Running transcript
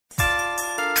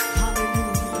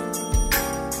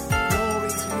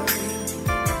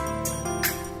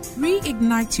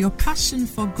reignite your passion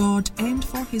for God and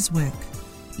for His work.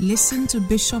 Listen to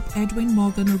Bishop Edwin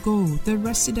Morgan Ogo, the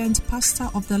resident pastor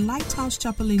of the Lighthouse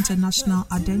Chapel International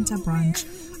Adenta branch,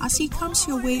 as he comes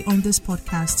your way on this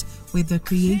podcast with the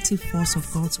creative force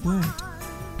of God's Word.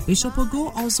 Bishop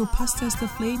Ogo also pastors the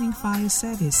Flaming Fire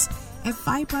Service, a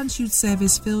vibrant youth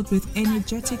service filled with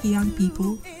energetic young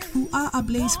people who are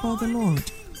ablaze for the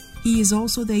Lord. He is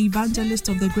also the evangelist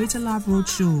of the Greater Love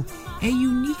Roadshow, a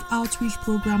unique outreach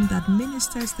program that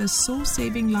ministers the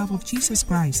soul-saving love of Jesus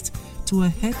Christ to a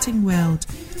hurting world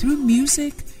through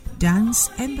music,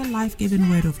 dance, and the life-giving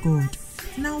Word of God.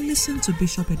 Now listen to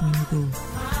Bishop Edwin Ogo.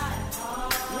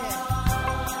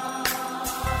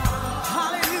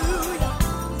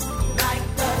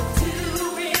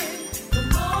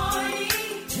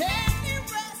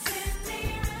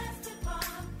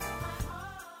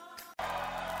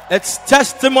 It's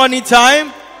testimony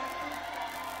time.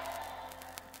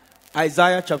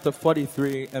 Isaiah chapter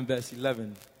 43 and verse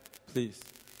 11, please.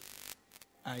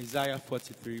 Isaiah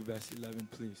 43 verse 11,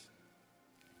 please.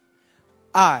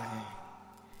 I,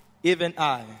 even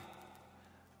I,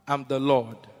 am the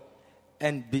Lord,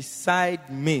 and beside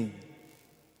me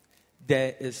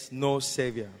there is no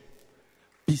Savior.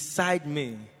 Beside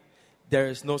me there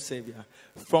is no Savior.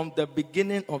 From the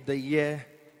beginning of the year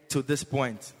to this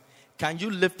point, can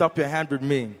you lift up your hand with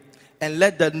me and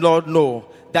let the Lord know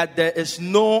that there is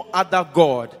no other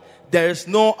God, there is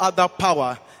no other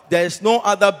power, there is no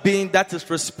other being that is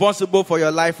responsible for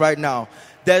your life right now.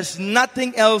 There's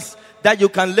nothing else that you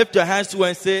can lift your hands to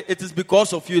and say, it is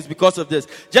because of you, it's because of this.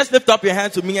 Just lift up your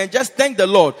hands to me and just thank the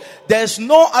Lord. There's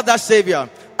no other Savior.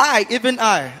 I, even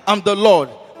I, am the Lord.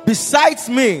 Besides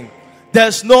me,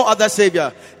 there's no other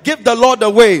Savior. Give the Lord a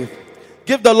wave.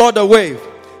 Give the Lord a wave.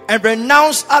 And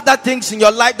renounce other things in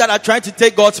your life that are trying to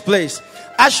take God's place.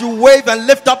 As you wave and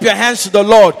lift up your hands to the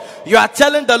Lord, you are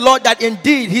telling the Lord that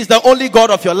indeed He's the only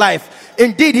God of your life.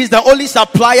 Indeed, He's the only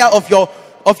supplier of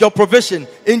your provision.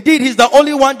 Indeed, He's the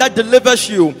only one that delivers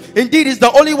you. Indeed, He's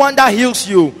the only one that heals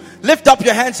you. Lift up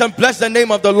your hands and bless the name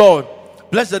of the Lord.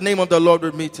 Bless the name of the Lord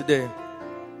with me today.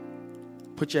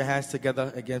 Put your hands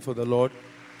together again for the Lord.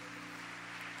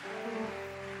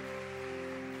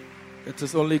 It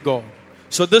is only God.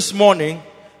 So this morning,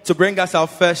 to bring us our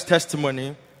first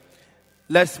testimony,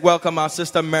 let's welcome our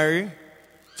sister Mary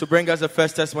to bring us the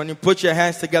first testimony. Put your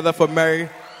hands together for Mary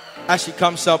as she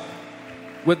comes up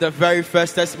with the very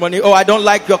first testimony. Oh, I don't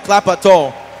like your clap at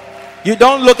all. You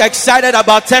don't look excited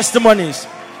about testimonies.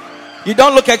 You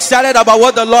don't look excited about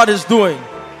what the Lord is doing.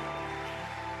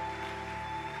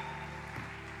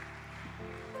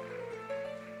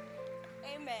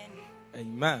 Amen.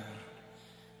 Amen.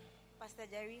 Pastor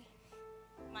Jerry,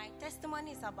 my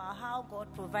testimony is about how God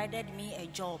provided me a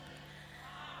job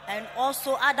and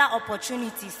also other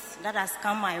opportunities that has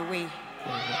come my way.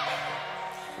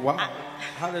 Wow.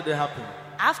 How did it happen?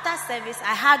 After service,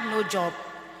 I had no job.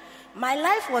 My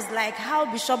life was like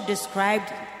how Bishop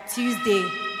described Tuesday.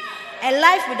 A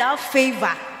life without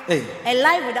favor. Hey. A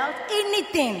life without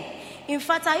anything. In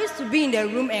fact, I used to be in the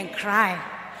room and cry.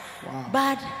 Wow.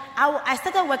 But I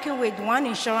started working with one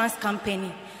insurance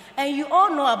company. And you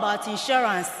all know about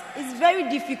insurance. It's very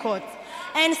difficult.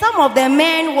 And some of the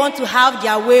men want to have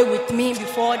their way with me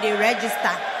before they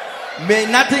register. May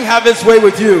nothing have its way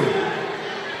with you.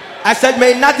 I said,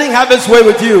 may nothing have its way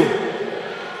with you.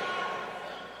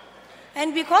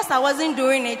 And because I wasn't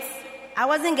doing it, I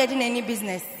wasn't getting any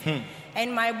business.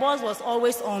 And my boss was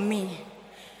always on me.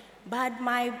 But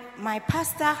my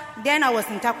pastor, then I was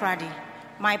in Takoradi.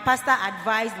 My pastor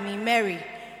advised me, Mary,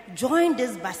 join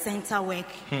this Bacenta work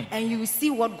and you will see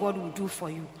what God will do for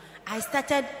you. I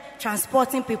started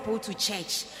transporting people to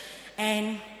church.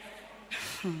 And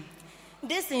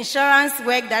this insurance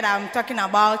work that I'm talking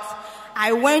about,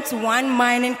 I went to one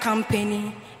mining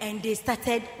company and they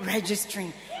started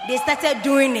registering. They started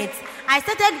doing it. I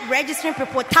started registering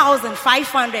people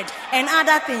 1,500 and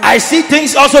other things. I see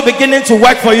things also beginning to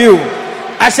work for you.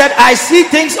 I said, I see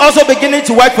things also beginning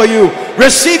to work for you.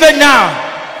 Receive it now.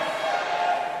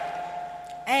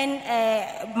 And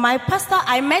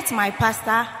I met my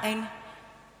pastor and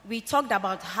we talked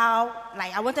about how,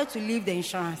 I wanted to leave the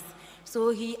insurance.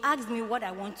 So he asked me what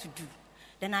I want to do.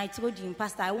 Then I told him,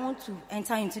 Pastor, I want to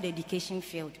enter into the education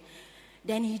field.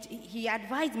 Then he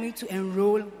advised me to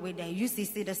enroll with the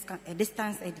UCC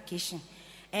distance education.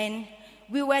 And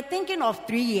we were thinking of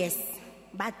 3 years,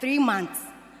 but 3 months,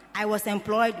 I was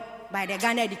employed by the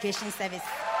Ghana Education Service.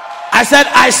 I said,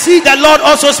 I see the Lord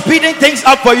also speeding things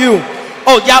up for you.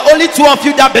 Oh, there are only 2 of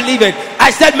you that believe it. I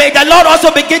said, may the Lord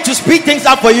also begin to speed things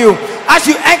up for you. as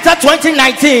you enter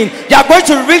 2019, you are going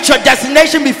to reach your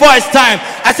destination before it's time.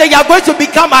 I said you are going to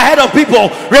become ahead of people.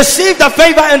 Receive the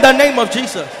favor in the name of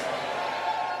Jesus.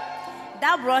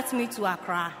 That brought me to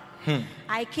Accra.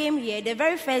 I came here. The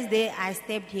very first day I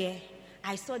stepped here,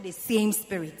 I saw the same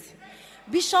spirit.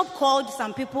 Bishop called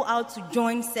some people out to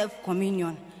join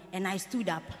self-communion, and I stood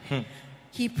up.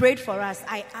 He prayed for us.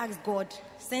 I asked God,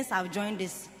 since I've joined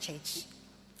this church,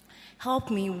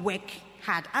 help me work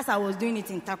hard. As I was doing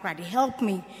it in Takoradi, help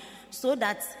me so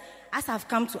that as I've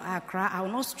come to Accra, I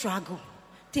will not struggle.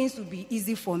 Things will be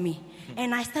easy for me.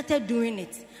 And I started doing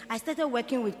it. I started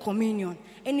working with communion.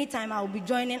 Anytime I will be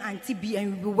joining Auntie B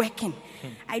and we'll be working.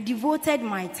 I devoted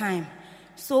my time.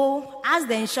 So as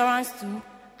the insurance too,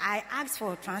 I asked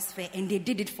for a transfer and they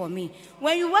did it for me.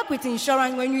 When you work with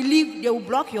insurance, when you leave, they will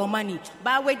block your money.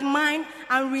 But with mine,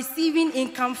 I'm receiving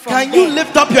income from them. Can you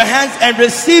lift up your hands and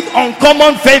receive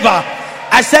uncommon favor?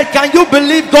 I said, can you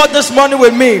believe God this morning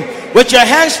with me? With your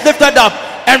hands lifted up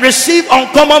and receive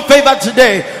uncommon favor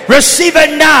today. Receive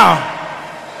it now.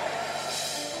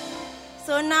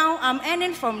 So now I'm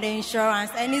earning from the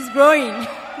insurance and it's growing.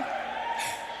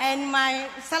 And my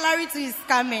salary too is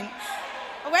coming.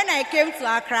 When I came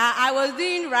to Accra, I was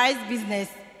doing rice business.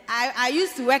 I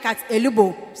used to work at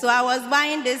Elubo. So I was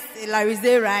buying this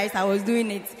Larise rice. I was doing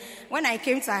it. When I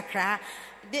came to Accra,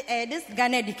 this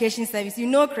Ghana Education Service, you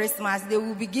know Christmas, they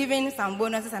will be giving some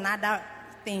bonuses and other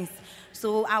things.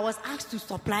 So I was asked to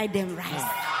supply them rice.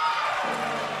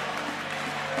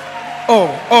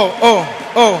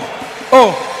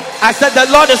 I said the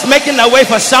Lord is making a way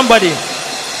for somebody.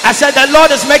 I said the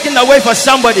Lord is making a way for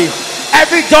somebody.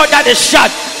 Every door that is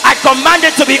shut, I command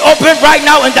it to be opened right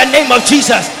now in the name of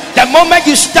Jesus. The moment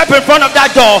you step in front of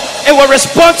that door, it will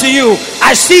respond to you.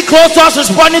 I see closed doors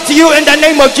responding to you in the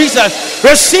name of Jesus.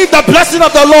 Receive the blessing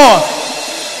of the Lord.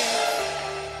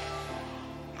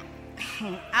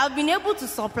 I've been able to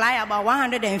supply about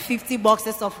 150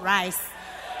 boxes of rice.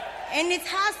 And it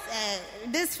has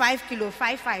this 5 kilo,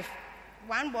 5.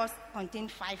 One box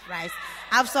contains 5 rice.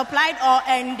 I've supplied all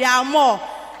and there are more.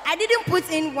 I didn't put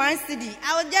in 1 CD.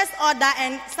 I will just order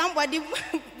and somebody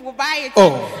will buy it.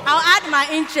 I'll add my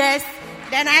interest.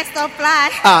 Then I supply.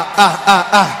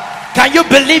 Can you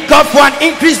believe God for an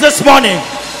increase this morning?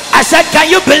 I said, can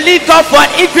you believe God for an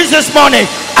increase this morning?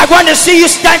 I want to see you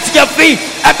stand to your feet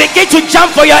and begin to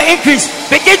jump for your increase.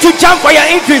 Begin to jump for your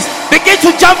increase. Begin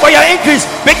to jump for your increase.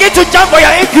 Begin to jump for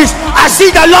your increase. I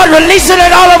see the Lord releasing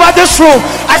it all over this room.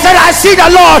 I said, I see the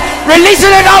Lord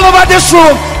releasing it all over this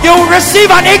room. You will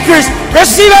receive an increase.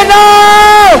 Receive it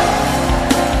now.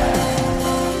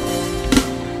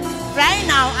 Right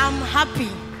now, I'm happy.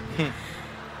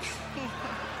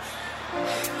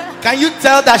 Can you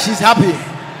tell that she's happy? I'm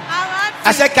happy.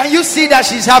 I said, can you see that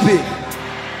she's happy?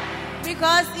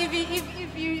 Because if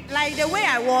you like the way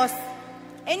I was,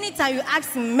 anytime you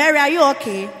ask me, Mary, are you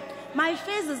okay? My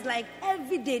face is like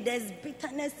every day there's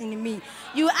bitterness in me.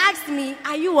 You ask me,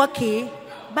 are you okay?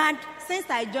 But since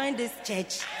I joined this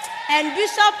church and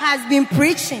Bishop has been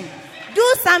preaching,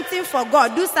 do something for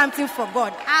God, do something for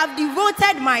God. I've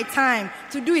devoted my time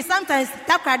to do it. Sometimes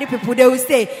Takoradi people, they will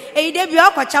say,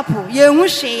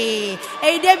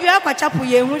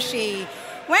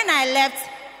 when I left,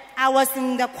 I was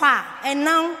in the choir and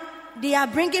now they are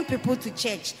bringing people to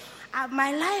church.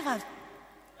 My life has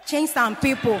changed some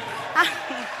people.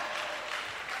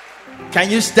 Can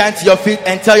you stand to your feet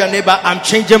and tell your neighbor, I'm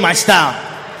changing my style?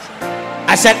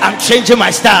 I said, I'm changing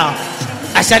my style.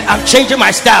 I said, I'm changing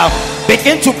my style.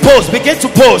 Begin to pose, begin to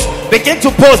pose, begin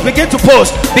to pose, begin to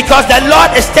pose. Because the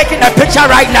Lord is taking a picture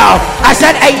right now. I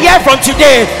said, a year from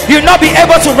today, you'll not be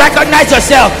able to recognize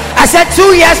yourself. I said,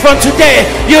 2 years from today,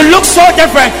 you look so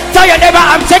different. Tell your neighbor,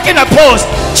 I'm taking a pose.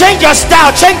 Change your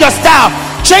style, change your style.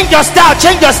 Change your style,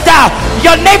 change your style.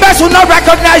 Your neighbors will not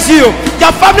recognize you.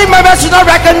 Your family members will not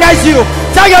recognize you.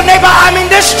 Tell your neighbor, I'm in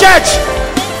this church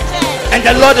and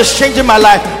the Lord is changing my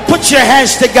life. Put your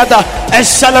hands together and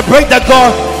celebrate the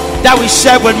God that we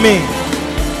share with me.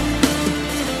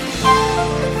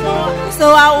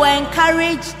 So I will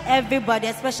encourage everybody,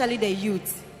 especially the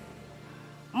youth.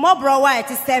 More brother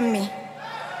to send me.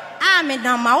 I'm in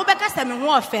Nama, but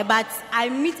I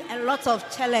meet a lot of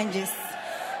challenges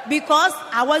because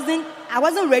I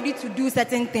wasn't ready to do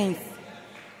certain things.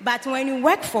 But when you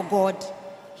work for God,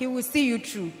 He will see you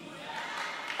through.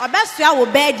 I'm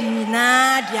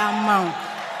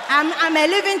a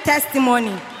living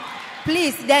testimony.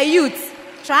 Please, the youth,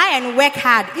 try and work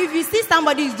hard. If you see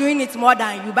somebody is doing it more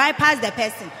than you, bypass the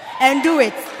person and do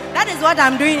it. That is what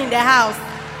I'm doing in the house.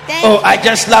 Thank you. I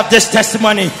just love this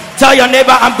testimony. Tell your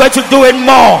neighbor, I'm going to do it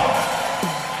more.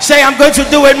 Say, I'm going to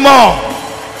do it more.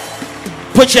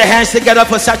 Put your hands together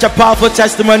for such a powerful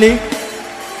testimony.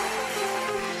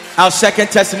 Our second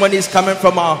testimony is coming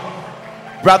from our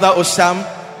brother Osam.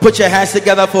 Put your hands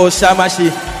together for Osam as he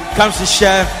comes to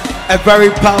share a very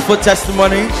powerful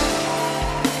testimony.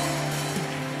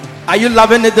 Are you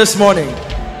loving it this morning?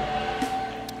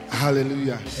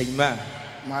 Hallelujah. Amen.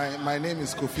 My name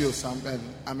is Kofi Osam and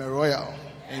I'm a royal.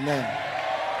 Amen.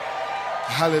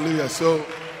 Hallelujah. So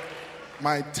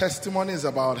my testimony is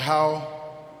about how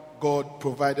God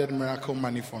provided miracle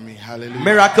money for me. Hallelujah.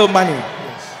 Miracle money.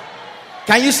 Yes.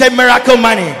 Can you say miracle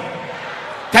money?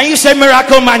 Can you say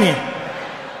miracle money?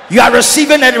 You are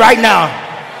receiving it right now.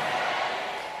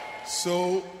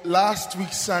 So last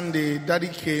week Sunday, Daddy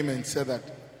came and said that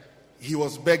he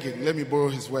was begging. Let me borrow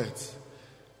his words.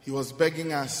 He was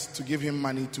begging us to give him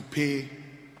money to pay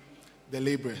the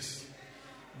laborers.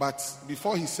 But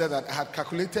before he said that, I had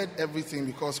calculated everything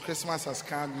because Christmas has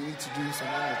come. We need to do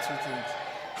some one or two things.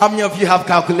 How many of you have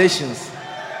calculations?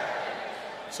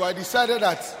 So I decided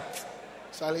that,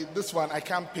 Sally, this one I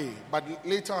can't pay. But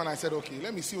later on I said, okay,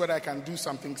 let me see whether I can do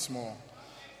something small.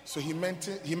 So he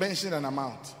mentioned an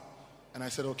amount. And I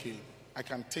said, okay, I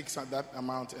can take that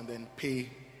amount and then pay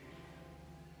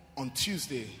on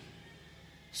Tuesday.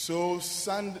 So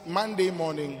Monday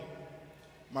morning,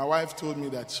 my wife told me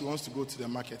that she wants to go to the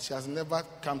market. She has never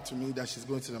come to me that she's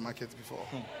going to the market before.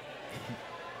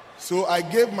 So I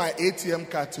gave my ATM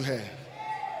card to her.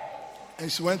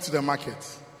 And she went to the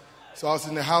market. So I was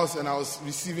in the house and I was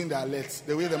receiving the alerts.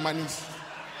 The way the money's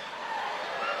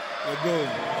going.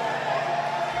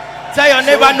 Tell your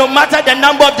neighbor, no matter the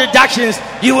number of deductions,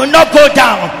 you will not go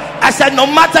down. I said, no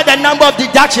matter the number of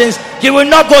deductions, you will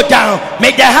not go down.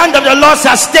 May the hand of the Lord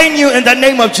sustain you in the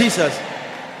name of Jesus.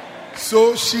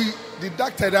 So she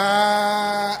deducted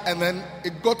and then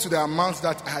it got to the amount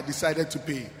that I had decided to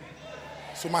pay.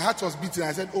 So my heart was beating.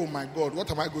 I said, oh my God,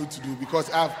 what am I going to do? Because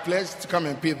I have pledged to come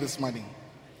and pay this money.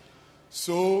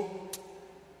 So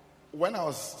when I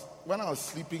was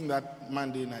sleeping that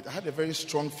Monday night, I had a very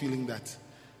strong feeling that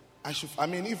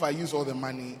if I use all the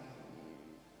money,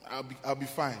 I'll be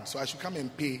fine. So I should come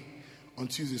and pay on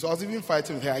Tuesday. So I was even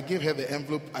fighting with her. I gave her the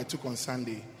envelope I took on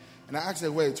Sunday. And I asked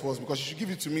her where it was because she should give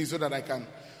it to me so that I can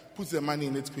put the money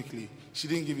in it quickly. She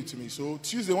didn't give it to me. So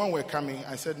Tuesday when we're coming,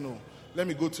 I said, no, let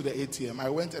me go to the ATM. I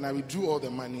went and I withdrew all the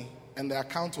money and the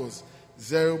account was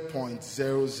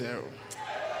 0.00.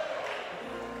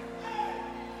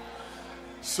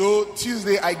 So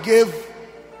Tuesday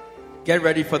Get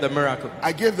ready for the miracle.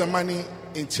 I gave the money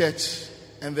in church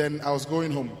and then I was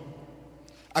going home.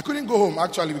 I couldn't go home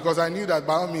actually because I knew that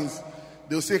by all means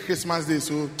they'll say Christmas Day,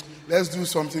 so let's do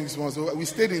something small. So we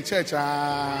stayed in church. Then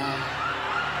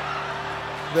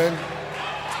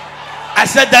I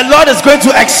said the Lord is going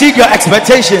to exceed your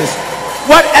expectations.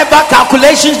 Whatever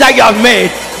calculations that you have made,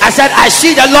 I said I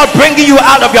see the Lord bringing you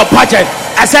out of your budget.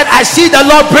 I said I see the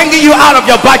Lord bringing you out of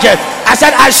your budget. I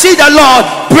said I see the Lord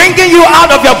bringing you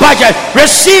out of your budget.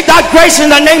 Receive that grace in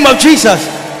the name of Jesus.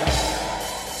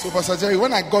 So Pastor Jerry,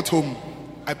 when I got home,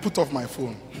 I put off my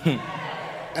phone.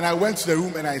 And I went to the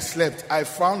room and I slept. I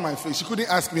found my face. She couldn't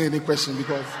ask me any question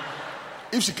because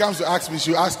if she comes to ask me,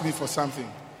 she'll ask me for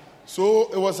something. So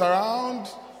it was around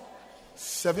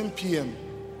 7 p.m.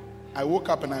 I woke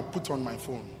up and I put on my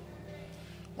phone.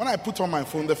 When I put on my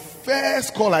phone, the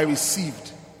first call I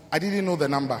received, I didn't know the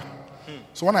number.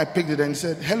 So when I picked it and he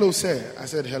said, hello, sir. I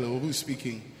said, hello, who's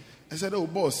speaking? I said, oh,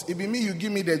 boss, it be me. You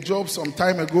give me the job some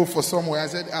time ago for somewhere. I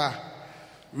said,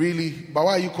 really? But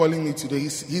why are you calling me today?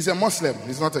 He's a Muslim.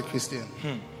 He's not a Christian.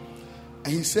 And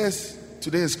he says,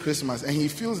 today is Christmas. And he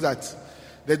feels that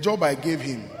the job I gave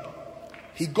him,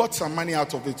 he got some money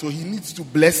out of it. So he needs to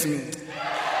bless me.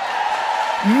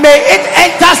 May it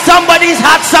enter somebody's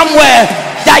heart somewhere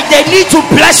that they need to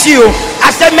bless you. I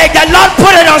said, may the Lord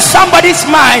put it on somebody's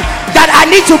mind that I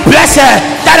need to bless her,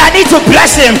 that I need to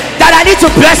bless him, that I need to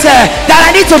bless her, that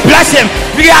I need to bless him.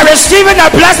 We are receiving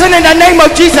a blessing in the name of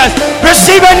Jesus.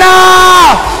 Receive it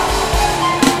now.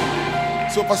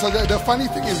 So, Pastor, the funny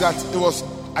thing is that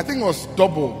I think it was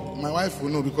double. My wife will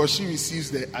know because she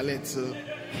receives the alert. So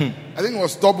I think it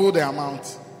was double the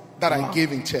amount that I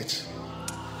gave in church.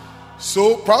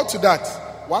 So proud to that.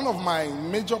 One of my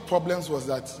major problems was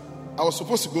that I was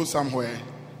supposed to go somewhere.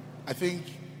 I think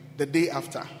the day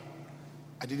after,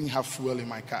 I didn't have fuel in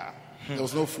my car. There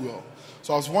was no fuel.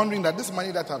 So I was wondering that this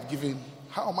money that I've given,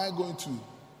 how am I going to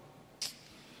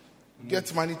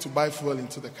get money to buy fuel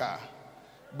into the car?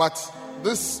 But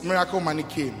this miracle money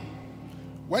came.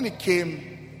 When it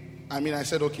came, I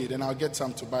said, okay, then I'll get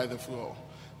some to buy the fuel.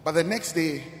 But the next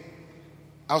day,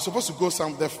 I was supposed to go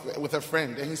somewhere with a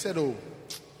friend. And he said, oh,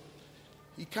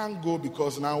 he can't go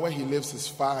because now where he lives is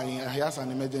far and he has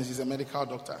an emergency. He's a medical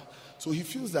doctor. So he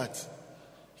feels that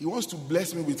he wants to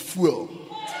bless me with fuel.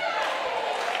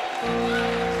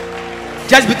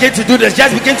 Just begin to do this.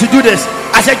 Just begin to do this.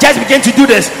 I said, just begin to do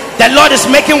this. The Lord is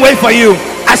making way for you.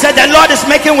 I said, the Lord is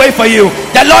making way for you.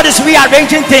 The Lord is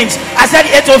rearranging things. I said,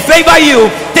 it will favor you.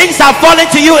 Things are falling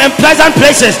to you in pleasant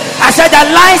places. I said, the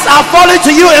lines are falling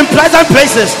to you in pleasant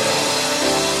places.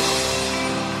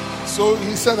 So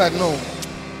he said that no,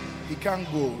 he can't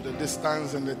go, the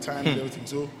distance and the time and everything.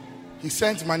 So he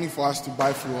sent money for us to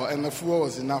buy fuel, and the fuel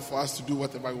was enough for us to do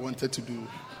whatever we wanted to do.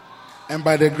 And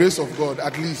by the grace of God,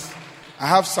 at least I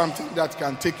have something that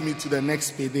can take me to the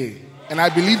next payday. And I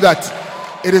believe that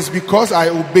it is because I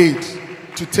obeyed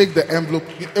to take the envelope.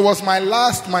 It was my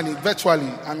last money, virtually.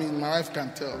 I mean, my wife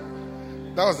can tell.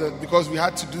 That was because we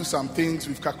had to do some things.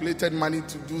 We've calculated money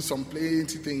to do some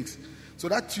plenty things. So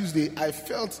that Tuesday, I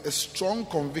felt a strong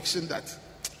conviction that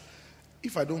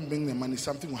if I don't bring the money,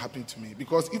 something will happen to me.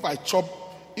 Because if I had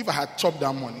chopped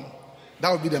that money,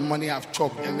 that would be the money I've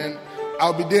chopped. And then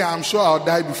I'll be there. I'm sure I'll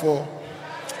die before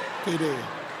payday.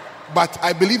 But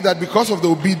I believe that because of the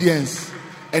obedience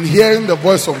and hearing the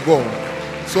voice of God.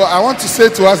 So I want to say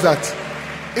to us that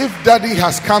if Daddy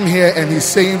has come here and he's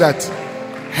saying that,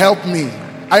 help me.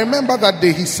 I remember that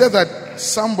day he said that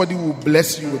somebody will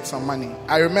bless you with some money.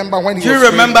 I remember when he Do you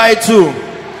remember it too?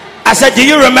 I said, do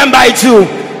you remember it too?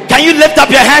 Can you lift up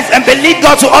your hands and believe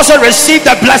God to also receive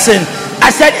the blessing? I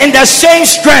said, in the same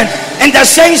strength, in the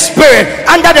same spirit,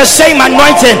 under the same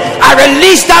anointing, I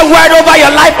release that word over your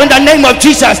life in the name of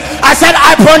Jesus. I said,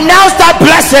 I pronounce that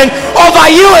blessing over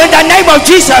you in the name of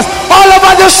Jesus. All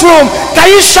over this room,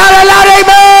 can you shout a loud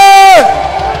amen?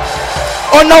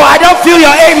 Oh no, I don't feel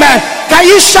your amen. Can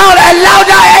you shout a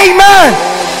louder amen?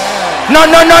 No.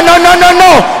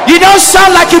 You don't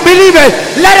sound like you believe it.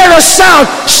 Let it resound.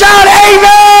 Shout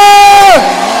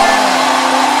amen.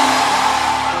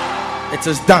 It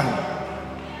is done.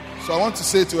 So I want to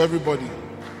say to everybody,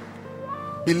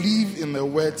 believe in the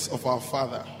words of our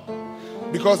Father.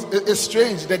 Because it's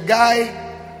strange. The guy,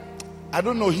 I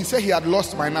don't know, he said he had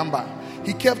lost my number.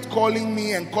 He kept calling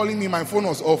me and calling me. My phone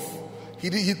was off.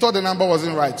 He thought the number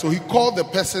wasn't right. So he called the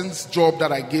person's job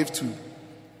that I gave to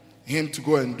him to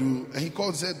go and do. And he called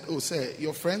and said, oh, sir,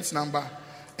 your friend's number.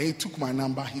 And he took my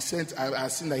number. He sent, I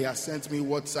seen that he had sent me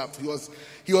WhatsApp.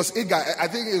 He was eager. I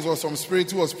think it was some spirit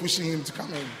who was pushing him to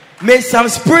come in. May some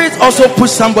spirit also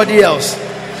push somebody else.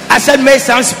 I said, may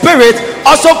some spirit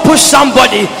also push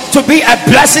somebody to be a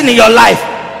blessing in your life.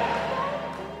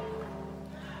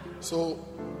 So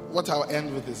what I'll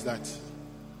end with is that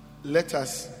let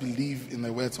us believe in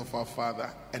the words of our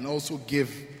Father and also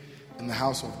give in the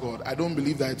house of God. I don't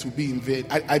believe that it will be in vain.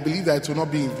 I believe that it will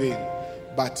not be in vain,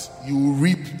 but you will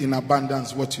reap in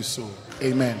abundance what you sow.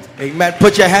 Amen. Amen.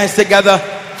 Put your hands together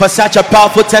for such a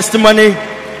powerful testimony.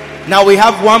 Now we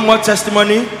have one more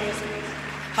testimony.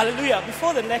 Hallelujah.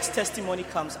 Before the next testimony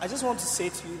comes, I just want to say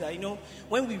to you that,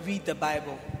 when we read the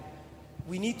Bible,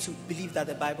 we need to believe that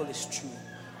the Bible is true.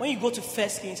 When you go to 1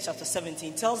 Kings chapter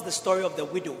 17, it tells the story of the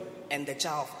widow and the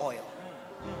jar of oil.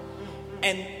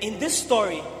 And in this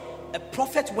story, a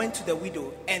prophet went to the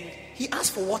widow and he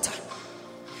asked for water.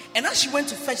 And as she went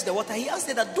to fetch the water, he asked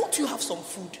her that, don't you have some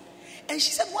food? And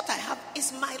she said, what I have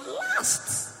is my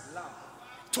last.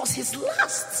 It was his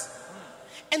last.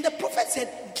 And the prophet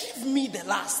said, give me the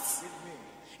last.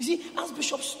 You see, as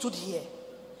Bishop stood here,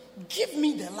 give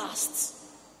me the last.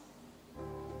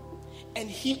 And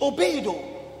he obeyed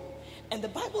all. And the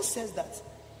Bible says that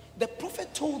the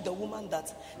prophet told the woman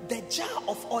that the jar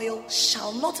of oil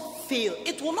shall not fail.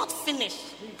 It will not finish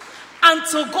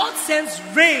until God sends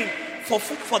rain for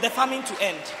the famine to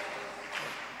end.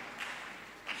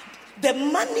 The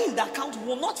money in the account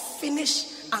will not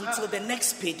finish until the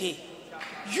next payday.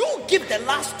 You give the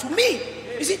last to me.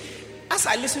 You see, as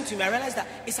I listened to him, I realized that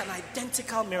it's an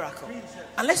identical miracle.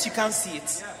 Unless you can't see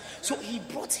it. So he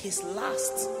brought his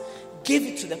last, gave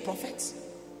it to the prophet.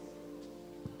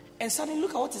 And suddenly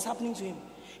look at what is happening to him.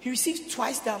 He receives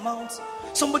twice the amount.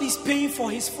 Somebody's paying for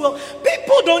his fuel.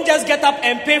 People don't just get up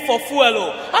and pay for fuel.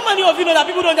 Oh. How many of you know that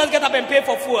people don't just get up and pay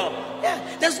for fuel?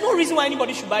 Yeah, there's no reason why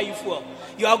anybody should buy you fuel.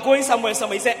 You are going somewhere and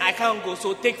somebody says, I can't go,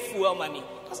 so take fuel money.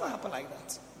 It doesn't happen like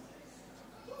that.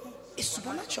 It's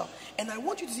supernatural. And I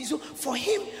want you to see, so for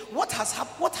him, what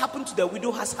happened to the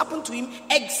widow has happened to him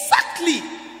exactly.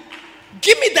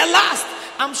 Give me the last.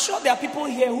 I'm sure there are people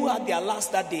here who had their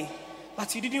last that day,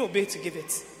 but you didn't obey to give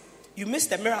it. You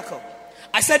missed a miracle.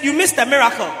 I said you missed a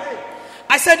miracle.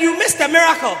 I said you missed a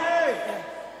miracle. Yeah.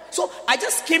 So I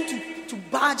just came to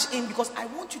barge in because I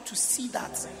want you to see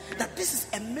that this is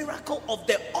a miracle of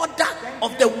the order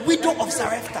of the widow of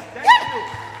Zarephath.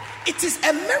 Yeah. It is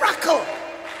a miracle.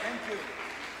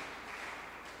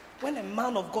 When a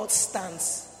man of God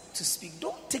stands to speak,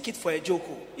 don't take it for a joke.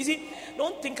 You see,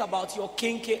 don't think about your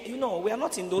king. You know, we are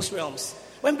not in those realms.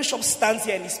 When Bishop stands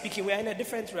here and he's speaking, we are in a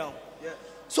different realm. Yeah.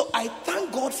 So I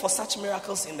thank God for such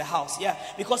miracles in the house. Yeah,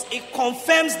 because it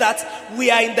confirms that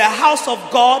we are in the house of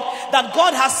God, that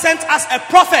God has sent us a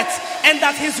prophet, and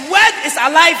that his word is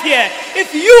alive here.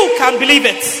 If you can believe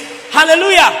it.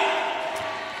 Hallelujah.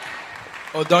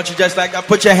 Oh, don't you just like that?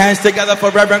 Put your hands together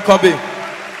for Reverend Kobe.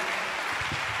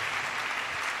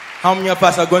 How many of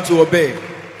us are going to obey?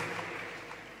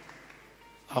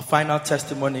 Our final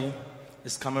testimony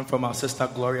is coming from our sister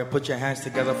Gloria. Put your hands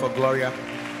together for Gloria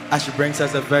as she brings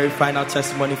us the very final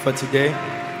testimony for today.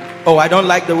 Oh, I don't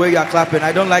like the way you are clapping.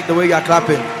 I don't like the way you are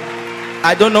clapping.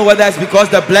 I don't know whether it's because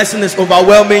the blessing is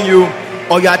overwhelming you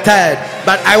or you are tired,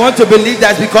 but I want to believe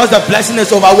that's because the blessing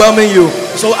is overwhelming you.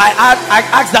 So I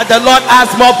ask that the Lord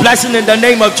adds more blessing in the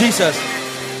name of Jesus.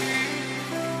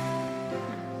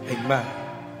 Amen.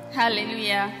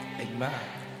 Hallelujah. Amen.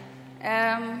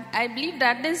 I believe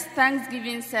that this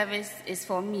Thanksgiving service is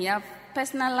for me. I've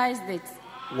personalized it.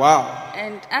 Wow.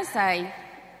 And as I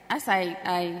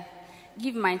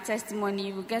give my testimony,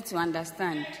 you will get to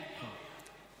understand.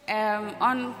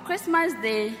 On Christmas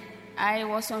Day, I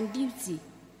was on duty.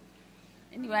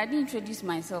 Anyway, I didn't introduce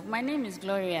myself. My name is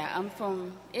Gloria. I'm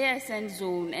from ASN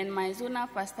Zone, and my zonal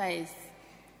pastor is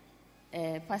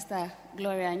Pastor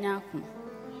Gloria Nyaku.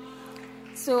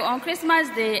 So on Christmas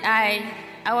Day,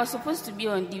 I was supposed to be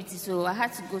on duty, so I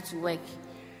had to go to work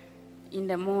in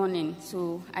the morning.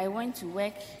 So I went to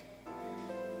work.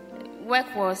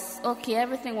 Work was okay,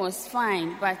 everything was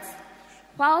fine, but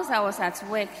whilst I was at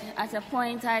work, at a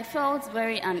point I felt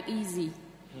very uneasy,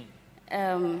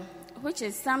 which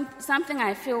is something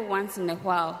I feel once in a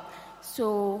while.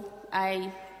 So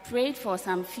I prayed for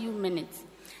some few minutes,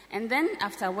 and then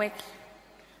after work,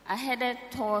 I headed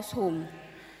towards home.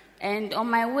 And on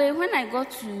my way, when I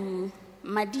got to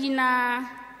Madina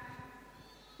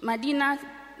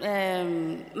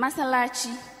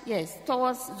Masalachi, yes,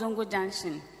 towards Zongo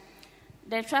Junction,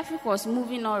 the traffic was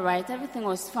moving all right, everything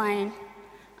was fine,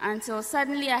 until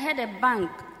suddenly I had a bang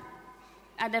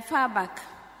at the far back.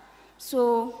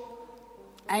 So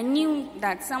I knew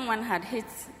that someone had hit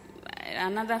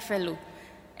another fellow,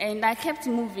 and I kept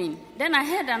moving. Then I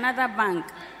heard another bang,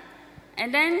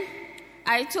 and then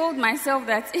I told myself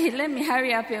that, hey, let me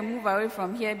hurry up and move away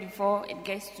from here before it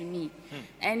gets to me.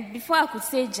 And before I could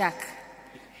say Jack,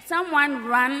 someone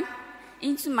ran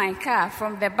into my car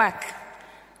from the back.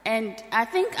 And I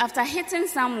think after hitting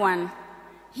someone,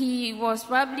 he was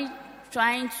probably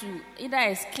trying to either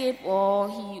escape or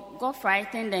he got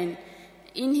frightened, and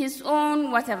in his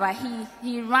own whatever,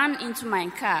 he ran into my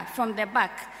car from the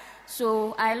back.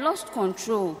 So I lost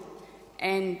control.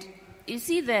 And you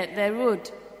see the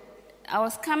road, I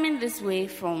was coming this way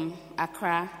from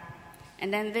Accra,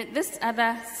 and then this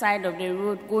other side of the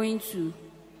road going to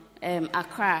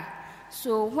Accra.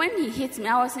 So when he hit me,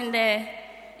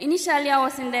 initially I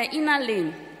was in the inner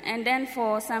lane, and then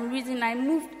for some reason I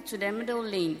moved to the middle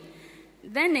lane.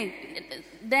 Then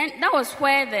that was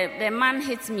where the man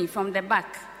hit me from the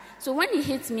back. So when he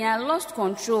hit me, I lost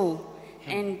control,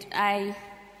 and I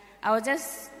was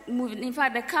just moving. In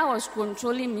fact, the car was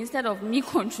controlling me instead of me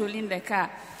controlling the car.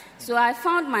 So I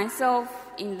found myself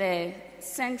in the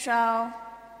central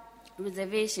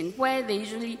reservation where they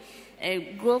usually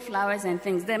grow flowers and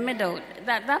things, the middle,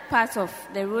 that part of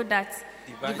the road that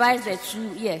divides the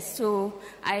two. Yes, so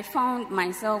I found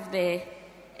myself there,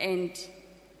 and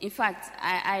in fact,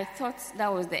 I thought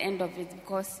that was the end of it,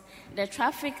 because the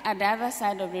traffic at the other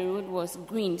side of the road was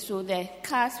green, so the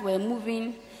cars were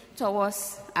moving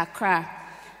towards Accra.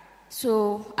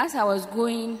 So as I was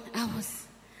going,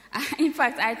 in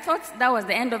fact, I thought that was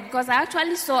the end of it, because I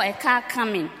actually saw a car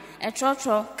coming, a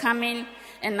trotro coming,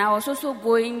 and I was also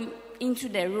going into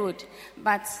the road.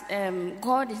 But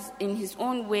God is in his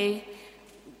own way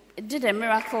did a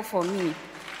miracle for me.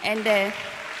 And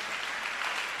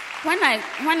when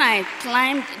I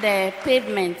climbed the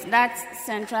pavement, that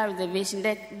central reservation,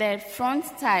 the front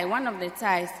tire, one of the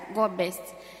tires got burst,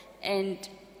 and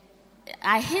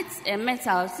I hit a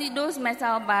metal. See those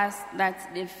metal bars that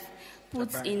they've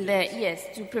put in the, yes,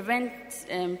 to prevent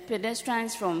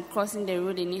pedestrians from crossing the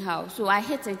road anyhow. So I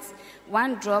hit it,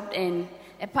 one dropped and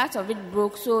a part of it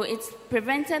broke, so it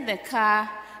prevented the car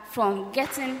from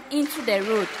getting into the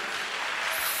road.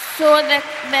 So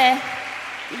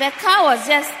the car was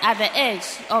just at the edge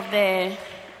of the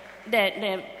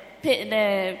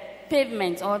the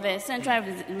pavement or the central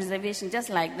reservation, just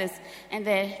like this, and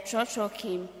the trotro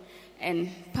came and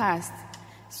passed.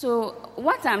 So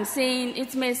what I'm saying,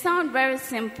 it may sound very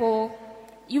simple.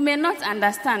 You may not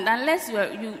understand unless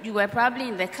you were probably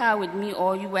in the car with me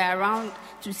or you were around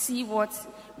to see what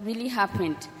really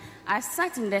happened. I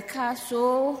sat in the car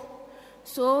so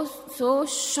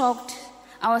shocked.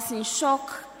 I was in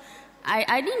shock.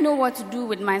 I didn't know what to do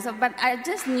with myself, but I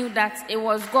just knew that it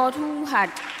was God who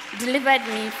had delivered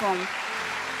me from.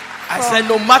 I said,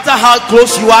 no matter how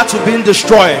close you are to being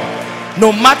destroyed,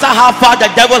 no matter how far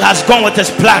the devil has gone with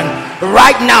his plan,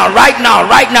 right now,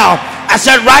 I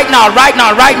said right now,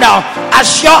 as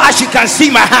sure as you can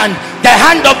see my hand, the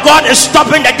hand of God is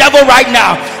stopping the devil right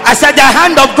now. I said the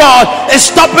hand of God is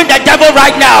stopping the devil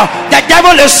right now. The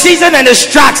devil is seizing in his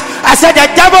tracks. I said the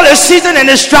devil is seizing in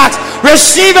his tracks.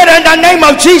 Receive it in the name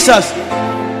of Jesus.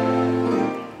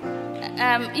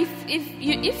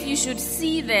 If you should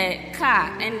see the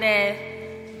car and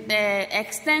the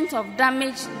extent of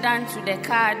damage done to the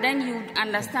car, then you would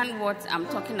understand what I'm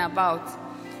talking about.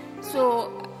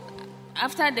 So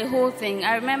after the whole thing,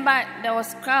 I remember there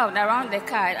was crowd around the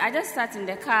car. I just sat in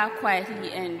the car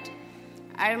quietly, and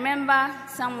I remember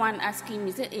someone asking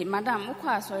me, say, "Hey, madam,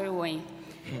 sorry, why?"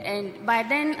 And by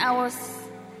then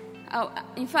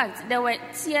in fact,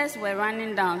 tears were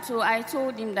running down. So I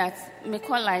told him that me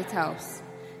call Lighthouse,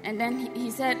 and then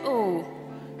he said, "Oh,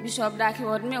 Bishop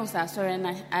Dakiwod Mills, sorry," and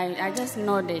I just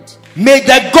nodded. May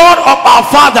the God of our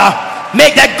Father, may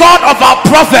the God of our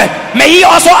prophet, may he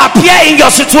also appear in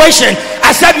your situation.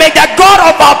 I said, may the God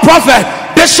of our prophet,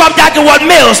 Bishop Dakiwod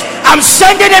Mills, I'm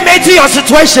sending him into your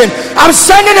situation. I'm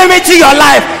sending him into your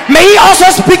life. May he also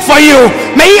speak for you.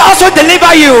 May he also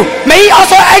deliver you. May he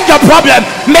also end your problem.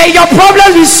 May your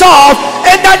problem be solved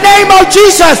in the name of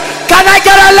Jesus. Can I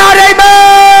get a loud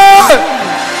amen?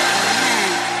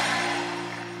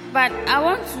 But I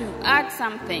want to add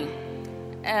something.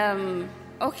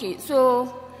 Okay, so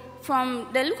from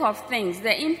the look of things,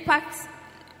 the impact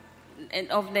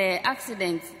of the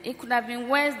accident, it could have been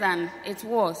worse than it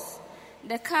was.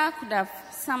 The car could have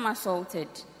somersaulted.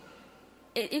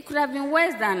 It could have been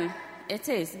worse than it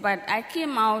is, but I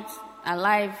came out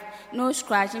alive, no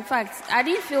scratch. In fact, I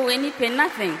didn't feel any pain,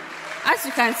 nothing. As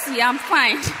you can see, I'm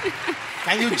fine.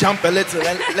 Can you jump a little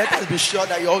and let us be sure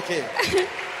that you're okay?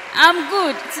 I'm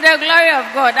good, to the glory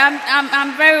of God.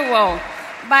 I'm very well.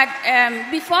 But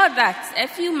before that, a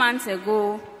few months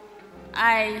ago,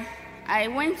 I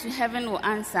went to Heaven Will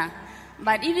Answer.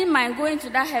 But even my going to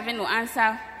that Heaven Will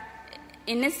Answer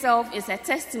in itself is a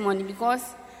testimony, because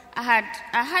I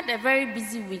had a very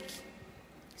busy week.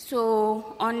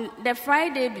 So on the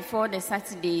Friday before the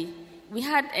Saturday, we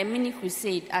had a mini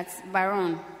crusade at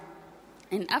Baron.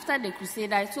 And after the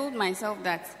crusade, I told myself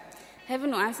that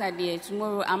Heaven Will Answer there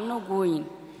tomorrow, I'm not going.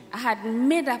 I had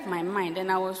made up my mind,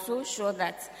 and I was so sure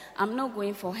that I'm not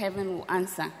going for Heaven Will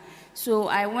Answer. So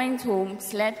I went home,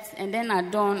 slept, and then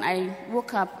at dawn, I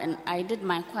woke up and I did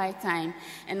my quiet time,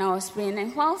 and I was praying.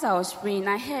 And whilst I was praying,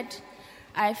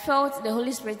 I felt the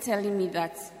Holy Spirit telling me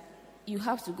that you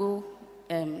have to go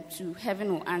to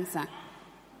Heaven Will Answer.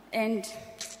 And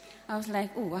I was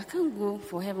like, oh, I can't go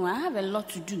for heaven. I have a lot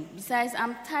to do. Besides,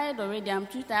 I'm tired already. I'm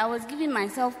too tired. I was giving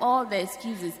myself all the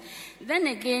excuses. Then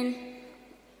again,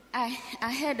 I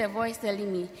heard a voice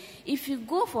telling me, if you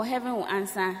go for Heaven Will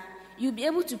Answer, you'll be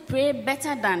able to pray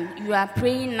better than you are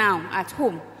praying now at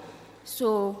home.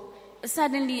 So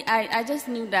suddenly, I just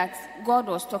knew that God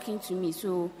was talking to me.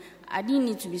 So I didn't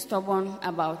need to be stubborn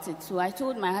about it. So I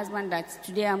told my husband that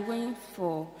today I'm going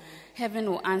for Heaven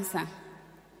Will Answer.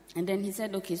 And then he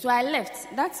said, okay. So I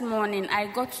left. That morning, I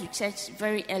got to church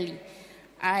very early.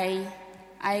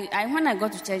 When I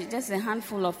got to church, just a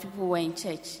handful of people were in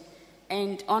church.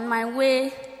 And on my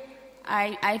way,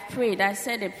 I prayed. I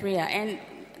said a prayer. And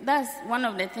that's one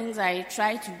of the things I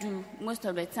try to do most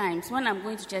of the times. When I'm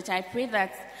going to church, I pray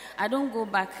that I don't go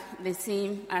back the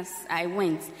same as I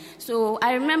went. So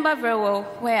I remember very well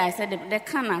where I said the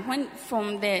Kana, when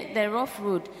from the rough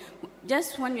road,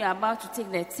 just when you're about to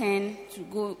take the turn to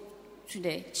go to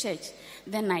the church,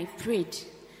 then I prayed.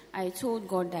 I told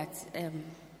God that,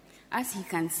 as He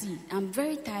can see, I'm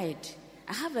very tired.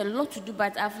 I have a lot to do,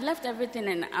 but I've left everything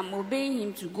and I'm obeying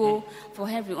Him to go for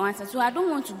Heaven Will Answer. So I don't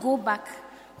want to go back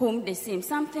home the same.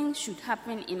 Something should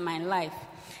happen in my life.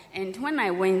 And when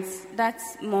I went that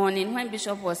morning, when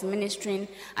Bishop was ministering,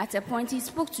 at a point he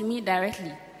spoke to me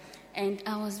directly. And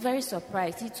I was very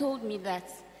surprised. He told me that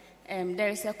there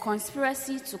is a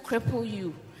conspiracy to cripple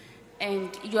you, and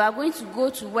you are going to go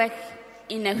to work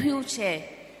in a wheelchair.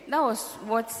 That was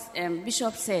what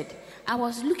Bishop said. I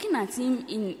was looking at him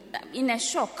in a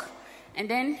shock, And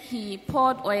then he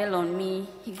poured oil on me.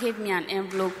 He gave me an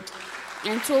envelope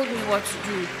and told me what to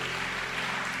do.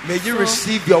 May you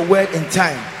receive your word in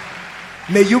time.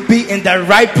 May you be in the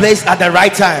right place at the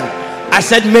right time. I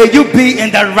said, may you be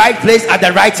in the right place at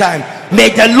the right time. May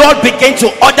the Lord begin to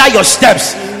order your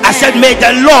steps. I said, may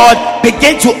the Lord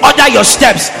begin to order your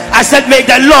steps. I said, may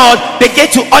the Lord begin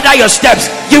to order your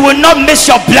steps. You will not miss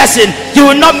your blessing. You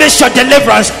will not miss your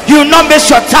deliverance. You will not miss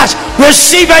your touch.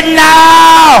 Receive it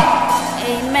now.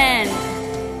 Amen.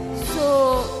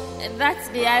 So that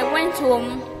day I went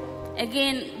home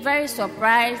again, very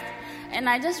surprised, and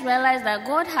I just realized that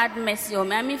God had mercy on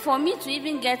me. I mean, for me to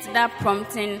even get that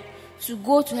prompting to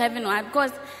go to heaven,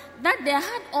 because that day I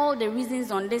had all the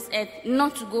reasons on this earth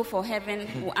not to go for heaven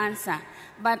will answer.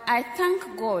 But I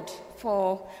thank God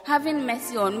for having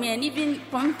mercy on me and even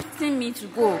prompting me to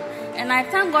go. And I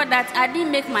thank God that I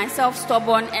didn't make myself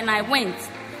stubborn and I went.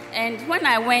 And when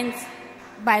I went,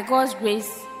 by God's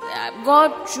grace,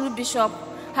 God through Bishop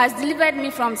has delivered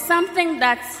me from something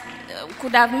that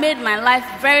could have made my life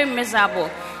very miserable.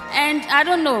 And I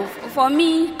don't know, for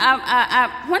me, when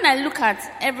I look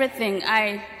at everything,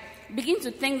 I begin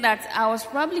to think that I was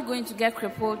probably going to get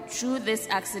crippled through this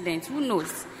accident. Who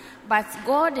knows? But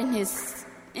God in his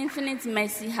infinite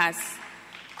mercy has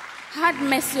had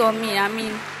mercy on me. I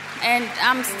mean, and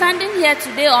I'm standing here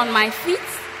today on my feet.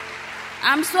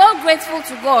 I'm so grateful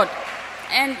to God.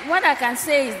 And what I can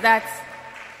say is that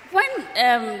when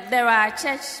there are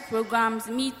church programs,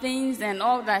 meetings, and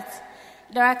all that,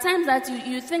 there are times that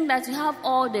you think that you have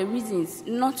all the reasons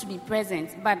not to be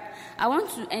present. But I want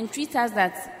to entreat us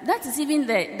that is even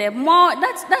the more,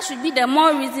 that should be the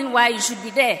more reason why you should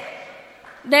be there.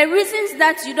 The reasons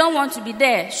that you don't want to be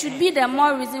there should be the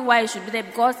more reason why you should be there,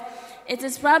 because it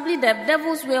is probably the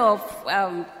devil's way of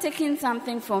taking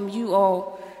something from you.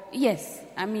 Or yes,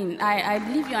 I mean, I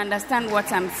believe you understand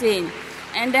what I'm saying.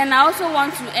 And then I also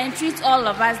want to entreat all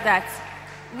of us that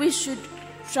we should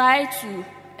try to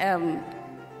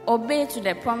obey to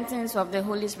the promptings of the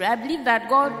Holy Spirit. I believe that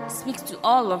God speaks to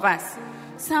all of us.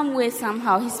 Some way,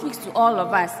 somehow, he speaks to all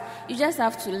of us. You just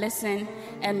have to listen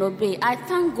and obey. I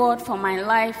thank God for my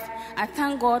life. I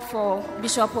thank God for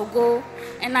Bishop Ogo.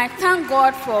 And I thank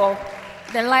God for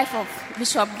the life of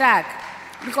Bishop Dag.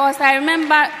 Because I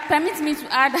remember, permit me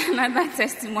to add another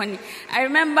testimony. I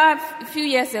remember a few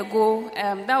years ago,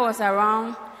 that was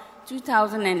around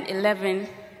 2011,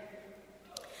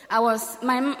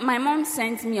 my mom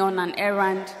sent me on an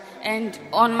errand, and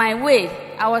on my way,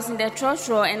 I was in the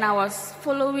trotro and I was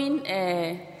following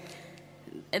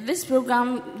this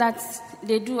program that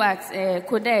they do at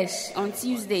Kodesh on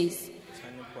Tuesdays.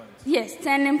 Turning Point. Yes,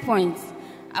 Turning Point.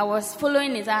 I was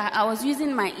following it. I was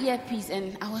using my earpiece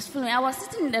and I was following. I was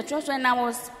sitting in the church and I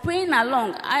was praying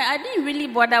along. I didn't really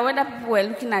bother whether people were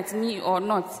looking at me or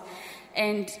not.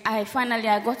 And I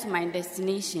got to my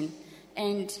destination.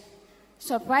 And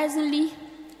surprisingly,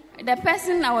 the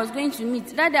person I was going to meet,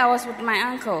 that day I was with my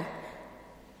uncle.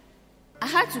 I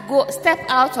had to step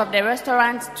out of the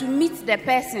restaurant to meet the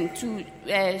person,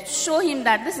 to show him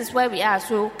that this is where we are,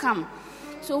 so come.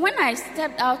 So when I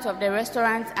stepped out of the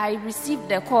restaurant, I received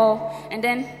the call. And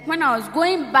then when I was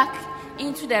going back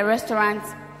into the restaurant,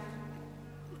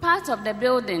 part of the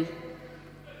building,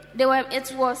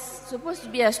 it was supposed to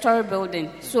be a story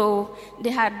building. So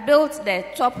they had built the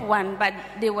top one, but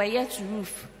they were yet to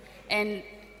roof. And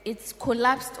it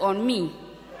collapsed on me.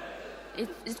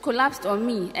 It collapsed on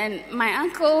me. And my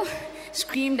uncle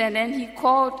screamed, and then he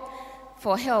called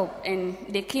for help. And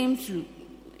they came to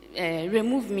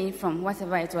remove me from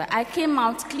whatever it was. I came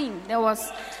out clean. There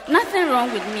was nothing wrong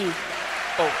with me.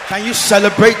 Oh, can you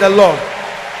celebrate the Lord?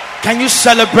 Can you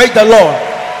celebrate the Lord?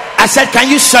 I said, can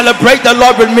you celebrate the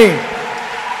Lord with me?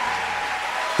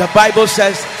 The Bible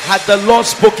says, had the Lord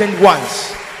spoken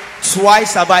once,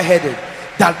 twice have I heard it,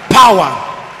 that power,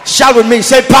 shout with me,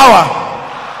 say power,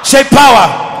 say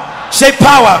power, say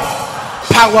power.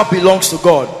 Power belongs to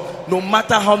God. No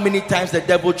matter how many times the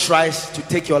devil tries to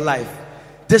take your life,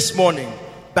 this morning,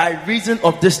 by reason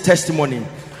of this testimony,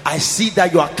 I see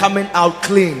that you are coming out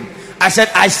clean. I said,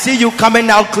 I see you coming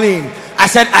out clean. I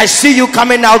said, I see you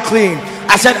coming out clean.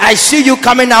 I said, I see you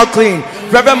coming out clean.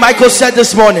 Reverend Michael said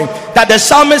this morning that the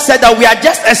psalmist said that we are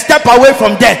just a step away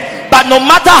from death. But no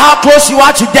matter how close you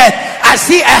are to death, I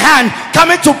see a hand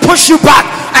coming to push you back.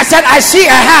 I said, I see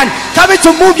a hand coming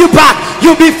to move you back.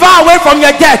 You'll be far away from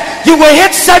your death. You will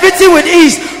hit 70 with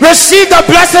ease. Receive the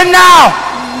blessing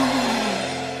now.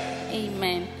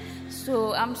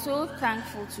 So I'm so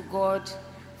thankful to God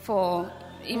for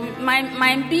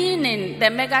my being in the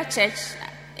mega church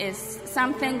is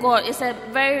something God, it's a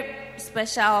very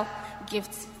special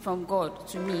gift from God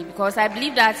to me, because I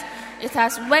believe that it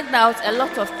has worked out a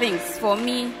lot of things for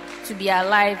me to be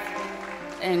alive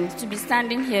and to be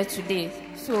standing here today.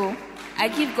 So I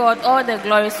give God all the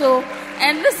glory. So,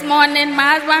 and this morning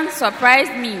my husband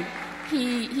surprised me.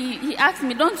 He asked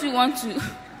me, don't you want to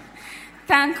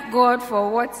thank God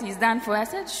for what he's done for us?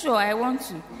 I said, sure, I want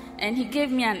to. And he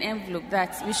gave me an envelope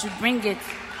that we should bring it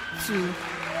to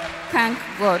thank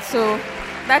God. So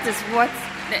that is what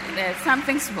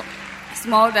something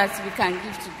small that we can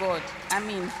give to God. I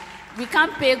mean, we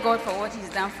can't pay God for what he's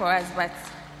done for us, but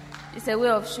it's a way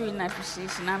of showing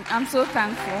appreciation. I'm so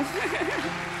thankful.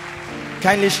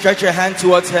 Kindly stretch your hand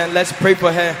towards her and let's pray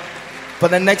for her for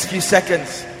the next few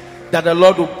seconds, that the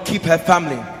Lord will keep her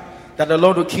family, that the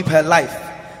Lord will keep her life,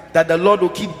 that the Lord will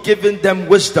keep giving them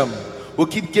wisdom, will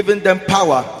keep giving them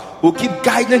power, will keep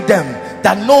guiding them,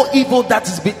 that no evil that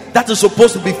is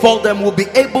supposed to befall them will be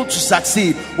able to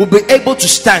succeed, will be able to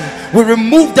stand. We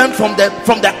remove them from the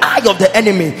eye of the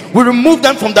enemy. We remove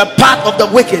them from the path of the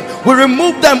wicked. We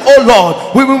remove them, oh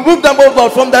Lord. We remove them, oh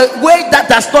Lord, from the way that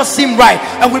does not seem right,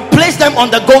 and we place them on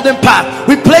the golden path.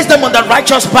 We place them on the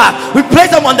righteous path. We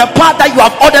place them on the path that you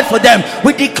have ordered for them.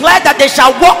 We declare that they shall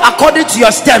walk according to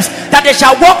your steps, that they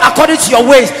shall walk according to your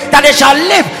ways, that they shall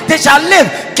live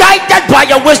guided by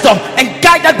your wisdom and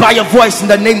guided by your voice. In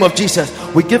the name of Jesus,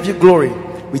 we give you glory.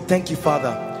 We thank you,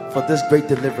 Father, for this great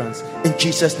deliverance. In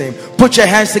Jesus' name, put your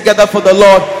hands together for the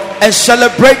Lord and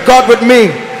celebrate God with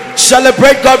me.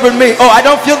 Celebrate God with me. Oh, I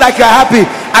don't feel like you're happy.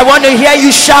 I want to hear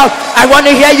you shout. I want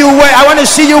to hear you wave. I want to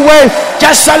see you wave.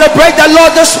 Just celebrate the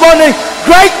Lord this morning.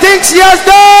 Great things He has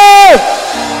done.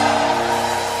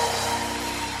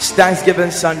 It's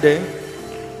Thanksgiving Sunday.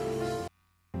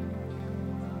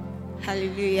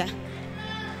 Hallelujah.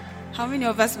 How many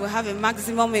of us will have a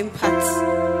maximum impact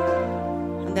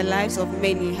on the lives of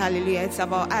many? Hallelujah. It's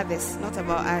about others, not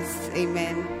about us.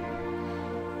 Amen.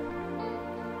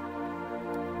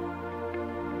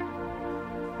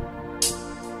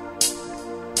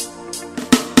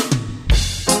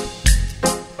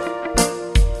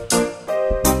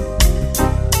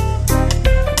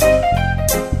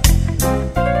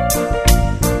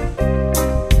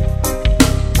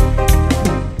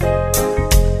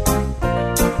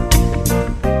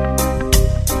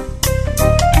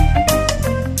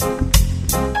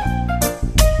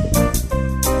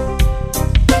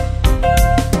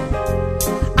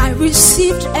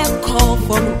 Received a call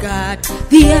from God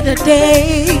the other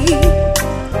day.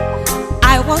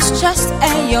 I was just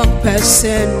a young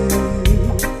person.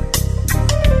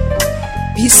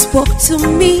 He spoke to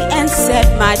me and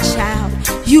said, my child,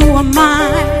 you are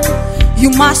mine.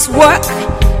 You must work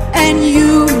and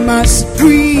you must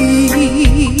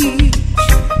preach.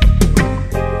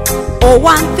 Oh,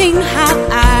 one thing have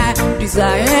I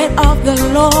desired of the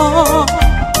Lord,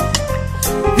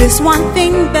 this one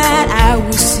thing that I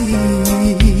will see,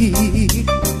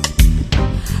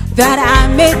 that I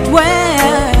may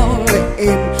dwell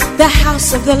in the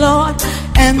house of the Lord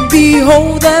and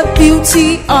behold the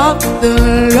beauty of the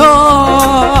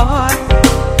Lord.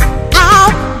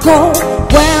 I'll go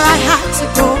where I have to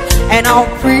go, and I'll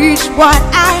preach what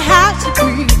I have to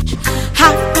preach.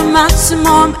 Have the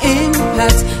maximum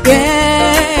impact,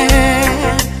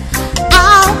 yeah.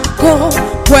 I'll go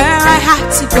where I have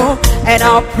to go, and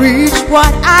I'll preach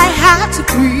what I have to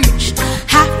preach.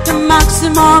 Have the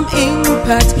maximum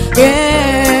impact,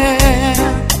 yeah.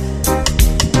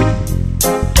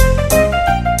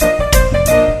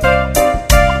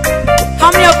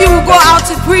 How many of you will go out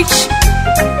to preach?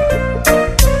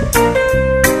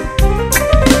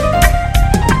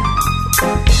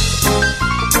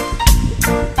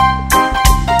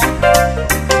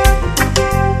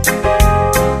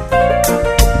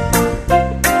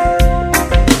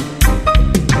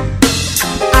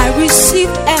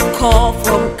 Call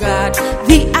from God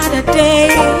the other day.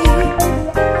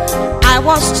 I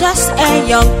was just a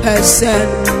young person.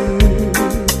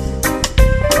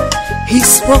 He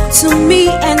spoke to me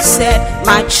and said,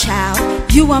 my child,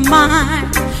 you are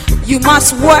mine. You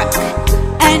must work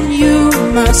and you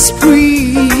must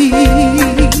preach.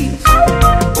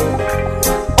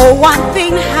 Oh, one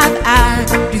thing have I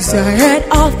desired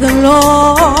of the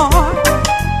Lord,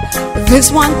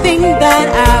 this one thing that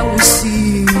I will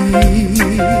see,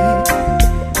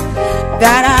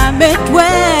 that I may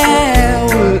dwell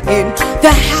in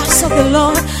the house of the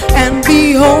Lord and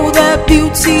behold the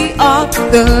beauty of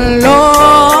the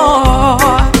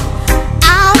Lord.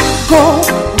 I'll go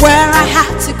where I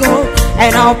have to go,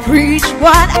 and I'll preach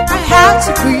what I have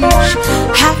to preach.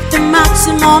 Have the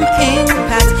maximum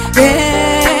impact,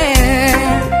 yeah.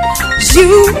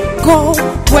 You go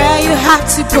where you have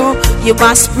to go. You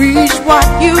must preach what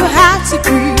you have to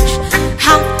preach.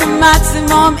 Have the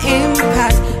maximum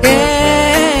impact.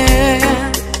 Yeah.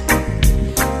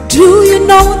 Do you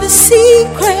know the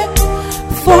secret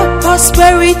for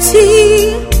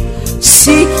prosperity?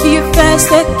 Seek ye first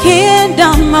the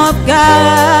kingdom of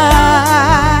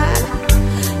God,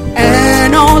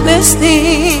 and all these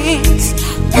things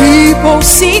people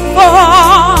seek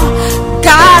for,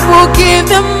 God will give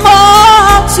them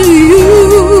all to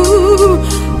you.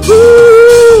 Ooh.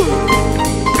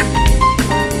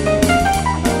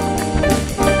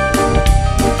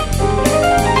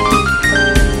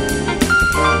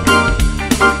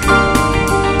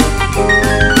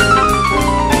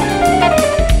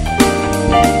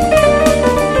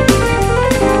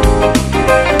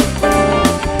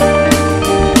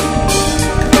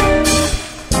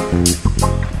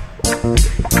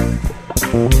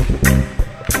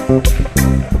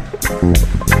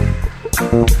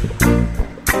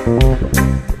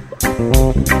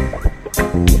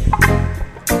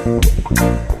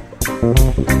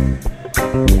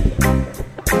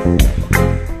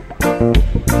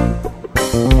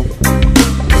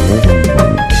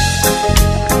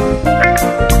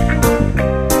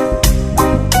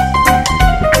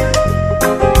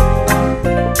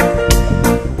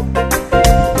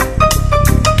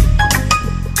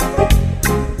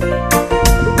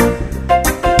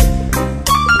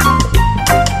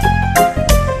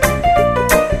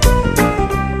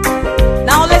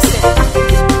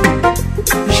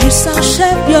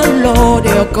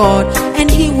 God,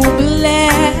 and He will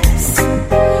bless.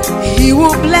 He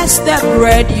will bless the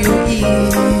bread you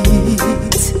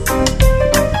eat.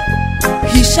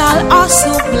 He shall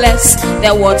also bless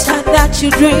the water that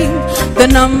you drink. The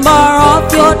number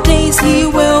of your days He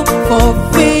will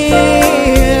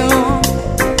fulfill.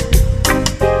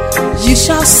 You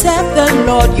shall serve the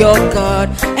Lord your God,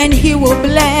 and He will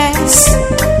bless.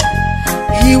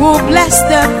 He will bless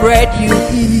the bread you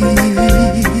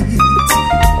eat.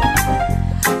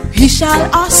 He shall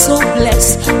also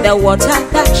bless the water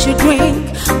that you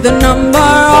drink. The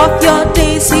number of your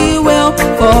days He will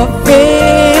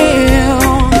fulfill.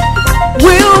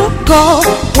 We'll go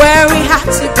where we have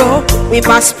to go. We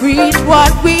must preach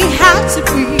what we have to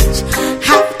preach.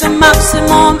 Have the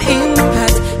maximum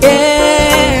impact.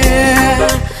 Yeah.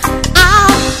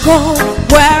 I'll go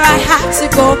where I have to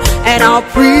go, and I'll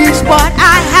preach what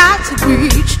I have to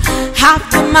preach. Have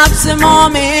the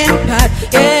maximum impact.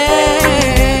 Yeah.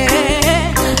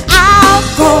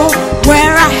 Go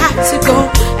where I have to go,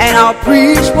 and I'll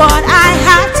preach what I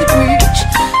have to preach.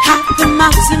 Have the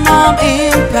maximum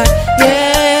impact,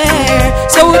 yeah.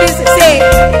 So what does it say?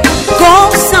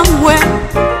 Go somewhere,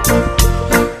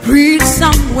 preach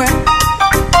somewhere.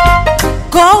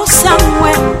 Go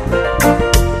somewhere,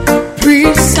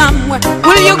 preach somewhere.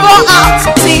 Will you go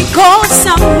out? Say go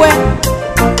somewhere,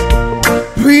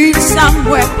 preach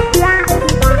somewhere.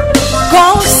 Go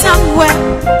somewhere,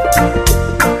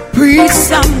 preach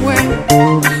somewhere.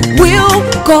 We'll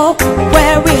go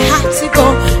where we have to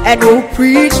go, and we'll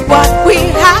preach what we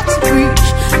have to preach,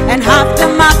 and have the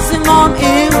maximum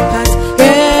impact.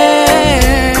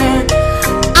 Yeah.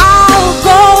 I'll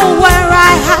go where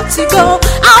I have to go.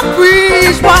 I'll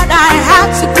preach what I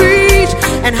have to preach,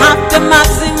 and have the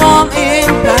maximum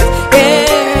impact. Yeah.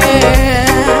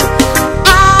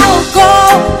 I'll go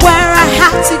where I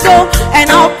have to go, and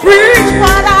I'll preach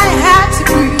what I have to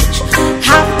preach.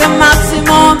 Have the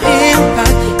maximum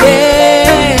impact,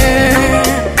 yeah.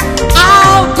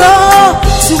 I'll go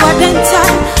to Adenta,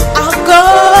 I'll go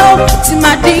to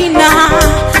Medina.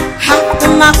 Have the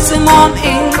maximum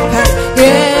impact,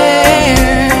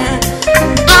 yeah.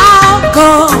 I'll go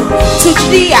to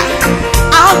Judea,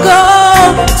 I'll go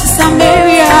to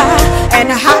Samaria, and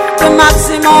have the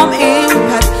maximum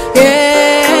impact,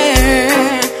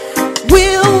 yeah.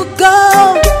 We'll go,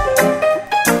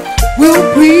 we'll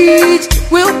preach,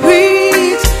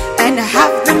 and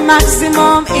have the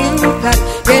maximum impact,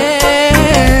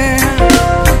 yeah.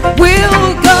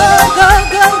 We'll go,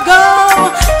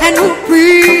 and we'll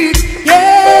preach,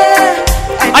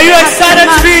 yeah. Are you excited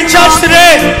to be in church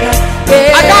today?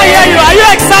 Yeah. I can't hear you. Are you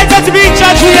excited to be in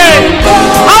church today?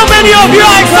 How many of you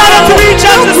are excited to be in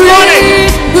church this morning?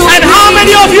 And how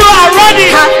many of you are ready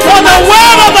for the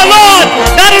word of the Lord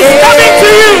that is coming to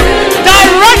you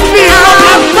directly from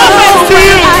the prophets to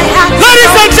you?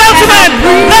 Ladies and gentlemen,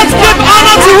 let's give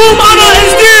honor to whom honor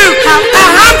is due. A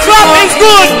hand clap is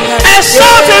good, a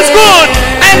shout is good,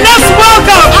 and let's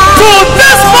welcome to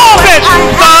this pulpit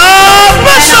the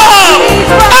Bishop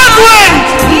Edwin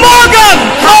Morgan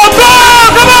Ogo.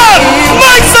 Come on,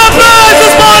 make some noise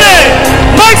this morning.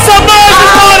 Make some noise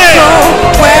this morning.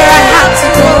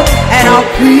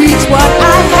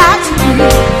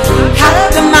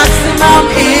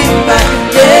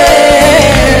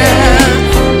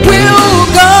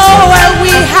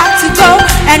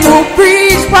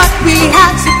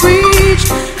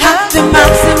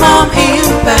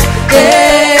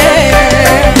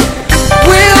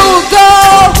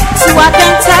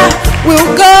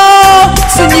 we'll go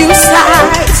to new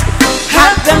sights,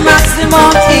 have the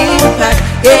maximum impact.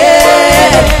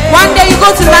 Yeah. One day you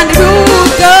go to London, you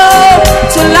go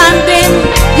to London,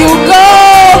 you go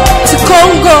to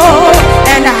Congo,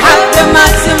 and have the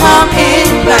maximum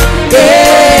impact.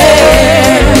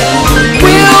 Yeah.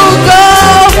 We'll go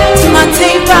to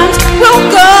Mountain, we'll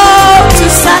go to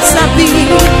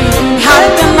Sasabi, have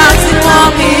the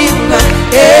maximum impact.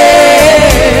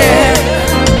 Yeah.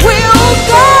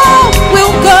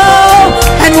 We'll go,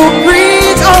 and we'll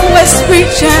preach, always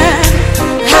preaching,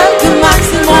 have the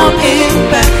maximum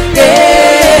impact.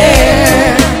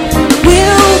 Yeah.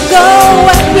 We'll go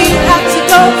when we have to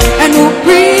go, and we'll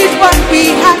preach what we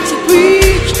have to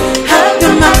preach, have the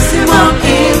maximum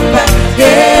impact.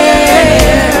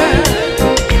 Yeah.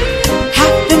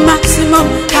 Have the maximum,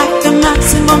 have the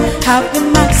maximum, have the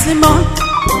maximum,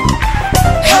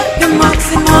 have the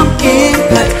maximum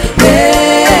impact. Yeah.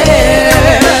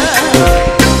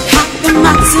 Have the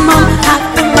maximum, have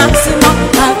the maximum,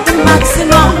 have the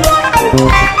maximum,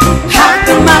 have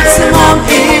the maximum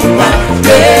impact.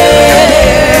 Yeah.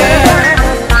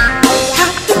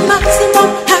 Have the maximum,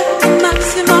 have the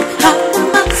maximum, have the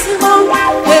maximum.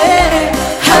 Yeah.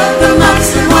 Have the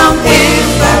maximum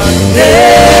impact.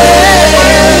 Yeah.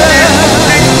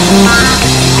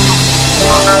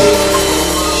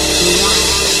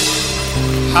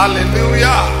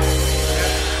 Hallelujah.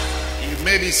 You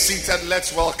may be seated.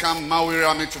 Let's welcome Maui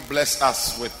Rami to bless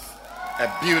us with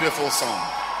a beautiful song.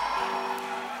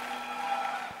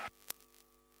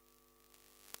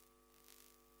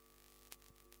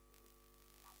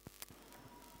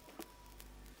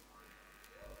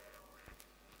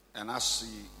 And as she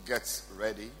gets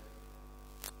ready,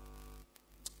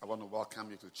 I want to welcome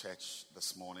you to church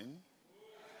this morning.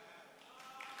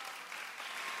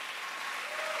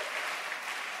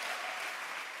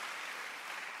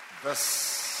 This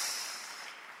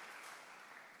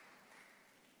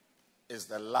is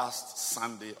the last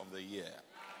Sunday of the year.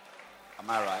 Am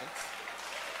I right?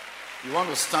 You want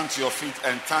to stand to your feet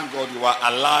and thank God you are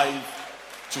alive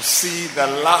to see the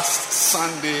last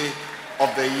Sunday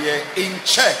of the year in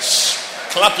church.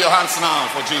 Clap your hands now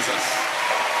for Jesus.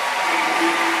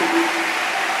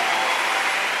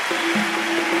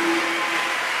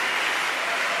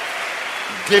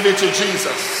 Give it to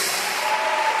Jesus.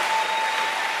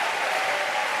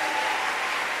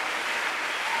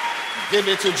 Give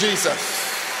it to Jesus.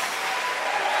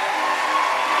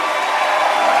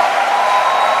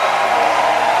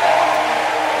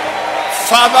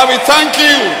 Father, we thank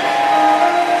you.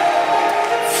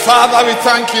 Father, we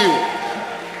thank you.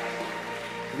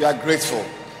 We are grateful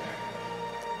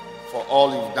for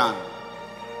all you've done.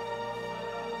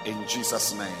 In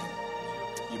Jesus' name,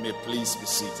 you may please be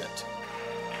seated.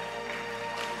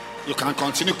 You can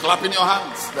continue clapping your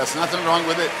hands. There's nothing wrong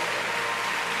with it.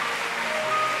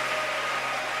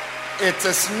 It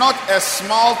is not a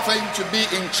small thing to be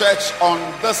in church on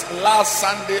this last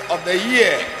Sunday of the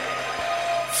year.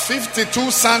 52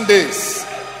 Sundays.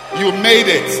 You made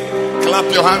it. Clap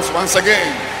your hands once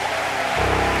again.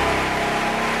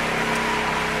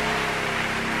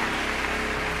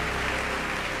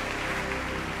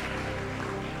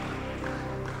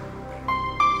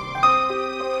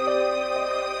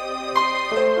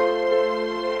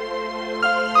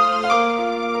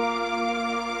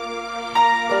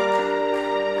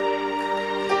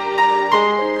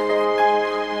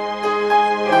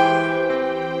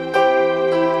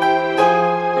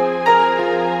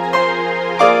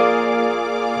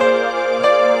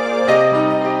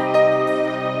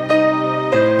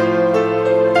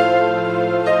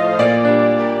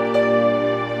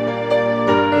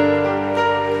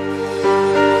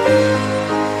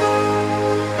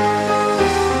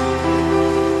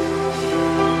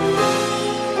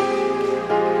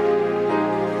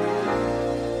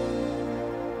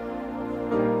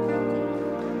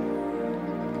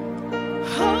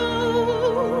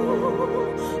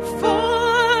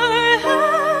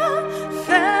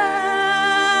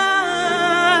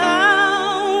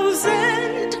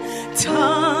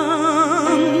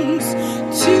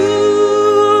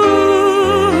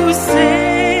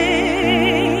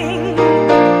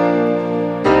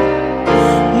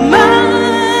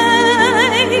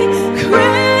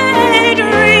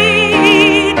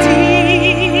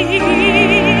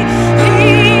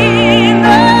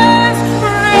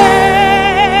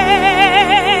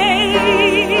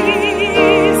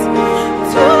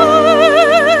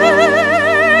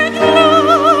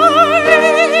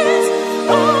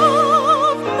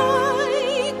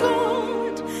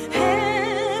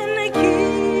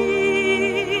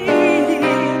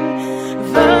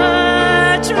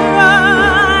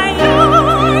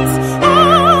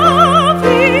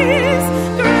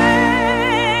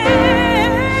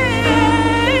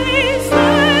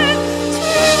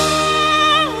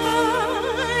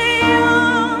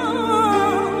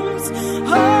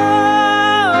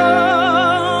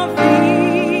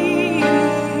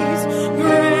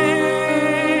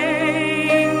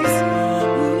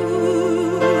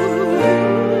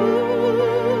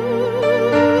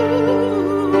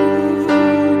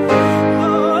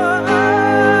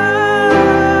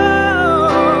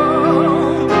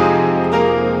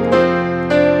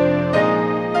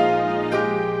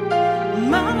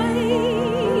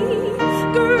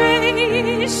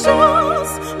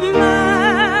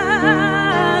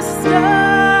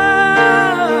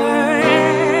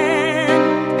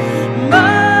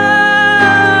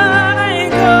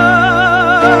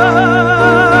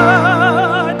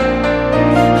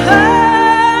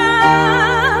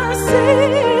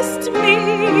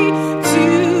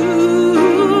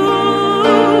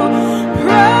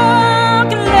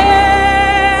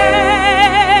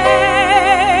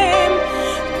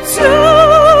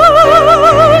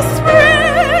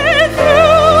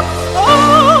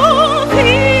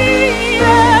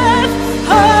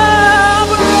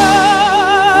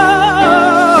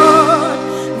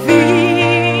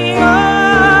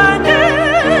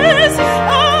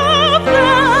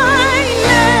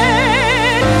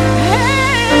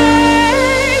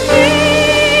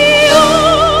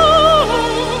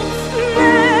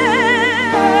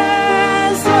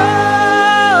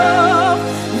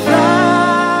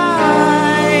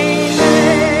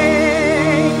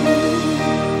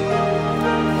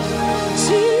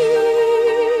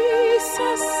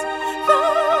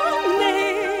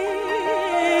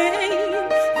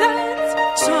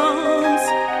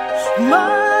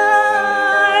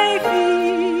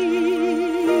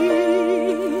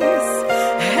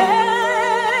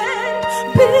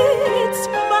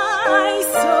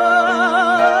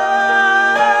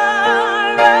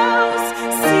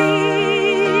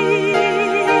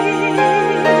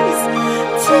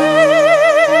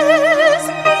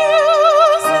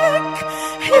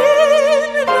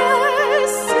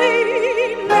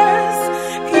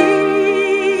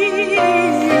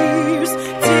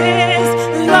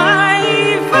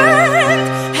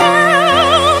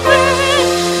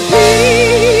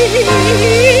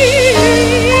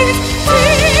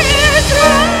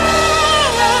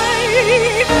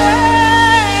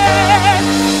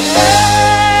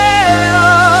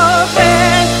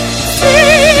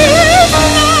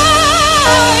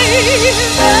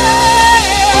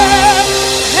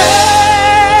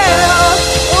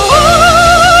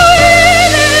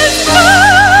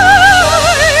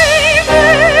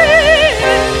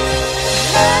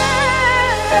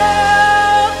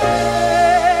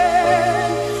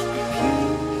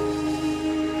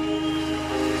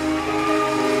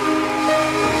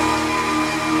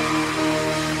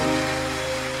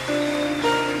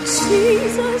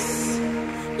 Jesus,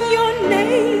 your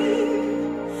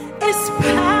name is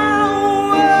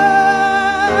power.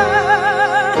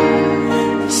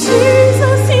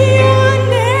 Jesus, your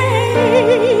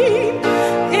name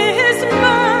is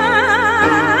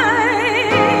might.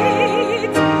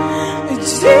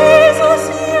 Jesus,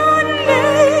 your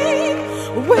name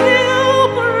will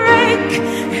break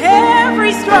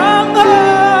every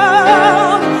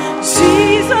stronghold.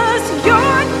 Jesus,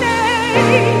 your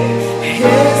name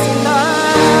is light.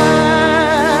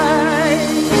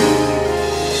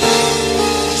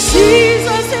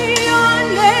 Jesus, your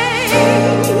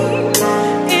name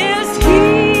is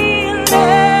healing.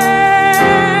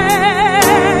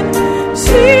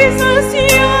 Jesus,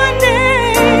 your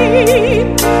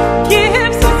name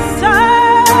gives us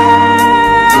sight.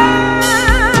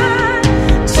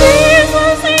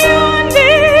 Jesus, your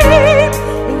name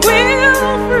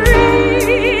will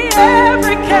free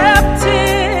every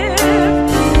captive.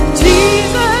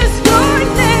 Jesus, your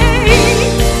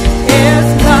name is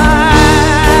light.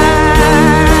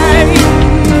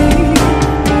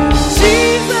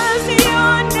 Jesus,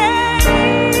 your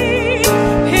name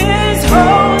is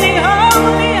holy,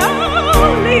 holy,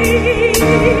 holy.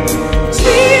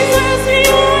 Jesus,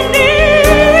 your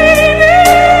name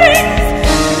is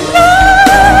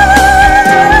light.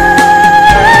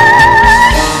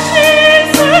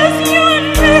 Jesus, your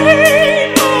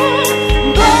name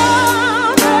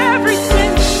above every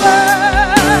sinner.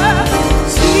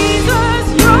 Jesus,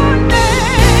 your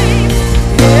name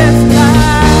is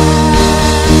light.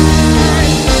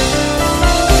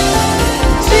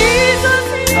 Jesus,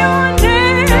 your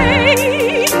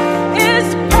name is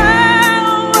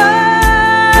power.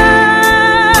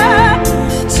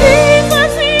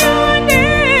 Jesus, your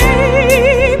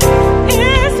name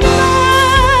is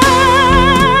might.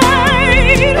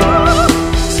 Oh,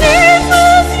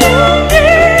 Jesus, your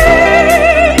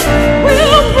name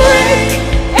will break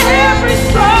every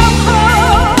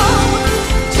stronghold.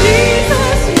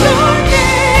 Jesus, your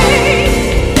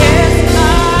name is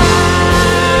light.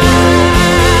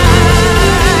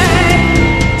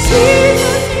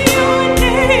 Jesus, your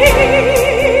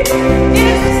name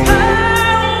is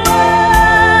power.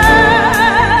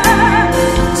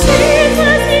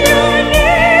 Jesus, your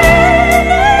name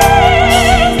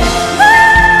is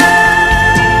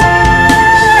light.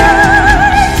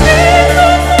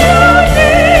 Jesus, your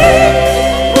name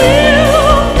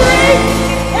will break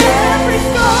every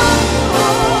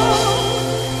stronghold.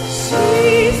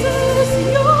 Jesus,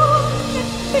 your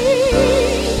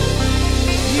name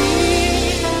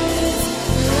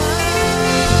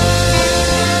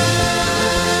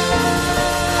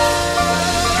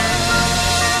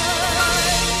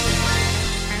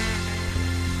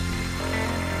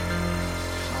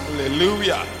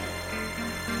Hallelujah.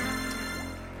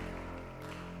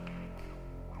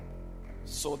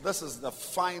 So this is the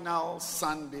final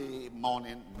Sunday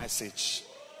morning message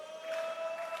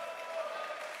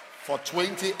for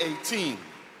 2018.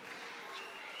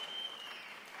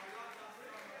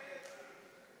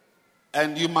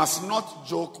 And you must not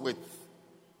joke with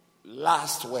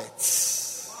last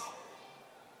words.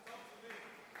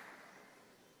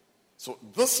 So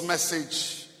this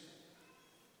message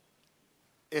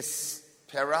is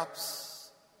perhaps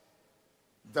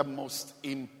the most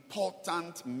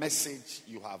important message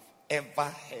you have ever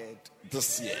heard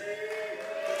this year.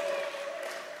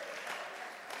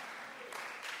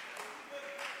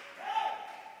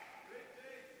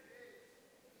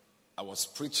 I was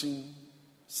preaching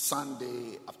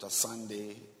Sunday after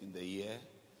Sunday in the year.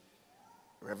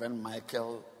 Reverend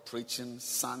Michael preaching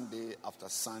Sunday after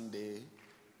Sunday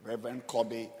Reverend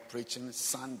Kobe preaching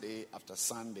Sunday after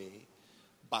Sunday,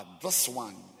 but this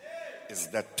one is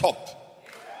the top.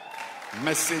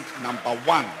 Message number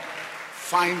 1,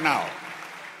 final.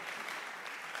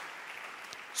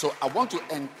 So I want to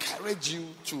encourage you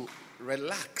to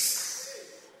relax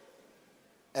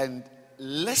and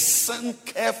listen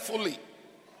carefully,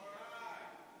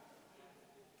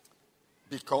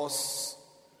 because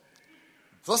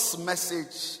this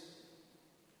message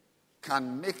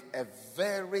can make a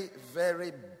very,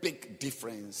 very big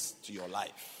difference to your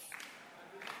life.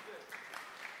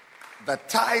 The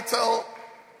title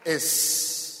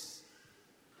is,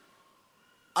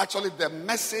 actually the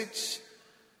message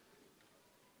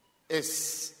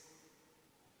is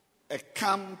a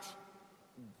camp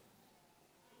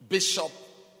Bishop,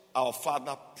 our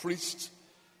father, preached,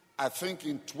 I think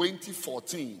in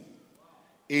 2014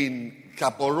 in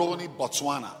Gaborone,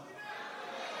 Botswana.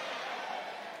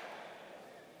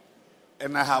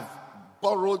 And I have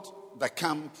borrowed the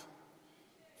camp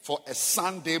for a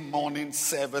Sunday morning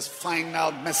service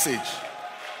final message.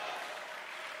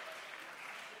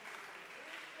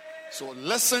 So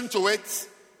listen to it,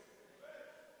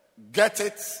 get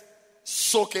it,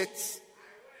 soak it,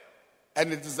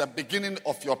 and it is the beginning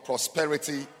of your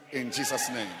prosperity in Jesus'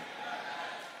 name.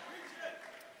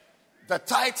 The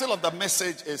title of the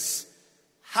message is,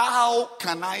 How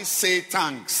Can I Say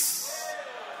Thanks?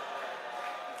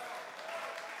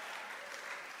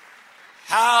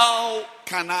 How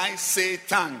can I say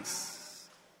thanks?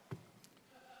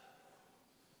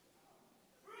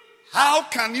 How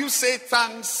can you say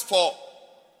thanks for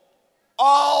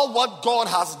all what God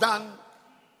has done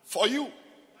for you?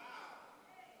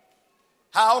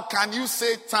 How can you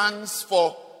say thanks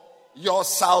for your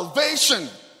salvation?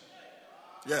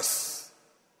 Yes.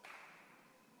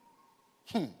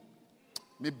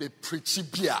 Maybe preachy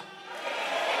beer.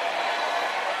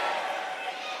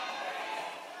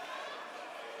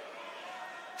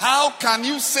 How can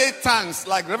you say thanks,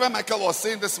 like Reverend Michael was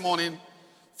saying this morning,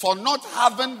 for not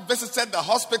having visited the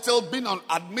hospital, been on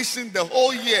admission the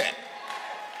whole year,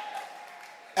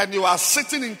 and you are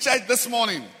sitting in church this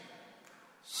morning?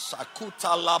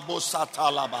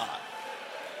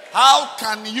 How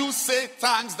can you say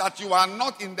thanks that you are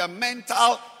not in the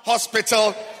mental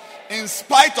hospital in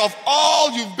spite of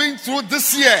all you've been through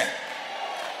this year?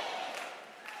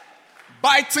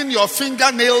 Biting your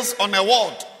fingernails on a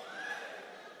ward.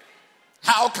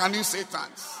 How can you say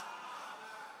thanks?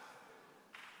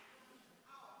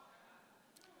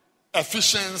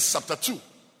 Ephesians chapter 2.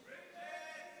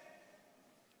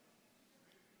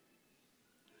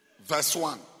 Verse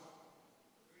 1.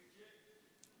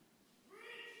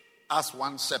 As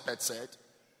one shepherd said,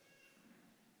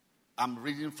 I'm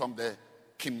reading from the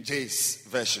King James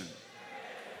Version.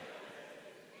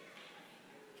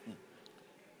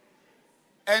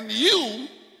 And you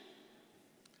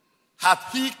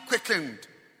hath he quickened,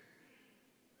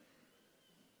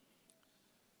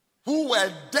 who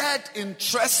were dead in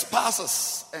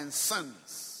trespasses and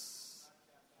sins,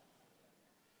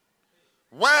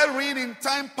 wherein in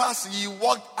time past ye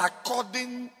walked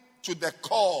according to the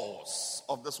course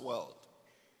of this world,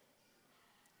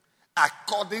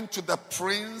 according to the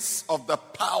prince of the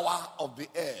power of the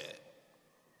air,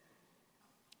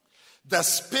 the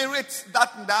spirit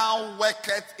that now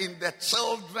worketh in the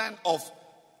children of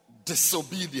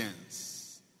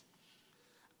disobedience,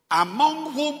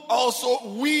 among whom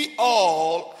also we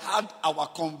all had our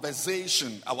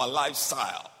conversation, our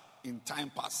lifestyle in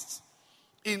time past,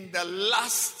 in the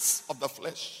lusts of the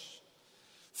flesh,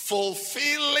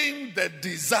 fulfilling the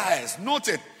desires, note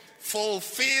it,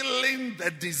 fulfilling the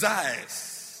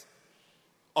desires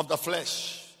of the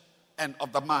flesh and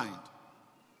of the mind.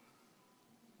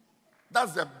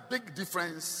 That's the big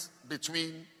difference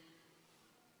between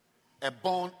a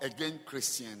born-again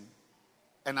Christian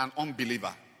and an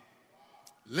unbeliever.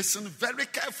 Listen very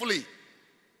carefully.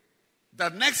 The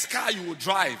next car you will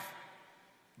drive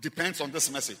depends on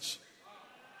this message.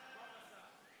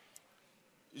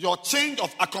 Your change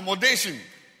of accommodation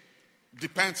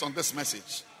depends on this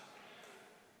message.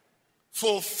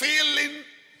 Fulfilling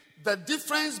the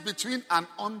difference between an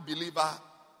unbeliever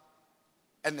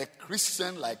and a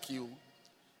Christian like you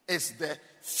is the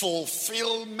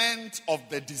fulfillment of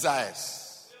the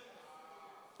desires.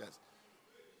 Yes.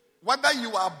 Whether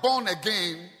you are born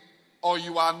again or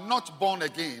you are not born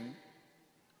again,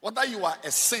 whether you are a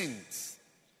saint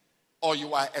or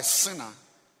you are a sinner,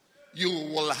 you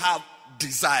will have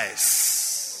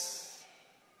desires.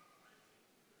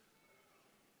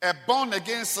 A born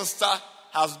again sister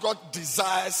has got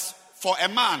desires for a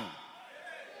man.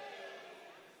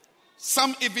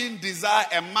 Some even desire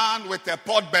a man with a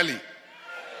pot belly.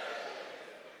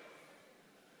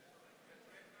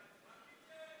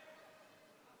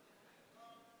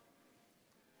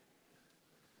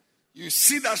 You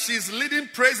see that she's leading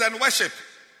praise and worship,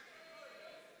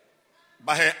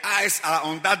 but her eyes are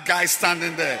on that guy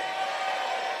standing there.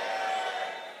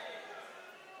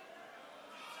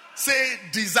 Say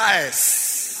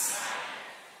desires.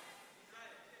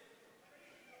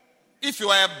 If you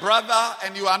are a brother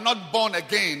and you are not born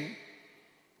again,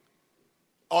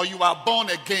 or you are born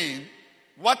again,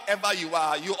 whatever you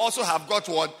are, you also have got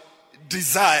what?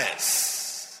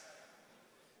 Desires.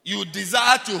 You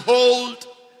desire to hold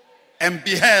and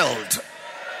be held.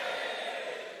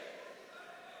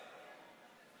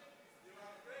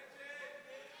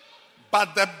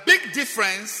 But the big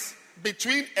difference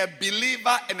between a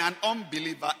believer and an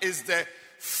unbeliever is the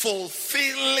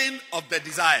fulfilling of the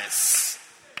desires.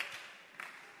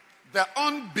 The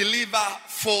unbeliever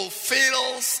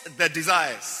fulfills the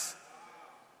desires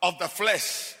of the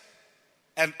flesh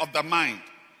and of the mind.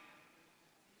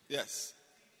 Yes.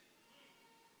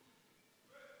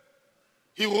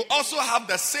 He will also have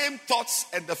the same thoughts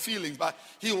and the feelings, but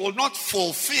he will not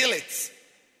fulfill it.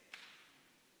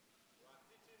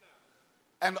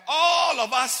 And all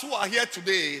of us who are here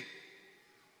today,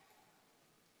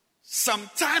 some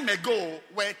time ago,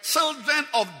 were children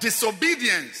of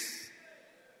disobedience,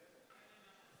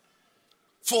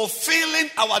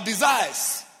 fulfilling our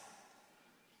desires.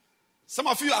 Some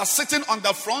of you are sitting on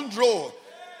the front row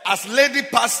as lady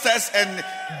pastors and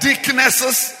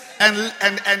deaconesses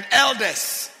and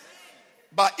elders.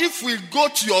 But if we go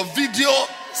to your video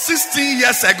 16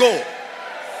 years ago,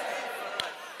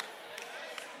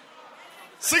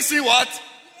 60 what?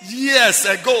 Years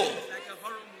ago.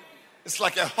 It's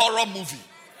like a horror movie.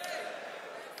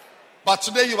 But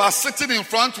today you are sitting in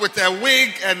front with a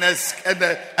wig and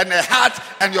a hat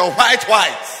and your white.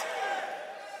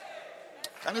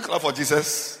 Can you clap for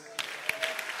Jesus?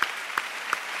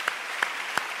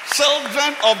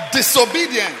 Children of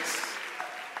disobedience.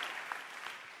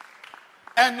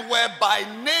 And were by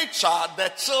nature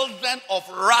the children of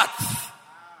wrath,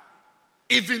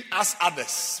 even as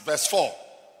others. Verse 4.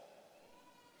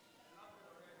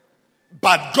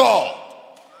 But God.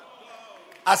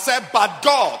 I said, but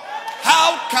God.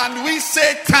 How can we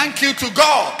say thank you to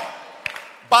God?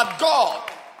 But God,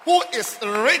 who is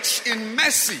rich in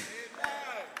mercy,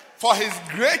 for his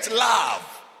great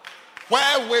love,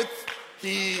 wherewith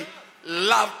he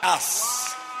loved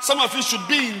us. Some of you should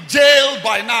be in jail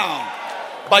by now,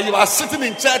 but you are sitting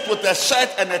in church with a shirt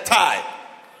and a tie.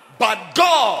 But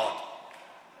God,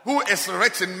 who is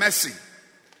rich in mercy,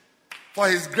 for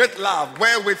his great love,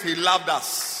 wherewith he loved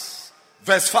us.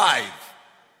 Verse 5.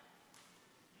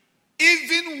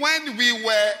 Even when we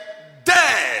were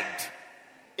dead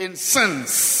in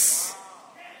sins.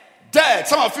 Dead.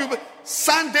 Some of you,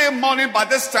 Sunday morning by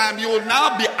this time, you will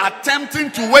now be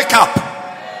attempting to wake up.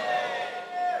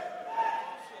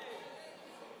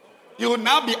 You will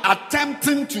now be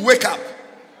attempting to wake up.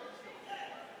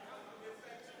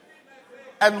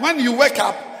 And when you wake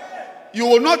up, you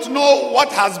will not know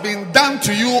what has been done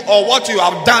to you or what you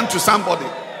have done to somebody.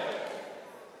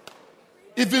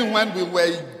 Even when we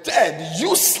were dead,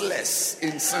 useless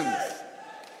in sin,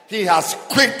 he has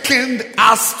quickened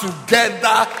us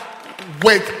together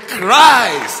with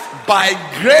Christ. By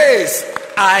grace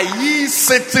are ye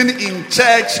sitting in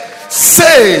church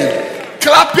saved.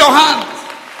 Clap your hands.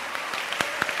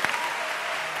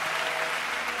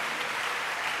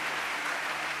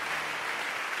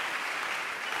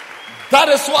 That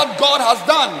is what God has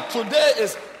done. Today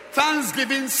is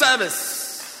Thanksgiving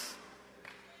service.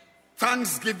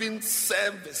 Thanksgiving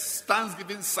service.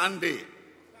 Thanksgiving Sunday.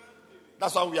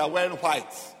 That's why we are wearing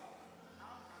white.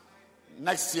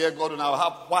 Next year, God will now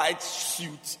have white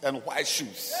suit and white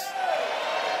shoes.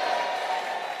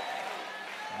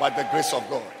 By the grace of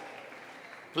God.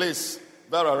 Please,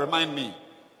 Vera, remind me.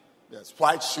 Yes,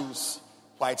 white shoes,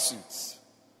 white suits.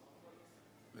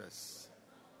 Yes,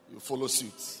 you follow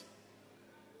suits.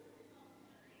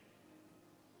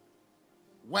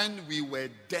 When we were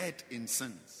dead in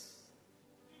sins.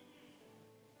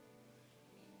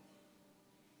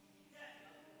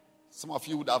 Some of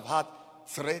you would have had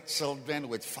 3 children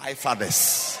with 5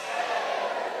 fathers.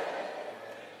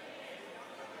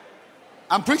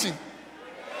 I'm preaching.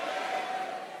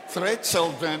 3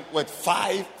 children with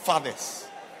 5 fathers.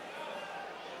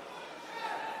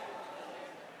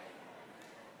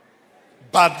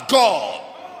 But God,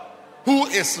 who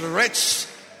is rich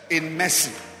in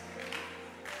mercy.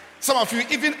 Some of you,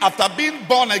 even after being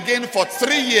born again for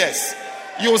 3 years,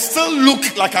 you still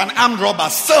look like an armed robber.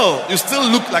 You still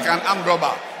look like an armed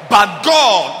robber. But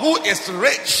God, who is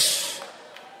rich.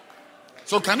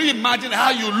 So can you imagine how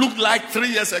you looked like 3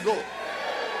 years ago?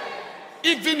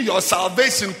 Even your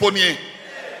salvation, Pony.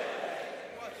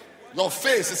 Your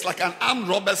face is like an armed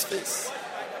robber's face.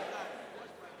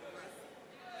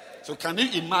 So can you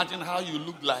imagine how you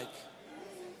look like?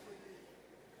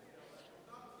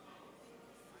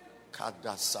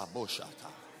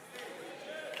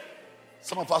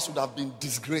 Some of us would have been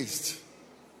disgraced.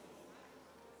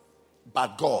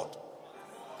 But God,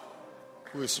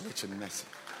 who is rich in mercy.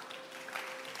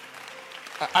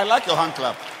 I like your hand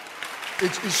clap.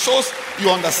 It shows you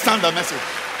understand the message.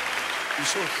 It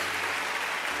shows.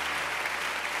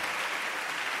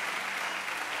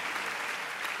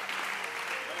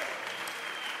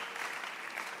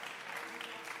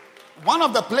 One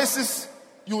of the places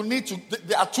you need to,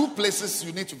 there are two places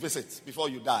you need to visit before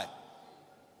you die.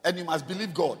 And you must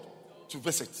believe God to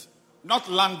visit. Not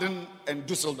London and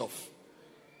Dusseldorf,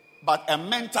 but a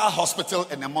mental hospital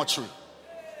and a mortuary.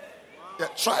 Yeah,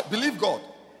 try, believe God.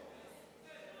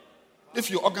 If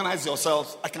you organize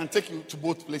yourselves, I can take you to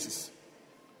both places.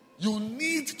 You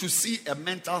need to see a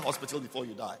mental hospital before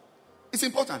you die. It's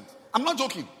important. I'm not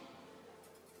joking.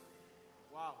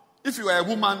 Wow. If you are a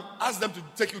woman, ask them to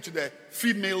take you to the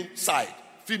female side,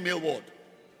 female ward.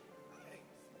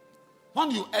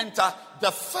 When you enter,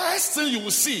 the first thing you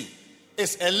will see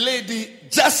is a lady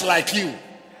just like you.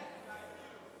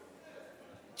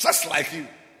 Just like you.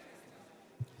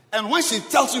 And when she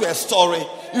tells you a story,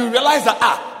 you realize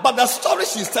that, but the story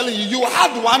she's telling you, you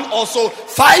had one also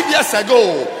 5 years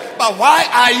ago. But why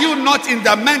are you not in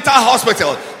the mental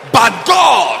hospital? But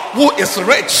God, who is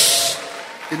rich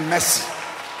in mercy,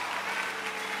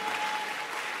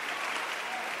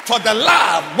 for the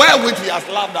love wherewith he has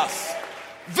loved us,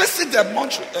 visit the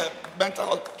mental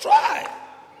hospital. Try.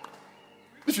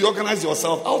 If you organize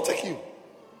yourself, I'll take you.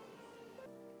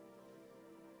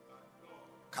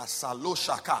 Kasalo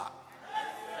Shaka.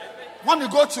 When you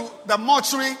go to the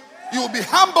mortuary, you will be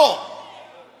humble.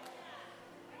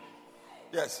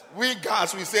 Yes, we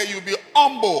guys, we say you'll be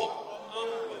humble.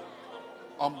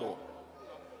 Humble.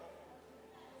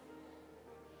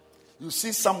 You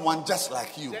see someone just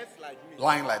like you,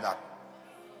 lying like that,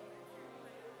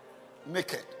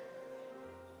 naked.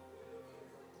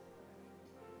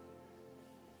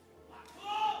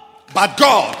 But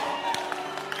God.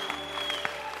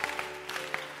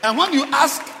 And when you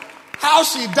ask how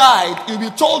she died, you'll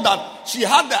be told that she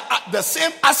had the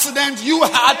same accident you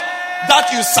had,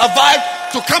 that you survived,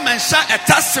 to come and share a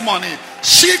testimony.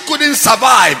 She couldn't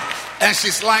survive, and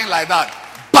she's lying like that.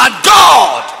 But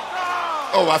God!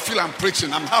 Oh, I feel I'm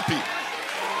preaching. I'm happy.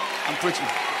 I'm preaching.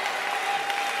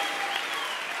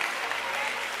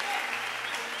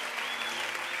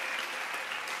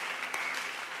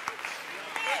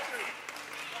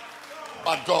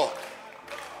 But God.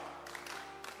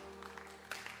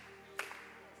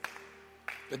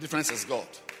 The difference is God.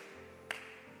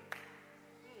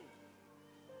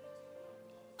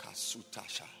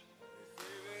 Kasutasha.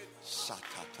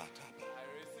 Satatataba.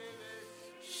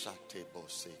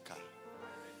 Shateboseka.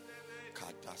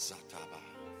 Kadasataba.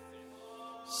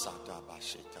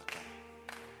 Sadabashetaka.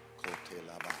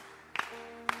 Kotelaba.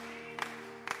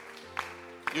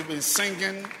 You've been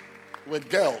singing with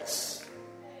girls.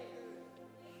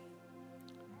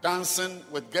 Dancing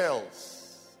with girls.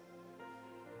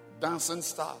 Dancing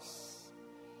stars.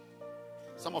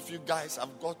 Some of you guys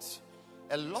have got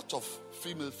a lot of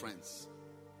female friends.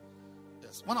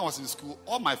 Yes. When I was in school,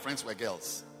 all my friends were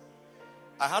girls.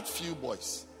 I had few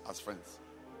boys as friends.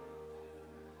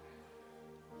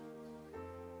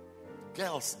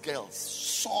 Girls.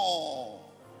 So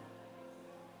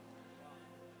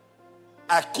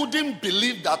I couldn't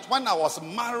believe that when I was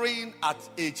marrying at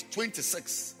age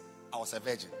 26, I was a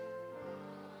virgin.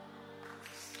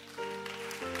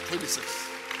 26.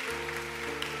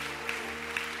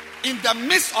 In the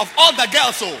midst of all the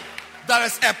girls, there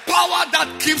is a power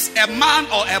that keeps a man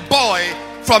or a boy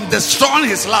from destroying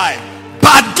his life.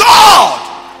 But God!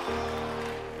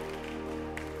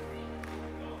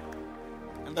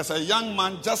 And there's a young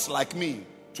man just like me,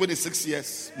 26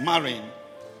 years, marrying.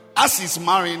 As he's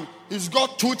marrying, he's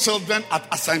got 2 children at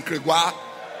Asankregwa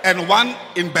and 1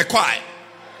 in Bekwai.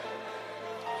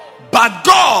 But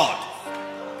God,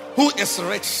 who is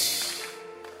rich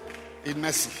in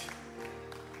mercy,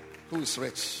 who is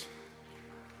rich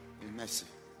in mercy,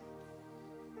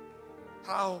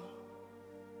 how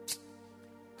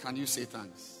can you say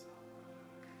thanks?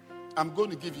 I'm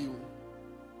going to give you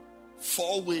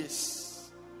 4 ways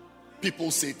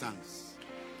people say thanks.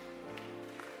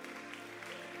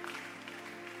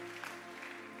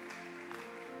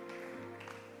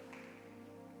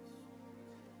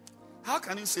 How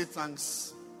can you say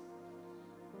thanks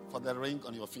for the ring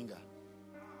on your finger?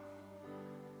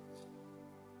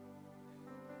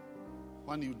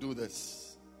 When you do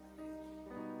this,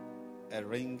 a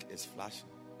ring is flashing.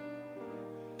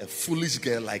 A foolish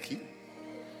girl like you.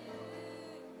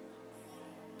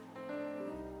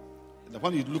 And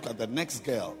when you look at the next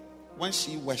girl, when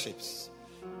she worships,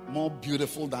 more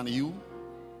beautiful than you,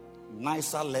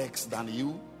 nicer legs than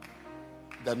you,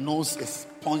 the nose is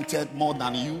pointed more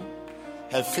than you,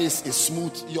 her face is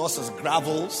smooth, yours is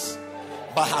gravels,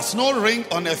 but has no ring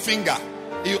on her finger.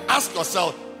 You ask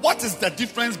yourself, what is the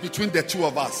difference between the two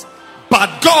of us?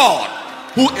 But God,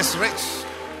 who is rich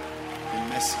in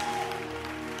mercy.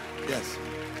 Yes.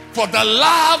 For the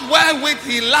love wherewith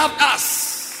he loved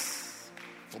us,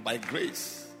 for by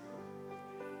grace.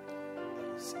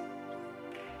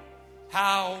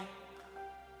 How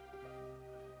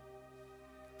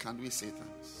can we say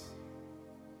thanks?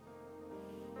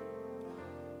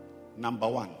 Number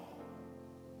one,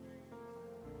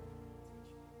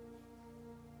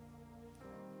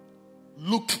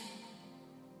 Luke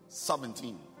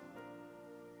 17.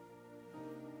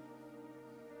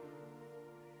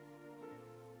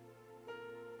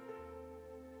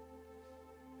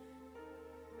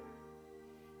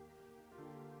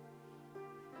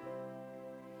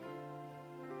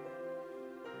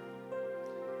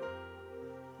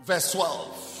 Verse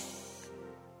 12.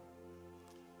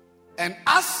 And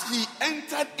as he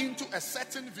entered into a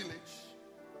certain village,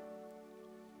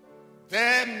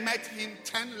 there met him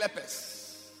 10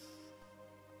 lepers,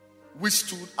 which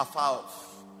stood afar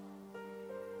off.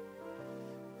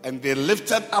 And they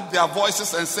lifted up their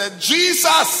voices and said,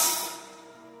 Jesus,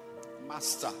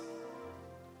 Master,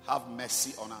 have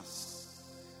mercy on us.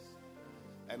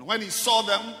 And when he saw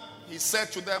them, he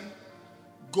said to them,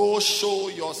 go show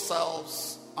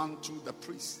yourselves unto the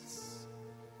priests.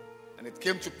 And it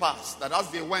came to pass that as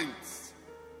they went,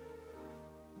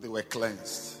 they were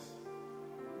cleansed.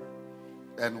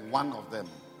 And one of them,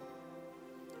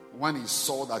 when he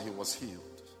saw that he was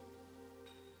healed,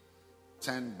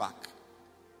 turned back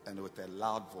and with a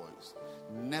loud voice.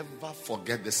 Never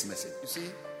forget this message. You see,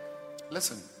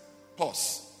 listen,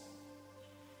 pause.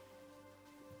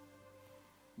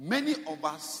 Many of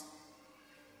us,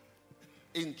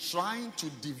 in trying to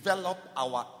develop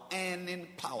our earning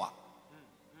power,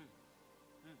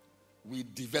 we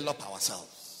develop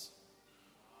ourselves.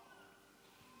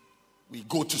 We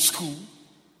go to school.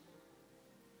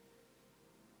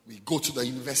 We go to the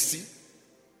university.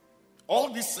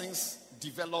 All these things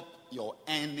develop your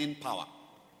earning power.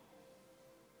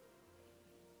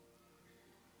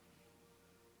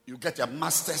 You get a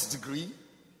master's degree.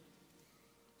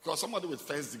 Because somebody with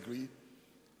first degree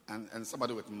and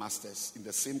somebody with masters in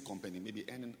the same company may be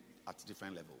earning at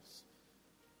different levels.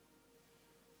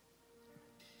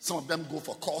 Some of them go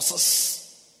for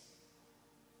courses.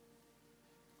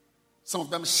 Some of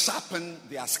them sharpen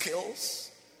their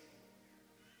skills.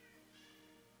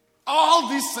 All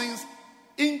these things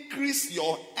increase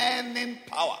your earning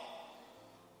power.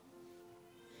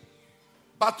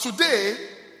 But today,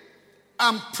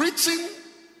 I'm preaching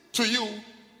to you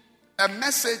a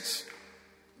message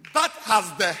that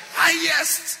has the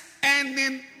highest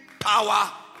earning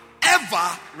power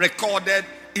ever recorded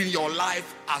in your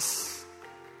life as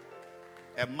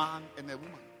a man and a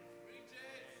woman.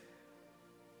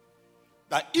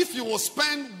 That if you will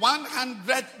spend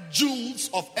 100 joules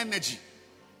of energy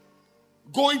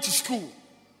going to school,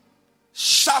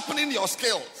 sharpening your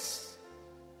skills,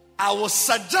 I will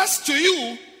suggest to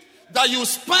you that you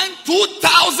spend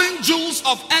 2,000 joules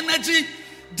of energy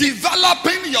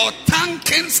developing your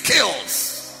thinking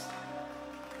skills.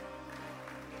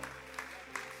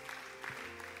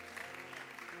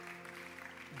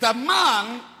 The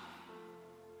man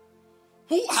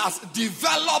who has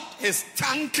developed his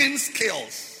thinking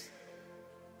skills,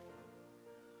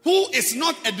 who is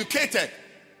not educated,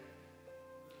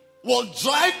 will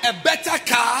drive a better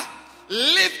car,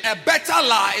 live a better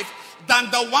life than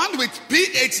the one with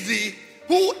PhD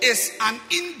who is an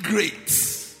ingrate.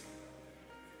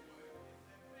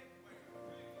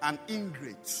 An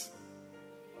ingrate.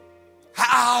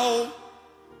 How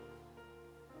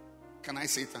can I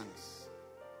say thanks?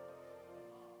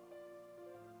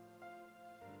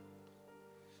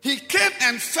 He came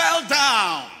and fell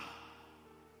down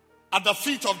at the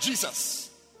feet of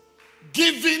Jesus,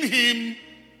 giving him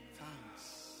thanks.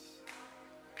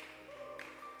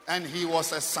 And he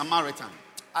was a Samaritan.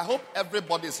 I hope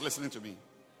everybody is listening to me.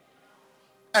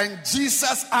 And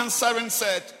Jesus answering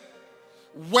said,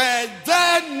 were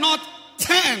there not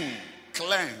 10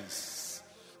 cleansed?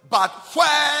 But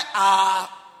where are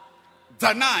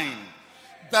the 9?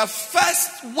 The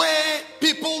first way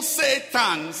people say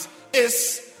thanks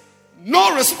is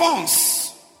no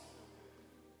response.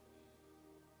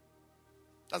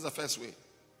 That's the first way.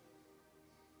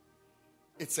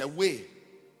 It's a way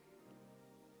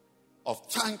of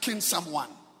thanking someone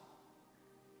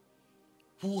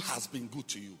who has been good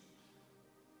to you.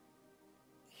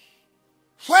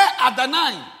 Where are the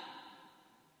 9?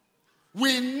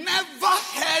 We never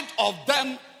heard of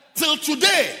them till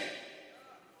today.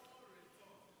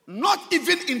 Not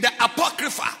even in the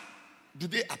Apocrypha do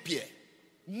they appear.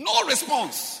 No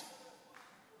response.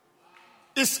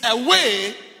 It's a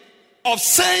way of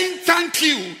saying thank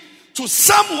you to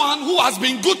someone who has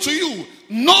been good to you.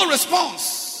 No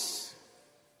response.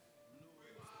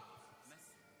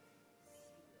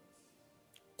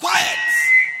 Quiet.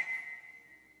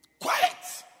 Quiet.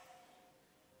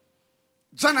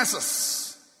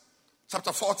 Genesis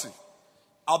chapter 40.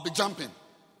 I'll be jumping.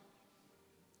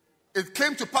 It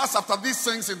came to pass after these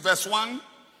things in verse 1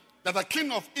 that the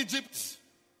king of Egypt,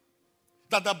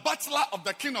 that the butler of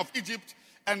the king of Egypt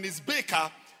and his baker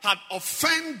had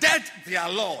offended their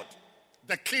lord,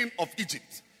 the king of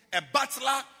Egypt. A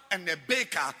butler and a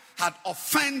baker had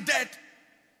offended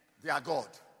their God,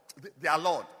 their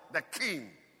lord, the king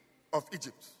of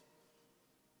Egypt.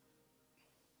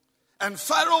 And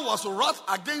Pharaoh was wroth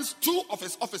against 2 of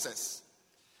his officers,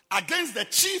 against the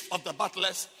chief of the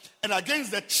butlers and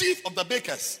against the chief of the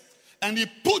bakers. And he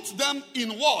put them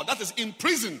in war, that is in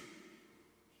prison.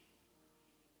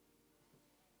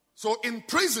 So in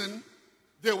prison,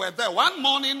 they were there. One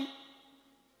morning,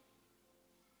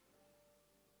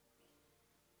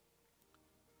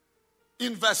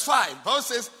 in verse 5, verse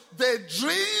says, they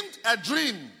dreamed a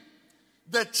dream.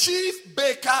 The chief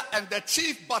baker and the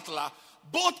chief butler,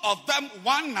 both of them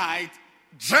one night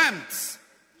dreamt.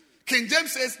 King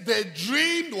James says they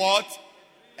dreamed what?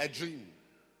 A dream.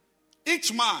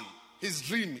 Each man his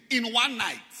dream in one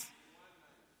night.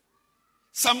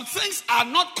 Some things are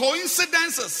not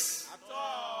coincidences. At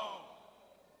all.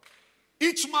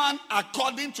 Each man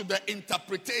according to the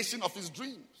interpretation of his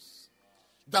dreams.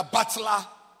 The butler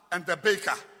and the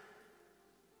baker.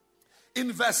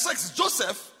 In verse 6,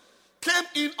 Joseph came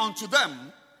in unto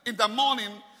them in the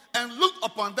morning and looked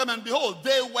upon them, and behold,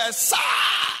 they were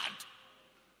sad.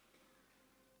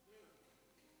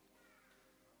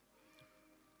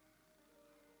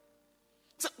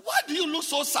 So why do you look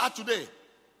so sad today?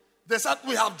 They said,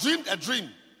 we have dreamed a dream.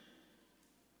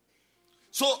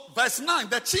 So verse 9,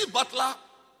 the chief butler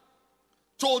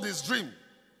told his dream.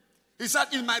 He said,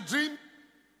 in my dream,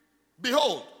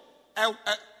 behold,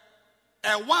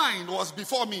 a wine was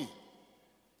before me.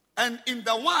 And in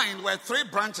the wine were 3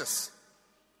 branches.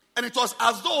 And it was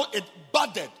as though it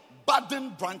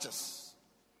budding branches.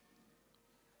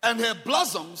 And her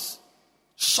blossoms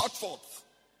shot forth.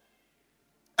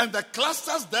 And the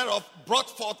clusters thereof brought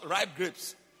forth ripe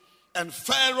grapes. And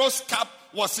Pharaoh's cup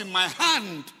was in my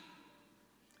hand.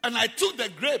 And I took the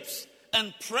grapes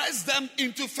and pressed them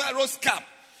into Pharaoh's cup.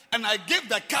 And I gave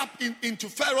the cup into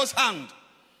Pharaoh's hand.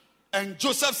 And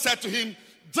Joseph said to him,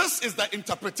 this is the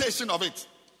interpretation of it.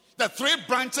 The 3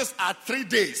 branches are 3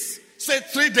 days. Say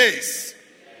 3 days.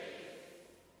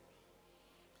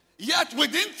 Yet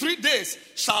within 3 days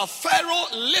shall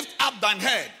Pharaoh lift up thine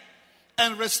head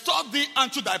and restore thee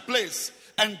unto thy place,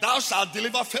 and thou shalt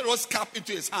deliver Pharaoh's cup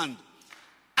into his hand,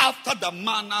 after the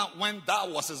manner when thou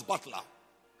wast his butler.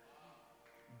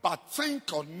 But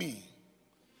think on me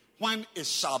when it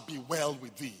shall be well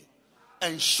with thee,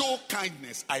 and show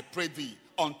kindness, I pray thee,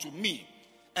 unto me,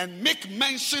 and make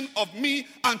mention of me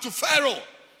unto Pharaoh,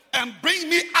 and bring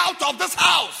me out of this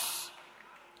house.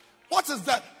 What is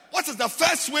that? What is the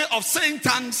first way of saying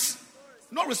thanks?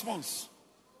 No response.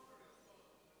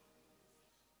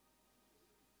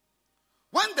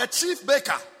 When the chief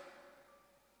baker,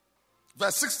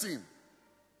 verse 16,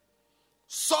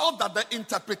 saw that the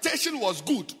interpretation was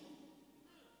good,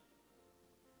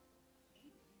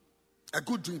 a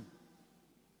good dream,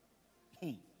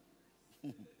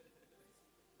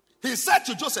 he said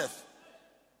to Joseph,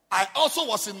 I also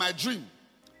was in my dream,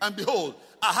 and behold,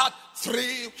 I had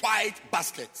 3 white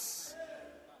baskets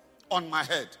on my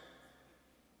head.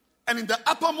 And in the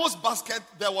uppermost basket,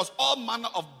 there was all manner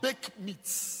of baked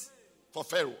meats for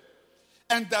Pharaoh.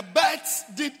 And the birds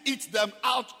did eat them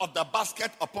out of the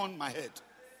basket upon my head.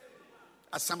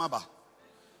 Asamaba.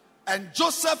 And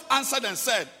Joseph answered and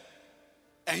said,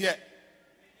 and yet,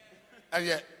 and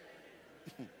yet,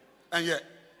 and yet.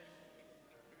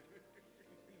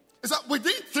 He said,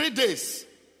 within 3 days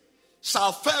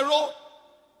shall Pharaoh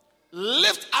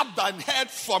lift up thine head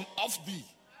from off thee,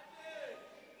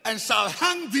 and shall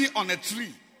hang thee on a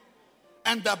tree,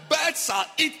 and the birds shall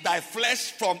eat thy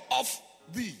flesh from off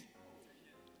thee.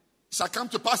 It shall come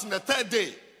to pass in the 3rd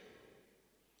day,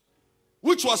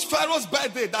 which was Pharaoh's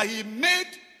birthday, that he made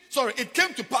it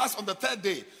came to pass on the third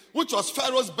day, which was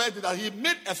Pharaoh's birthday, that he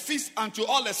made a feast unto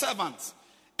all the servants.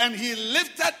 And he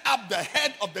lifted up the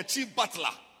head of the chief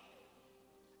butler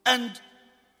and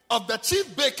of the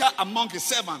chief baker among his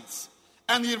servants.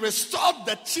 And he restored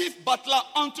the chief butler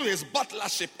unto his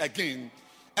butlership again.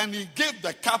 And he gave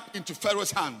the cup into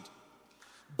Pharaoh's hand.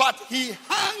 But he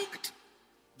hanged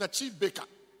the chief baker,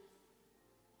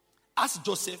 as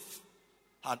Joseph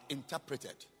had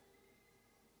interpreted.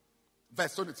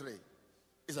 Verse 23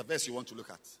 is a verse you want to look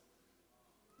at.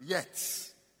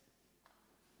 Yet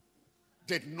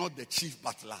did not the chief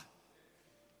butler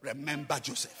remember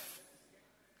Joseph?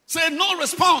 Say no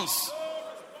response.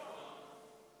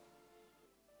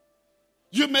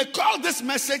 You may call this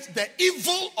message the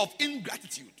evil of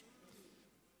ingratitude.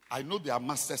 I know there are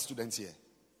master students here.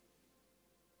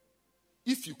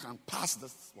 If you can pass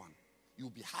this one, you'll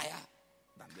be higher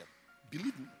than them.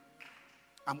 Believe me.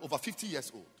 I'm over 50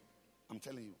 years old. I'm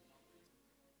telling you.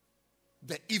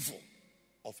 The evil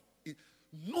of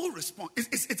no response.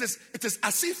 It is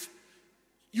as if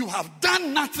you have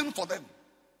done nothing for them.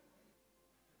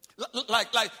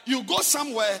 Like you go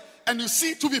somewhere and you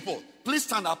see two people. Please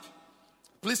stand up.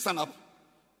 Please stand up.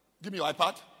 Give me your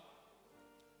iPad.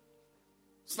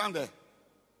 Stand there.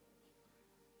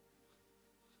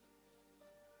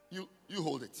 You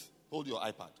hold it. Hold your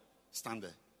iPad. Stand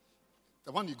there.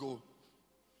 The one you go,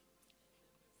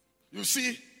 you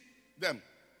see them.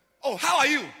 Oh, how are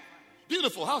you?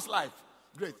 Beautiful. How's life?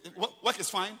 Great. Work is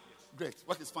fine? Great.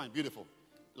 Work is fine. Beautiful.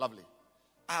 Lovely.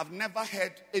 I have never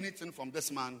heard anything from this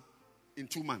man in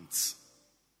 2 months.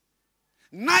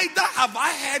 Neither have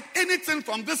I heard anything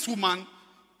from this woman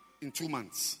in 2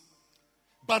 months.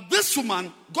 But this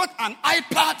woman got an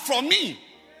iPad from me.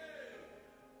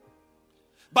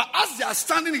 But as they are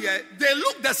standing here, they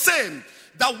look the same.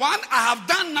 The one I have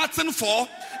done nothing for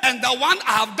and the one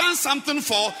I have done something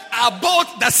for are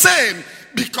both the same.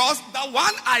 Because the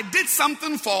one I did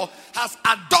something for has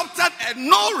adopted a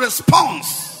no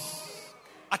response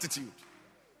attitude.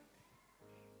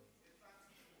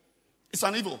 It's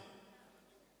an evil.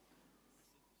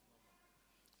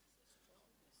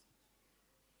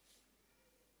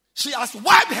 She has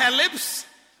wiped her lips,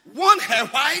 worn her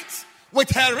white, with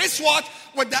her wristwatch,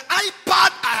 with the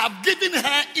iPad I have given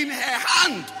her in her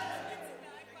hand.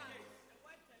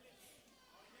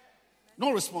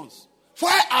 No response.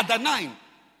 Where are the 9?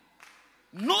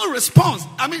 No response.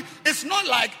 I mean, it's not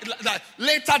like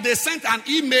later they sent an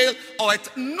email or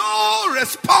no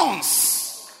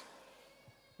response.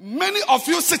 Many of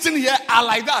you sitting here are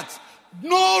like that.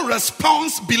 No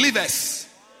response believers.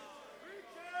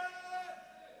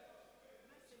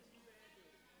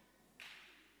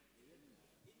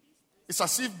 It's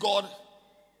as if God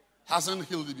hasn't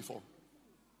healed you before.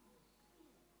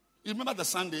 You remember the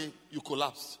Sunday you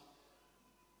collapsed?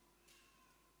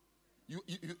 You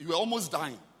were almost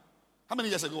dying. How many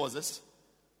years ago was this?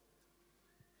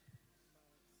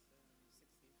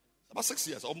 About 6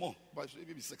 years or more.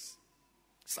 Maybe 6.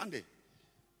 Sunday.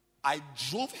 I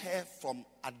drove her from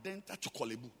Adenta to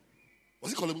Kolebu.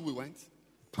 Was it Kolebu we went?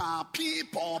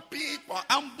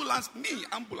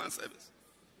 Ambulance service.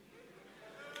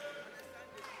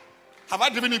 Have I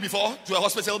driven you before to a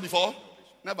hospital before?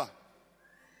 Never.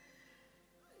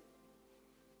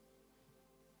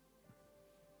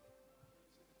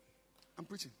 I'm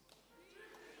preaching.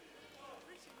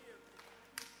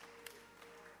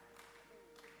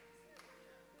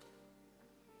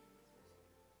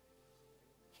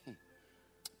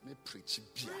 Me preach.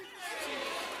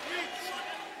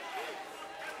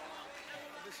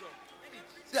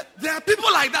 There are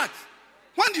people like that.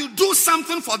 When you do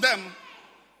something for them,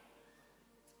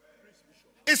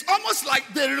 it's almost like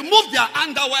they remove their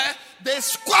underwear, they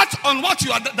squat on what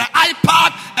you are, the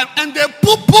iPad, and they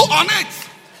poo-poo on it.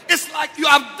 It's like you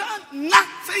have done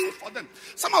nothing for them.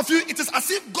 Some of you, it is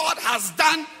as if God has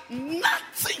done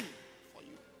nothing for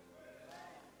you.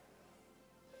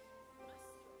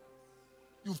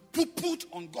 You've poo-pooed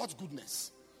on God's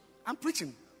goodness. I'm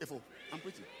preaching, Efo. I'm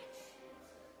preaching.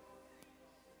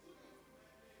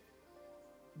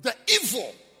 The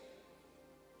evil.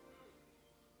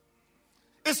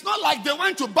 It's not like they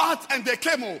went to bath and they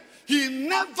came home. He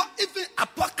never, even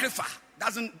Apocrypha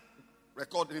doesn't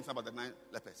record anything about the 9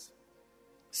 lepers.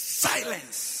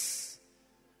 Silence.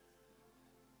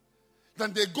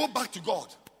 Then they go back to God.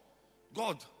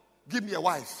 God, give me a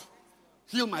wife.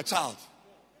 Heal my child.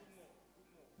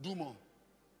 Do more.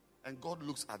 And God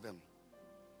looks at them.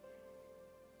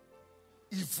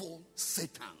 Evil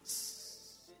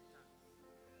Satans.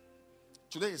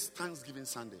 Today is Thanksgiving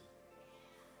Sunday.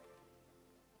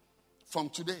 From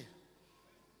today,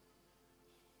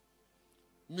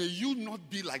 may you not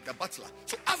be like the butler.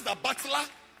 So as the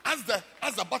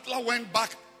butler went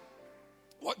back,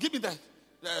 give me the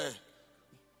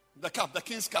cup, the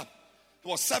king's cup. He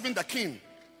was serving the king.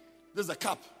 This is the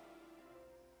cup.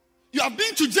 You have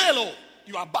been to jail, oh,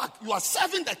 you are back. You are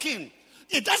serving the king.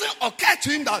 It doesn't occur to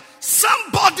him that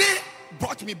somebody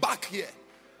brought me back here.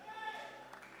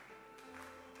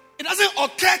 It doesn't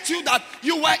occur to you that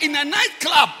you were in a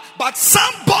nightclub, but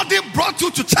somebody brought you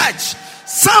to church.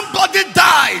 Somebody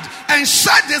died and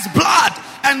shed his blood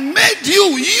and made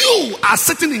you are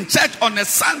sitting in church on a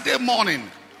Sunday morning.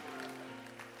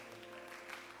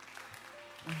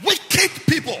 Wicked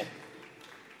people.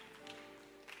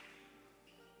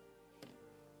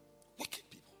 Wicked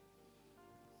people.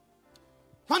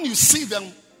 When you see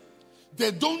them,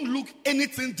 they don't look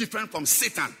anything different from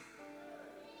Satan.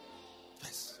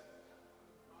 Yes.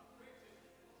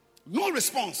 No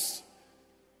response.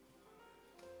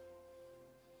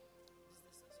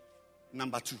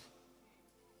 Number 2.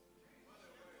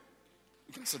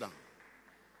 You can sit down.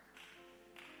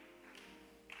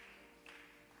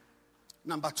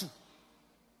 Number 2.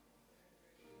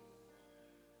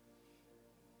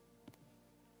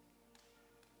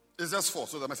 It's just 4,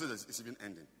 so the message is even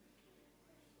ending.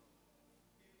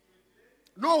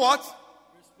 Know what?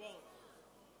 Response.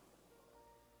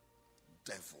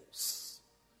 Devils.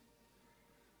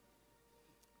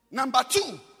 Number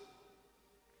 2.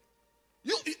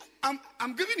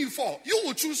 I'm giving you 4. You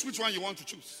will choose which one you want to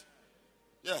choose.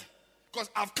 Yeah. Because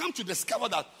I've come to discover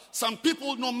that some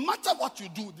people, no matter what you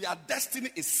do, their destiny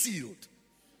is sealed.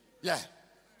 Yeah.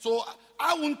 So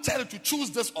I won't tell you to choose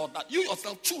this or that. You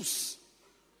yourself choose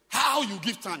how you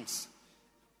give thanks.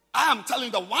 I am telling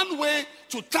you the one way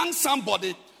to thank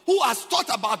somebody who has thought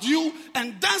about you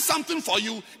and done something for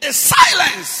you is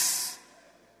silence.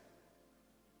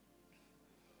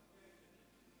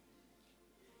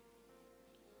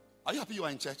 Are you happy you are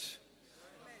in church?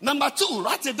 Number 2,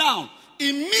 write it down.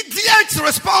 Immediate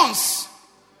response.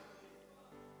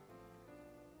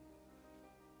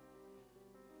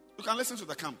 You can listen to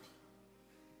the camp.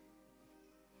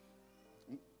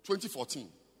 2014.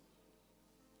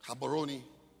 Gaborone,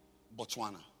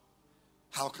 Botswana.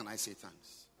 How can I say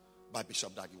thanks? By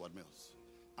Bishop Dag Heward-Mills.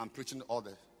 I'm using all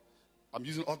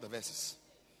the verses.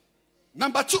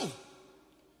 Number 2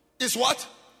 is what?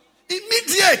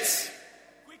 Immediate.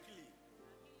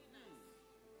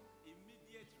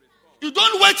 You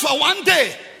don't wait for 1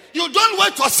 day. You don't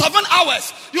wait for 7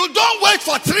 hours. You don't wait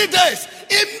for 3 days.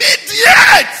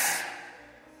 Immediate.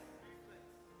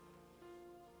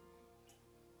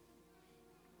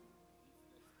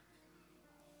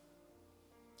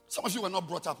 Some of you were not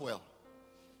brought up well.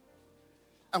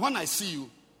 And when I see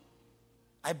you,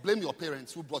 I blame your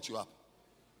parents who brought you up.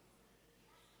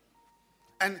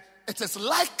 And it is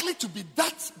likely to be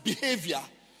that behavior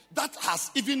that has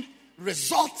even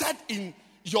resulted in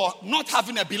your not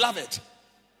having a beloved.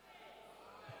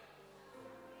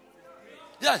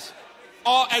 Yes.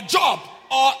 Or a job.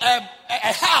 Or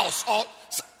a house. Or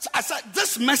I said,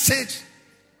 this message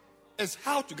is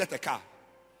how to get a car.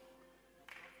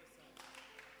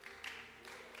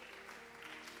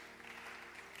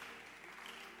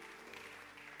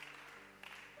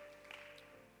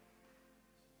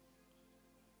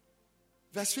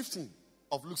 Verse 15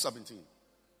 of Luke 17.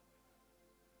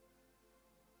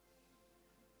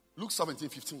 Luke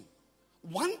 17:15.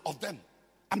 One of them,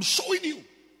 I'm showing you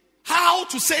how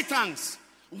to say thanks.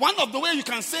 One of the ways you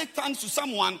can say thanks to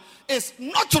someone is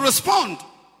not to respond.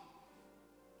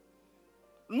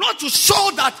 Not to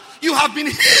show that you have been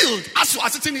healed as you are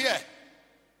sitting here.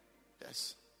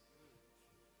 Yes.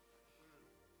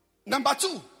 Number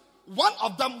 2, one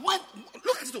of them,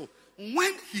 look at it,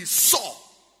 when he saw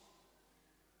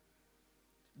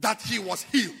that he was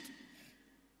healed.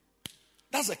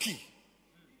 That's the key.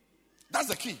 That's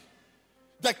the key.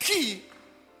 The key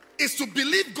is to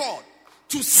believe God,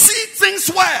 to see things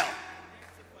well.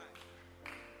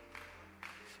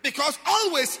 Because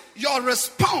always your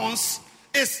response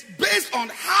is based on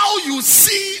how you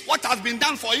see what has been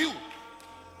done for you.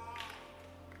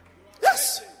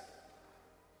 Yes.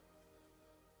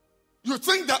 You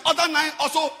think the other 9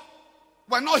 also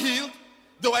were not healed?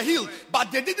 They were healed,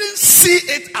 but they didn't see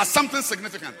it as something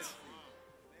significant.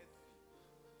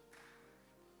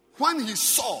 When he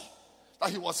saw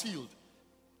that he was healed,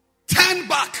 turn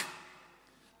back.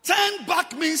 Turn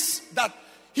back means that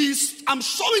I'm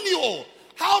showing you all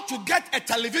how to get a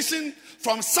television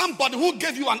from somebody who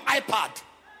gave you an iPad.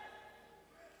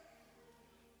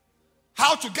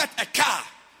 How to get a car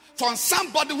from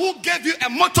somebody who gave you a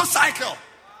motorcycle.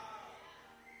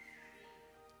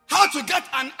 How to get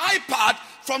an iPad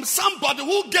from somebody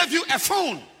who gave you a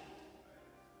phone.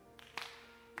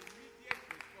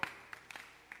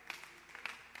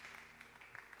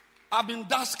 I've been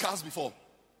dashed cars before.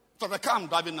 So the car I'm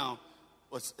driving now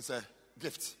it's a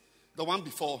gift. The one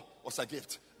before was a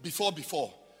gift. Before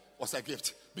was a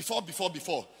gift. Before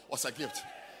was a gift.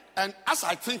 And as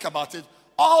I think about it,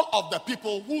 all of the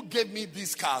people who gave me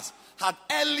these cars had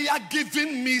earlier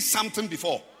given me something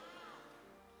before.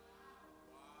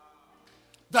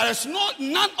 There is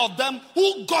none of them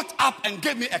who got up and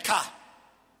gave me a car.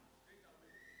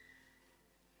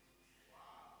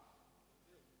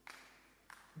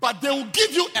 But they will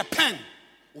give you a pen,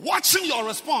 watching your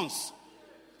response.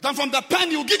 Then from the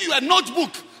pen, he'll give you a notebook,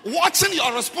 watching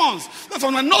your response. Then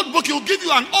from the notebook, he'll give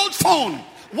you an old phone,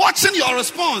 watching your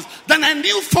response. Then a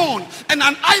new phone and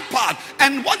an iPad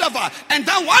and whatever. And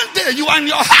then one day you are in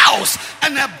your house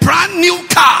and a brand new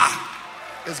car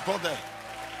is brought there.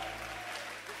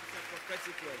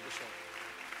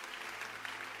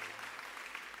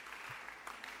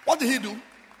 What did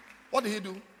he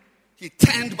do? He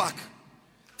turned back.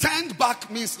 Turned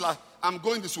back means like, I'm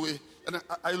going this way. And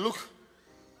I look.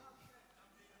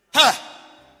 Huh?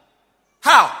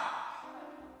 How?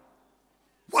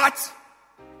 What?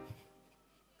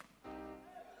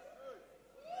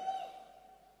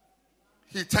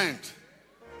 He turned.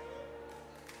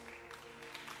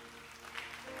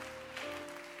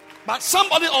 But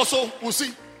somebody also will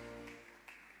see.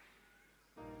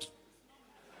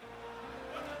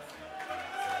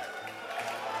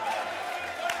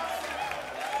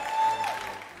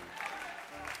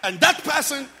 And that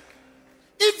person,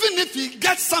 even if he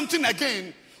gets something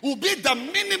again, will be the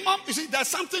minimum. You see, there's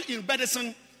something in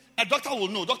medicine, a doctor will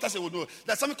know. Doctors will know.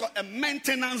 There's something called a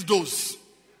maintenance dose.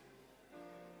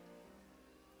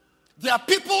 There are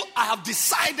people I have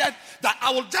decided that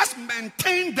I will just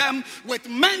maintain them with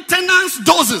maintenance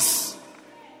doses.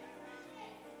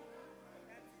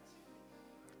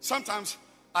 Sometimes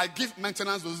I give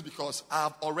maintenance doses because I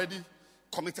have already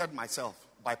committed myself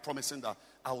by promising that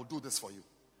I will do this for you.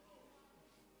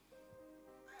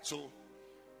 So,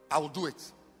 I will do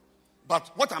it.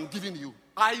 But what I'm giving you,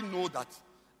 I know that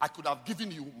I could have given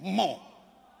you more.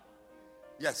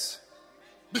 Yes.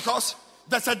 Because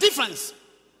there's a difference.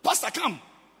 Pastor, come.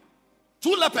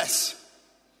 2 lepers.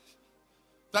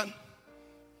 Then,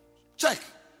 check.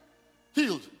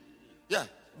 Healed. Yeah.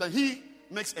 Then he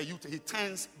makes a U-turn. He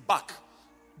turns back.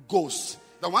 Goes.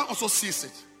 The one also sees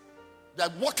it.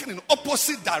 They're walking in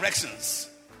opposite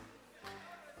directions.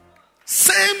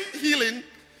 Same healing.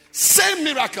 Same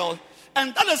miracle.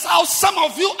 And that is how some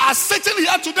of you are sitting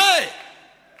here today.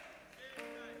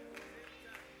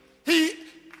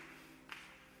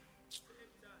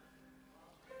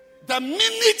 The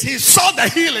minute he saw the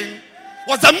healing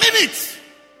was the minute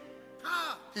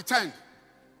he turned.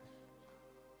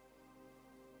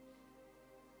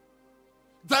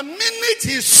 The minute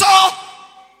he saw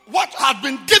what had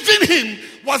been given him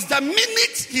was the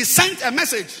minute he sent a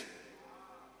message.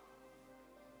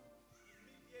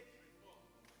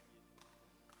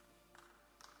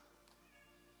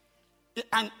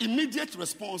 An immediate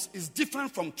response is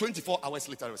different from 24 hours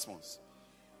later response.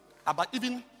 But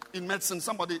even in medicine,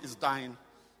 somebody is dying,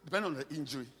 depending on the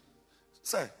injury.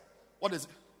 Say, what is it?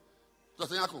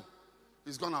 Dr. Nyako,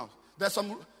 he's gone out. There's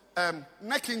some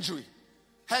neck injury,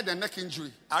 head and neck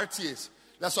injury, RTAs.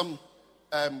 There's some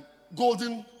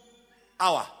golden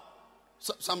hour,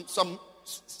 some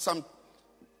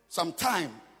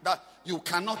time that you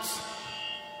cannot.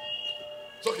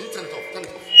 So can you turn it off? Turn it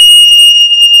off.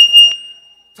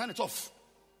 Turn it off.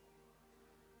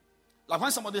 Like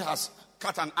when somebody has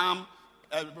cut an arm,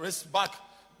 wrist, back,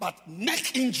 but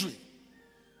neck injury,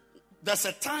 there's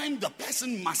a time the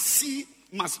person must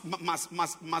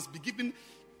be given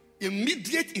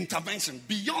immediate intervention.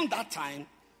 Beyond that time,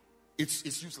 it's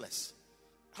useless.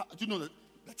 Do you know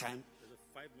the time? There's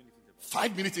a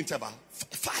 5-minute interval.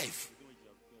 5.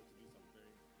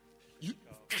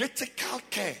 Critical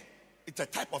care. It's a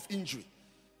type of injury.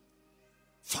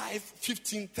 5,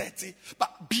 15, 30.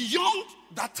 But beyond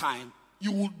that time,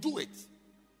 you will do it.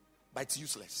 But it's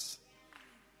useless.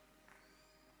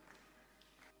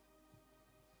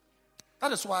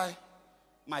 That is why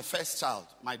my first child,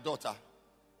 my daughter,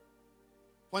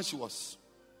 when she was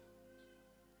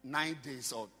 9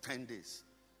 days or 10 days,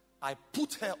 I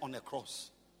put her on a cross,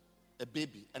 a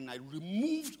baby, and I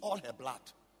removed all her blood.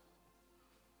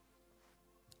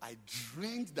 I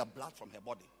drained the blood from her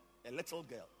body. A little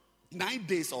girl. 9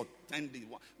 days or 10 days.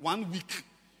 1 week.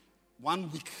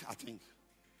 1 week, I think.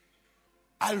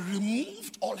 I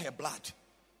removed all her blood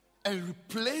and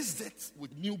replaced it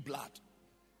with new blood.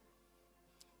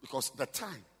 Because the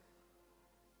time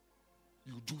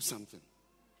you do something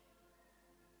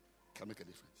can make a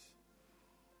difference.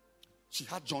 She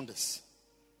had jaundice.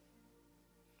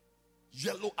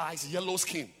 yellow eyes, yellow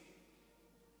skin.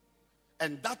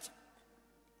 And that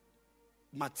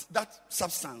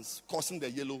substance causing the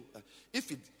yellow,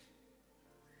 if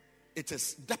it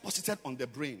is deposited on the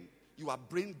brain, you are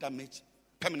brain damage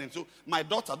permanent. So my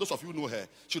daughter, those of you who know her,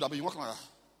 should have been walking like that.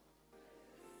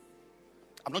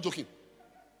 I'm not joking.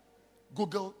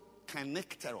 Google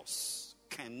Kernicterus.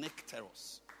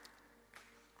 Kernicterus.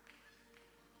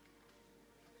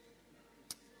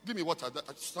 Give me water.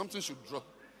 Something should drop.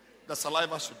 The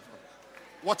saliva should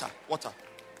drop. Water.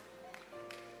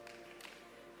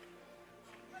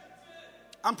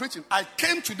 I'm preaching. I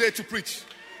came today to preach.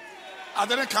 I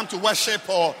didn't come to worship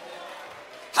or...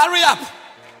 Hurry up.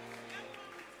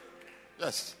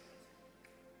 Yes.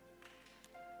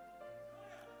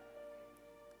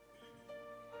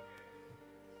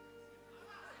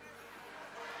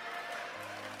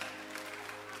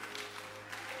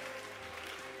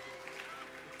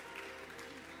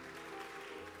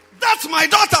 That's my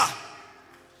daughter.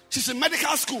 She's in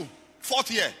medical school,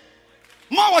 4th year.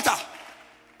 More water.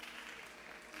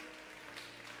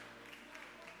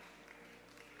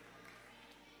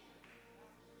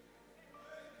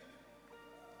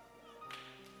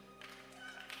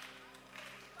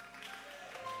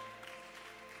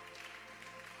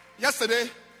 Yesterday,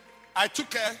 I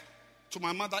took her to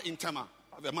my mother in Tema.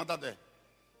 I have a mother there.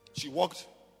 She walked.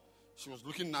 She was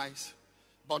looking nice.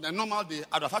 But on a normal day,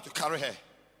 I'd have had to carry her.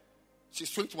 She's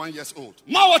 21 years old.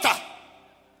 More water.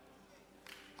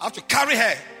 I have to carry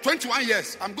her. 21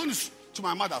 years. I'm going to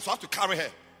my mother, so I have to carry her.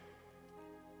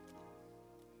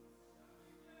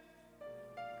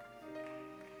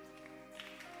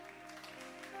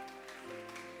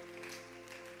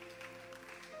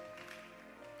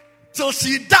 Till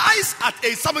she dies at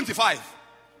age 75.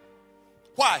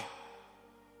 Why?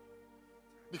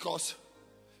 Because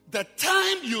the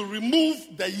time you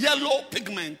remove the yellow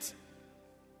pigment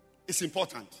is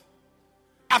important.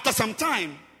 After some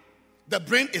time, the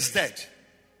brain is dead.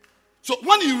 So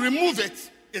when you remove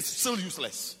it, it's still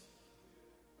useless.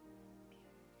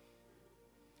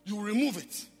 You remove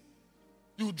it.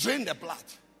 You drain the blood.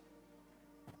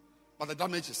 But the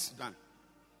damage is done.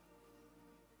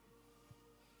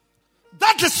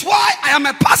 That is why I am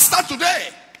a pastor today.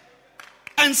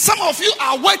 And some of you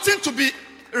are waiting to be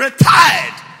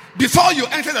retired before you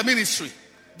enter the ministry.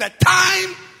 The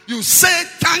time you say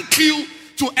thank you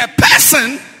to a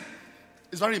person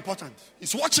is very important.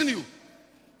 He's watching you.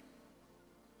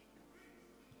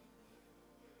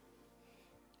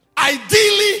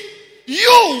 Ideally,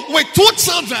 you with 2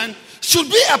 children should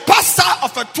be a pastor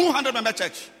of a 200-member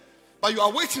church. But you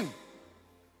are waiting.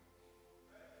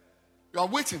 You are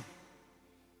waiting.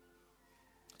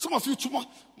 Some of you tomorrow,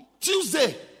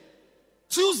 Tuesday,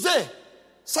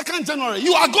 2nd January,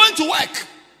 you are going to work.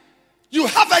 You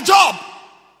have a job.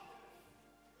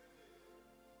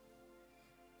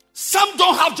 Some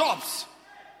don't have jobs.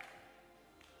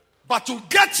 But to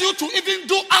get you to even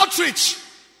do outreach,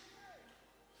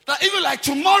 that even like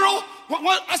tomorrow,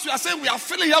 as we are saying, we are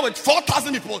filling here with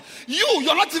 4,000 people.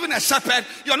 You're not even a shepherd.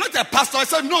 You're not a pastor. I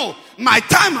said, no, my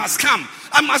time has come.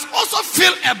 I must also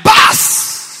fill a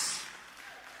bus.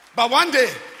 But one day,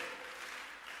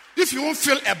 if you won't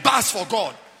fill a bus for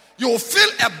God, you will fill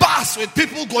a bus with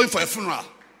people going for a funeral.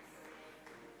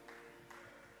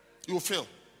 You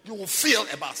will fill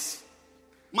a bus.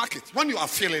 Mark it. When you are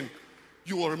filling,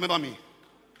 you will remember me.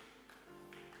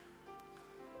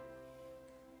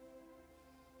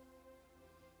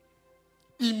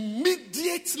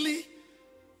 Immediately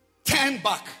turn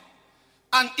back.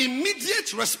 An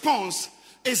immediate response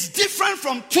is different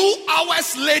from 2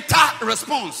 hours later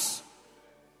response.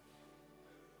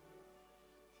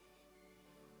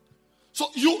 So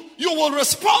you will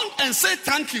respond and say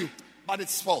thank you, but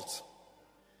it's fault.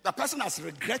 The person has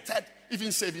regretted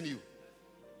even saving you.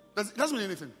 It doesn't mean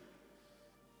anything.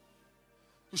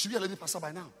 You should be a lady pastor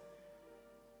by now.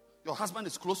 Your husband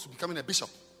is close to becoming a bishop.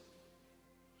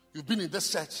 You've been in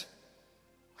this church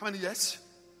how many years?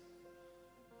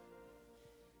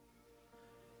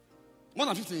 More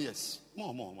than 15 years.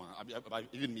 More.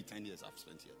 Even me, 10 years I've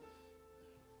spent here.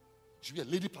 You should be a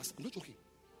lady pastor. I'm not joking.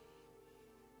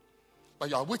 But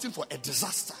you are waiting for a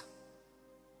disaster.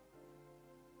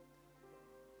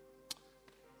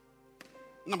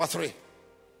 Number three.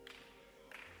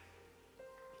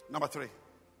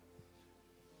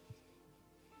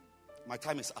 My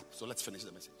time is up, so let's finish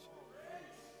the message.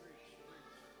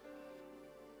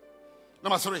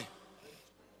 Number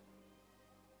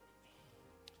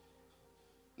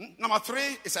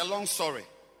three is a long story.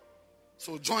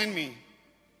 So join me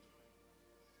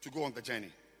to go on the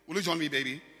journey. Will you join me,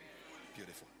 baby?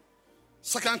 Beautiful.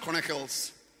 2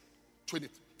 Chronicles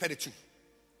 32.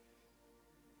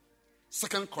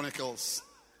 2 Chronicles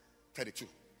 32.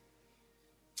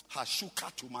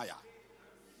 Hashuka Tumaya.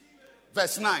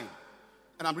 Verse 9.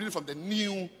 And I'm reading from the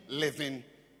New Living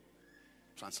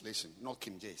Translation, not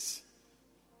King James.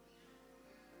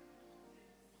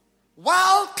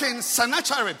 While King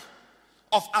Sennacherib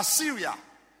of Assyria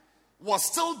was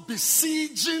still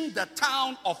besieging the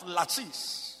town of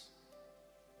Lachish.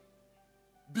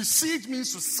 Besiege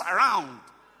means to surround,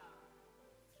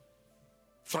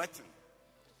 threaten.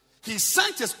 He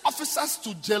sent his officers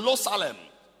to Jerusalem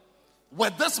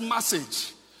with this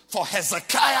message for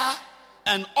Hezekiah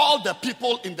and all the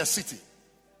people in the city.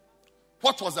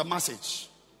 What was the message?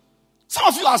 Some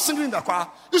of you are singing in the choir.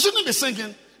 You shouldn't be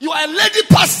singing. You are a lady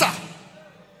pastor.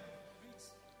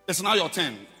 It's now your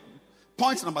turn.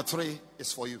 Point number 3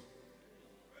 is for you.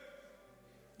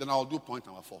 Then I'll do point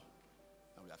number 4.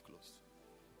 And we have closed.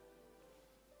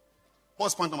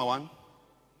 What's point number 1?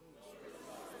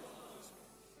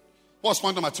 What's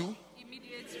point number 2?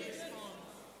 Immediate response.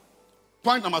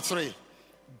 Point number 3.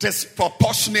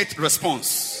 Disproportionate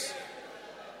response.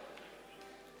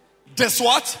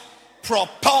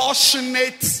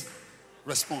 Proportionate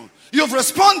response. You've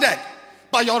responded,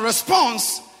 but your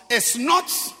response is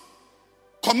not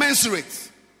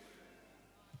commensurate.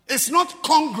 It's not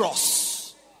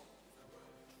congruous.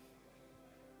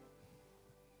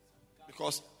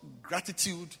 Because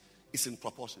gratitude is in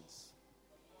proportions.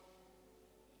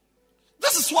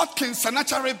 This is what King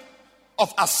Sennacherib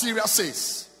of Assyria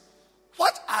says.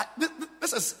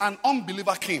 This is an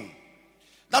unbeliever king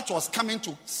that was coming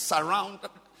to surround,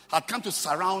 had come to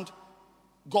surround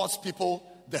God's people,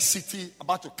 the city,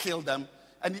 about to kill them.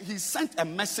 And he sent a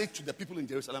message to the people in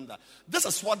Jerusalem that this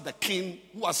is what the king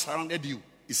who has surrounded you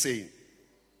is saying.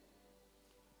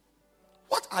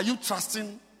 What are you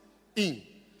trusting in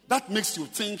that makes you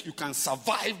think you can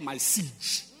survive my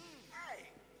siege?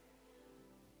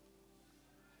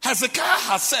 Hezekiah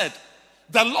has said,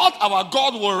 the Lord our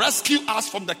God will rescue us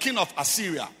from the king of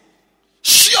Assyria.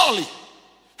 Surely,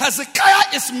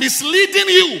 Hezekiah is misleading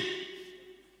you,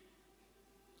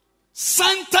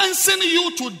 sentencing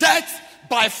you to death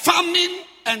by famine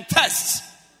and thirst.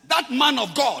 That man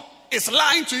of God is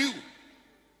lying to you.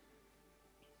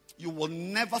 You will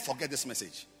never forget this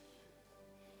message.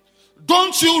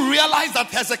 Don't you realize that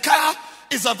Hezekiah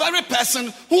is the very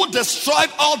person who destroyed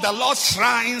all the Lord's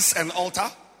shrines and altar?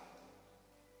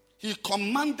 He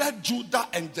commanded Judah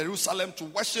and Jerusalem to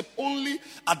worship only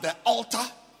at the altar,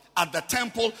 at the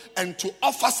temple, and to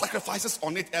offer sacrifices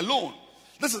on it alone.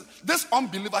 This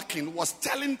unbeliever king was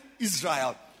telling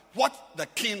Israel what the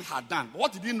king had done.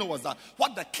 What he didn't know was that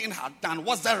what the king had done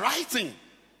was the right thing.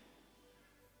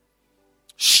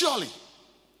 Surely,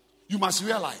 you must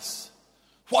realize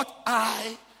what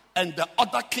I and the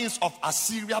other kings of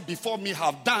Assyria before me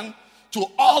have done to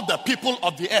all the people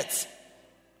of the earth.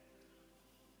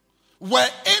 Were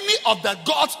any of the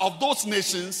gods of those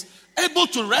nations able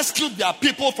to rescue their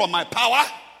people from my power?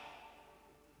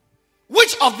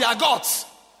 Which of their gods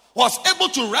was able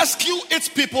to rescue its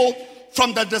people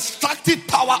from the destructive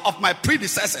power of my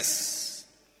predecessors?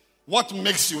 What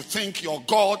makes you think your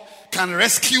God can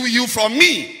rescue you from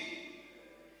me?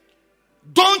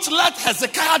 Don't let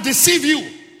Hezekiah deceive you.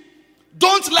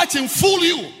 Don't let him fool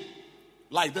you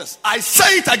like this. I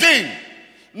say it again.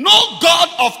 No God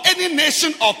of any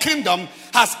nation or kingdom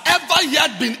has ever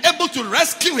yet been able to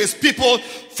rescue his people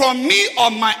from me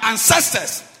or my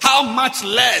ancestors. How much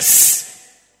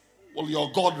less will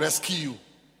your God rescue you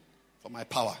from my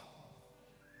power?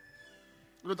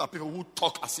 Look at people who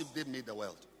talk as if they made the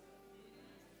world.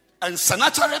 And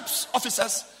Sennacherib's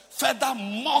officers further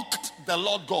mocked the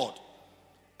Lord God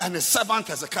and his servant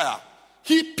Hezekiah,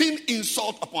 heaping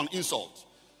insult upon insult.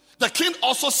 The king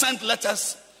also sent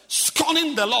letters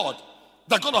scorning the Lord,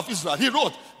 the God of Israel. He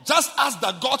wrote, just as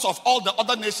the gods of all the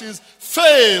other nations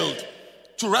failed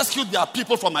to rescue their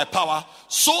people from my power,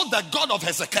 so the God of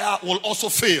Hezekiah will also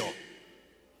fail.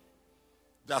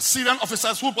 The Assyrian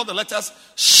officers who brought the letters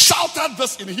shouted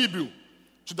this in Hebrew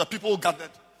to the people who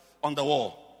gathered on the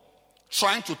wall,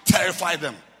 trying to terrify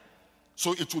them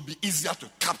so it would be easier to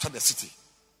capture the city.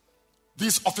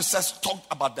 These officers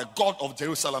talked about the God of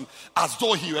Jerusalem as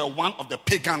though he were one of the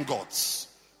pagan gods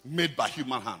made by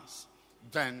human hands.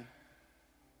 Then,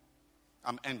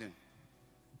 I'm ending.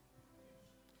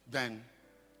 Then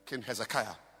King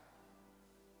Hezekiah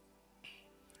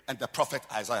and the prophet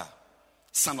Isaiah,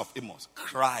 son of Amos,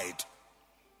 cried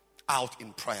out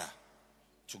in prayer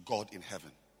to God in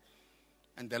heaven.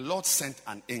 And the Lord sent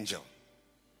an angel.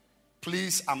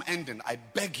 Please, I'm ending. I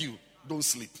beg you, don't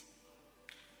sleep.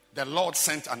 The Lord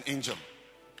sent an angel.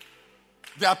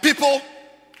 There are people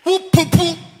who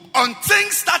poo-poo on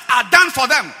things that are done for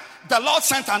them. the Lord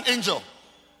sent an angel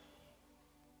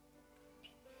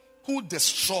who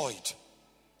destroyed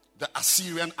the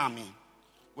Assyrian army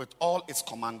with all its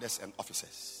commanders and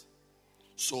officers.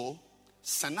 So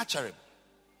Sennacherib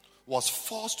was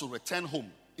forced to return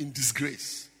home in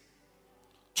disgrace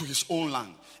to his own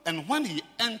land. And when he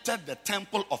entered the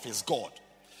temple of his God,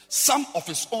 some of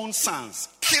his own sons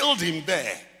killed him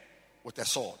there with a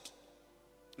sword.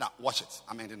 Now, watch it.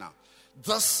 I'm ending now.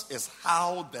 This is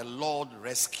how the Lord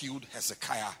rescued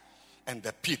Hezekiah and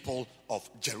the people of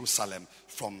Jerusalem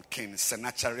from King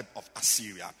Sennacherib of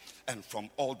Assyria and from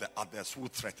all the others who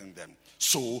threatened them.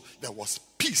 So there was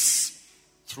peace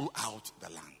throughout the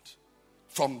land.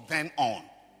 From then on,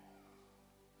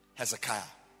 Hezekiah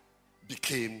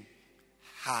became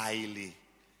highly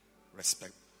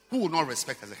respected. Who will not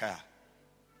respect Hezekiah?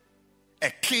 A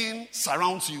king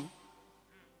surrounds you,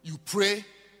 you pray,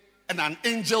 and an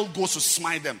angel goes to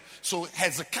smite them. So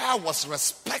Hezekiah was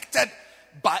respected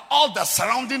by all the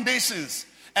surrounding nations,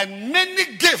 and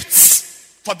many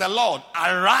gifts for the Lord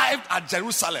arrived at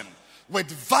Jerusalem with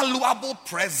valuable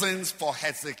presents for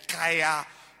Hezekiah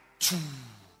too.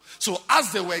 So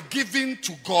as they were given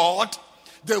to God,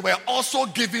 they were also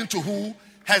given to who?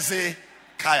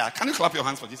 Hezekiah. Can you clap your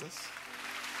hands for Jesus?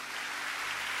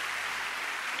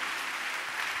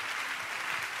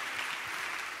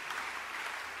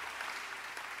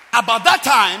 About that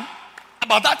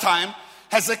time,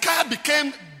 Hezekiah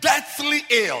became deathly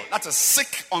ill. That is,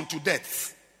 sick unto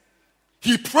death.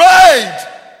 He prayed.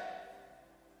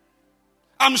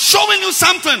 I'm showing you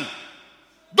something.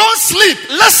 Don't sleep.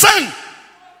 Listen.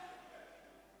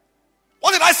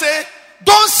 What did I say?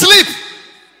 Don't sleep.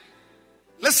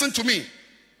 Listen to me.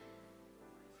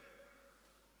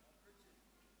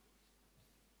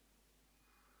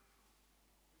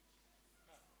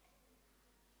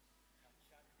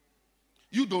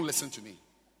 You don't listen to me.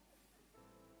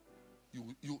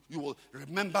 You will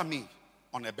remember me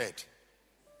on a bed.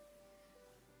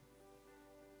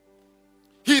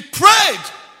 He prayed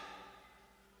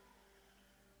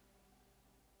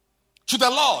to the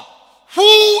Lord,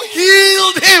 who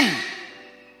healed him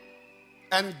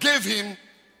and gave him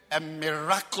a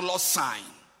miraculous sign.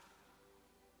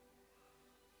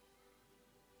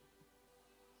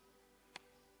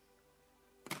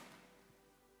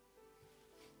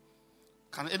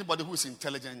 Can anybody who is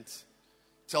intelligent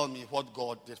tell me what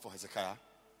God did for Hezekiah?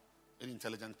 Any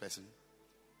intelligent person?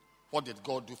 What did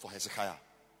God do for Hezekiah?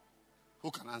 Who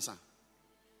can answer?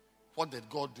 What did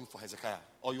God do for Hezekiah?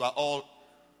 Or you are all...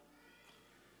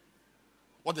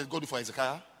 What did God do for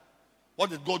Hezekiah? What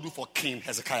did God do for King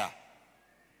Hezekiah?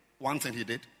 One thing he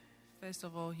did. First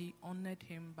of all, he honored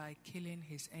him by killing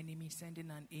his enemy, sending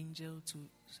an angel to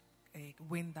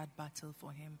win that battle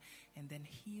for him, and then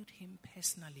healed him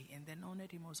personally, and then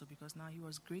honored him also because now he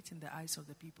was great in the eyes of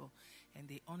the people, and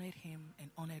they honored him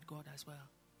and honored God as well.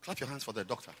 Clap your hands for the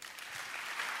doctor.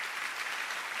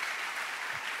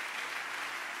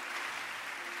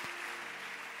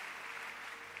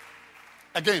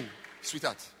 Again,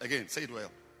 sweetheart, again, say it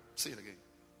well. Say it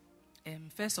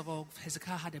again. First of all,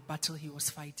 Hezekiah had a battle he was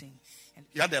fighting. And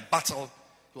he had a battle.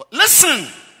 Listen!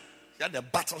 He had a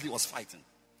battle he was fighting.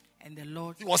 And the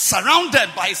Lord... He was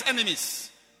surrounded by his enemies.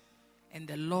 And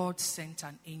the Lord sent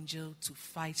an angel to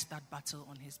fight that battle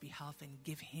on his behalf and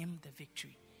give him the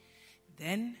victory.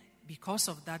 Then, because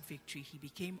of that victory, he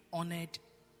became honored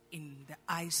in the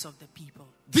eyes of the people.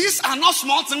 These are not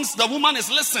small things. The woman is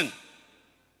listening.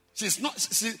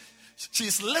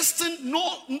 She's listing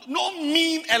no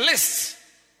mean a list.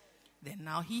 Then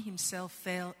now he himself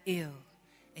fell ill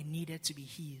and needed to be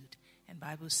healed. And the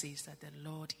Bible says that the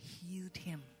Lord healed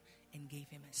him and gave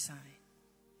him a sign.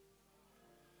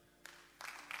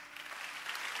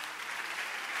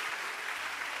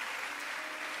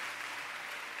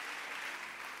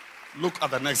 Look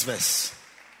at the next verse.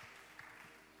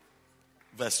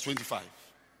 Verse 25.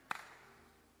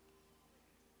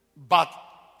 But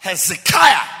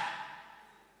Hezekiah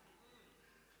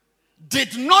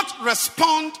did not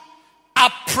respond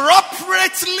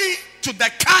appropriately to the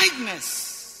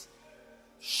kindness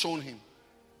shown him.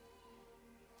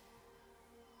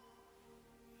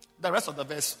 The rest of the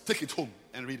verse, take it home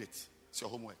and read it. It's your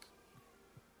homework.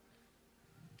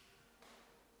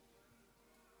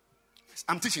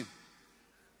 I'm teaching.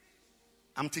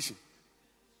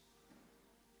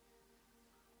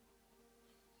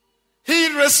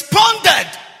 He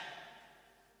responded,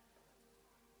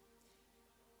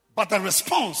 but the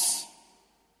response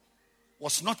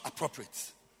was not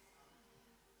appropriate.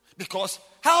 Because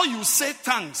how you say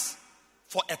thanks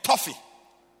for a toffee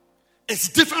is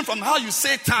different from how you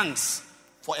say thanks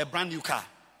for a brand new car.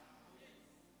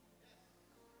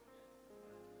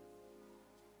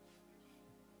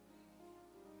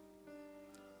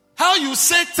 how you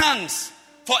say thanks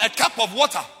for a cup of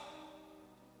water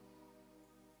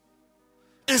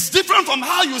is different from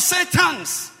how you say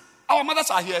thanks. Our mothers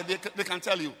are here, they can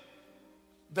tell you.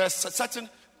 There's a certain,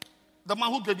 the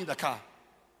man who gave me the car.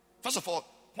 First of all,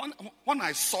 when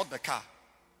I saw the car,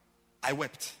 I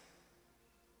wept.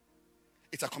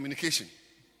 It's a communication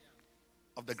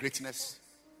of the greatness.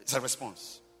 It's a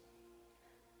response.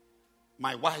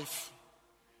 My wife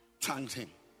thanked him.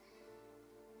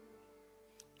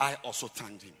 I also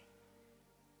thanked him.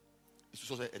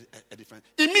 It's also a different.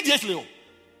 Immediately,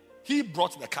 he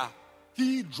brought the car.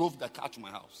 He drove the car to my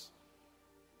house.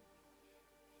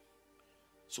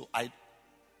 So I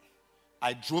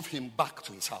drove him back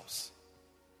to his house.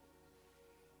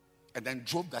 And then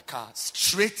drove the car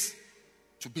straight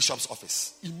to Bishop's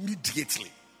office.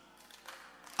 Immediately.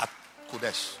 At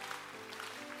Kodesh.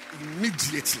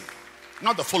 Immediately.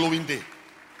 Not the following day.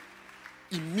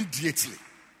 Immediately.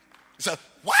 He said,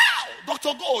 wow,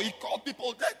 Dr. Go. He called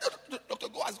people. Dr.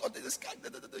 Go has got this guy.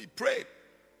 He prayed.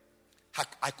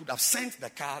 I could have sent the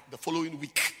car the following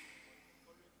week.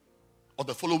 Or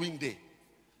the following day.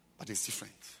 But it's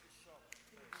different.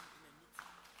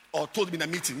 Or told me in a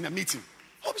meeting.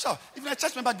 Oh, Bishop, if a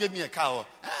church member gave me a car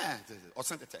or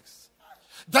sent a text.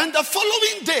 Then the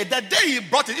following day, the day he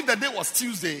brought it, if the day was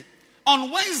Tuesday,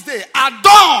 on Wednesday, at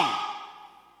dawn,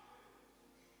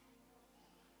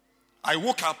 I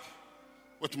woke up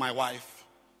with my wife,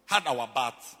 had our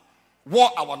bath, wore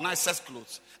our nicest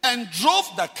clothes, and drove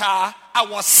the car. I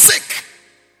was sick.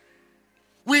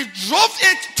 We drove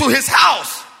it to his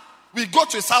house. We got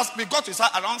to his house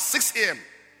around 6 a.m.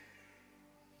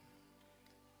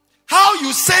 How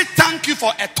you say thank you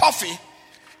for a toffee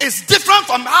is different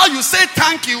from how you say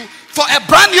thank you for a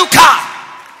brand new car.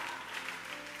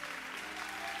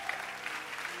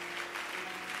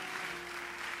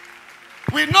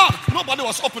 We knocked. Nobody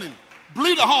was opening.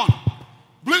 Blew the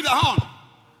horn.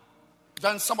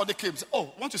 Then somebody came and said,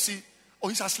 oh, want to see? Oh,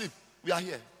 he's asleep. We are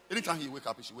here. Anytime he wake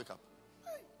up, he should wake up.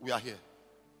 We are here.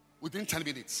 Within 10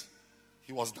 minutes,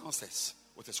 he was downstairs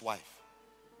with his wife.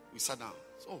 We sat down.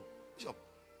 So, Bishop,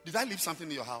 did I leave something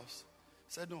in your house?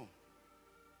 He said, no.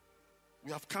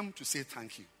 We have come to say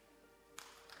thank you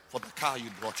for the car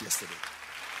you brought yesterday.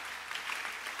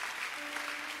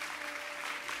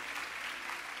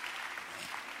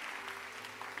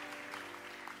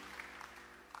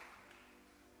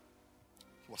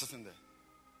 He was sitting there.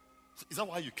 So, is that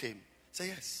why you came? Say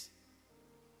yes.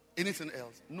 Anything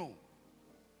else? No.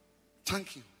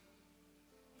 Thank you.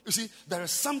 You see, there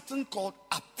is something called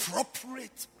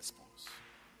appropriate response.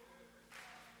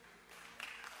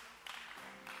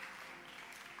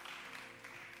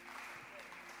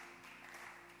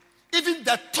 Even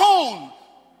the tone,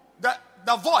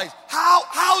 the voice,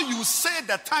 how you say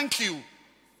the thank you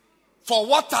for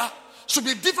water should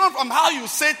be different from how you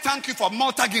say thank you for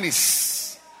Malta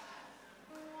Guinness.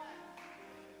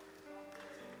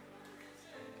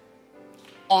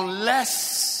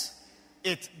 Unless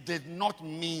it did not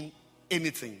mean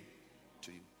anything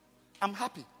to you. I'm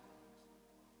happy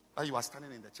that you are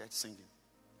standing in the church singing.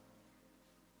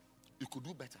 You could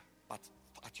do better, but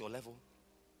at your level,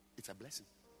 it's a blessing.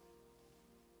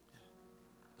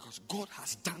 Because God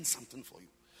has done something for you.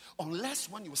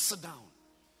 Unless when you sit down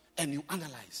and you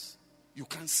analyze, you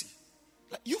can't see.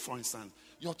 Like you, for instance,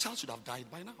 your child should have died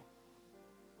by now.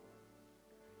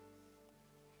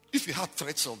 If you had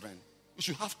 3 children, you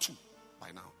should have 2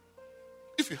 by now.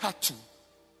 If you had 2,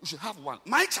 you should have 1.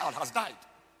 My child has died.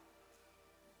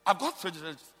 I've got 3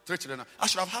 children. I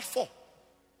should have had 4.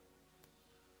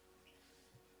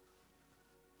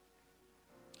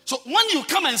 So when you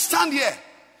come and stand here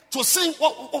to sing,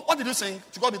 what did you sing?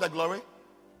 To God be the glory.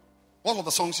 What was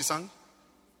the song she sang?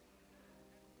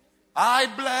 I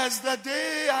bless the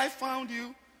day I found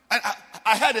you. And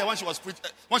I heard her when she was preaching.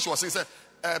 When she was singing,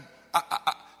 said,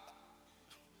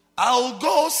 I'll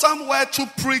go somewhere to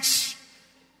preach.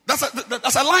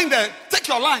 That's a line there. Take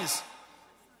your lines.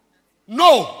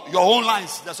 No, your own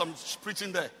lines. There's some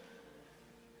preaching there.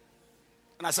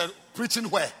 And I said, preaching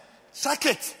where? Check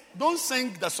it. Don't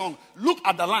sing the song. Look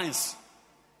at the lines.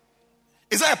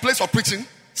 Is there a place for preaching?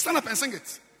 Stand up and sing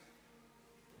it.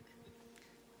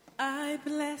 I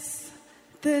bless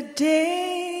the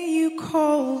day you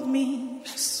called me.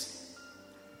 Yes.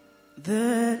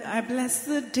 I bless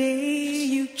the day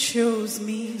you chose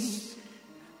me.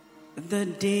 The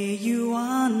day you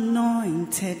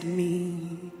anointed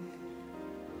me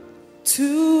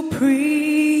to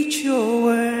preach your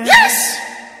word. Yes.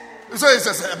 So it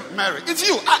says, Mary, it's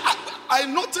you. I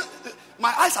noticed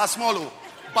my eyes are small,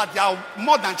 but they are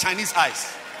more than Chinese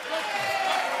eyes.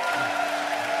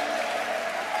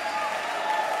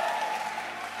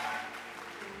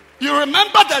 You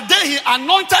remember the day he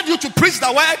anointed you to preach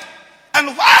the word? And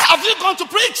where have you gone to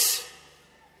preach?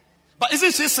 But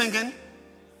isn't she singing?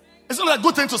 Isn't it a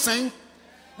good thing to sing?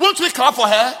 Won't we clap for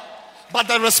her? But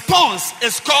the response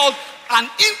is called an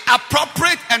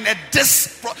inappropriate and a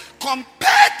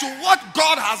compared to what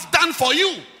God has done for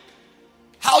you.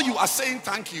 How you are saying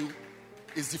thank you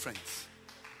is different.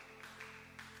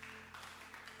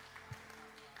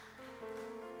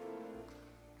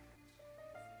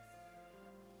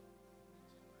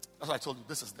 That's why I told you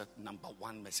this is the number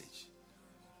one message.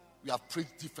 We have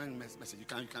preached different messages. You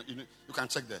can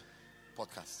check the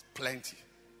podcast. Plenty.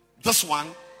 This one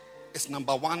is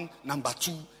number 1, number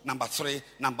 2, number 3,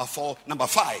 number 4, number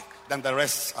 5. Then the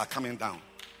rest are coming down.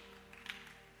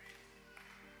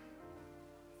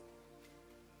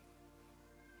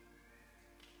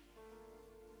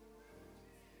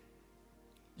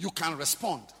 You can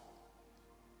respond.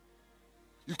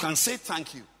 You can say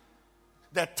thank you.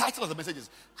 The title of the message is,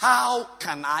 How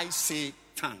Can I Say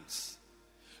Thanks?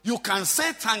 You can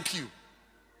say thank you,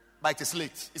 but it is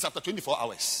late. It's after 24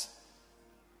 hours.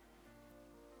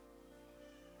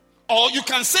 Or you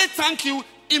can say thank you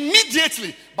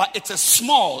immediately, but it is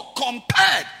small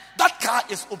compared. That car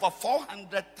is over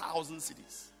 400,000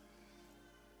 cedis.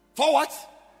 For what?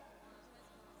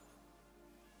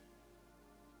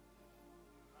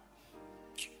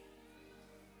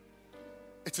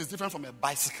 It is different from a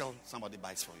bicycle somebody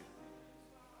buys for you.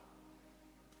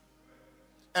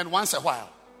 And once a while,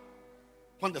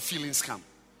 when the feelings come,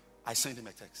 I send him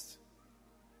a text.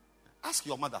 Ask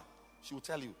your mother. She will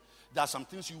tell you. There are some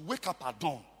things you wake up at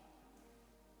dawn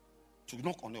to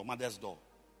knock on your mother's door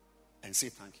and say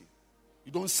thank you.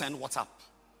 You don't send WhatsApp.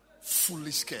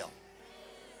 Foolish girl.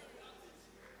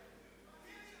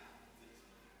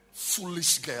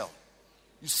 Foolish girl.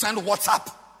 You send WhatsApp.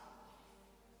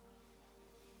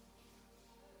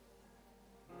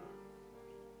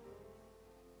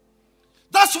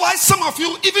 That's why some of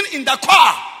you, even in the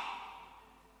choir,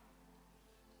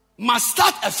 must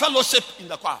start a fellowship in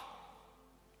the choir.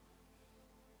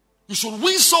 You should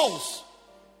win souls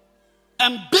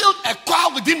and build a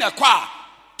choir within a choir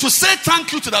to say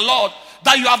thank you to the Lord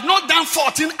that you have not done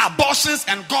 14 abortions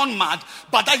and gone mad,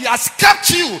 but that He has kept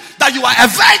you, that you are a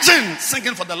virgin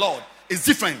singing for the Lord. Is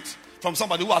different from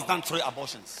somebody who has done 3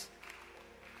 abortions.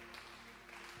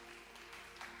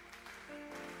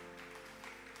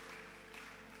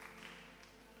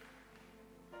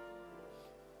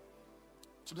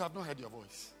 Today I have not heard your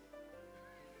voice.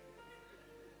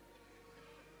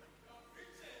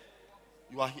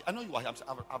 You are here. I know you are here.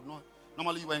 I've not.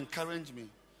 Normally you encourage me.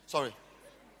 Sorry.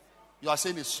 You are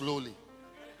saying it slowly.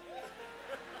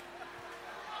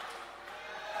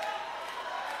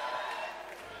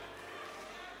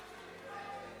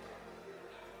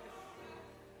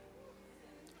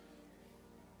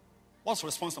 What's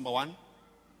response number 1?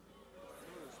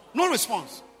 No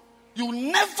response. You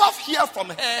will never hear from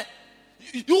her.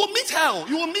 You will meet her.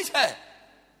 You will meet her.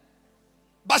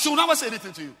 But she will never say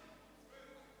anything to you.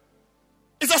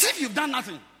 It's as if you've done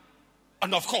nothing.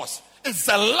 And of course, it's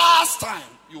the last time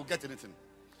you will get anything.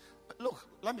 But look,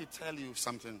 let me tell you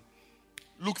something.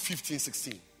 Luke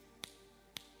 15:16.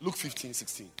 Luke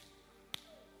 15:16.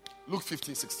 Luke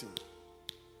 15:16.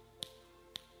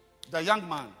 The young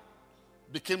man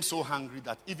became so hungry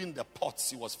that even the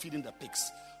pots he was feeding the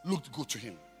pigs looked good to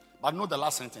him. But note the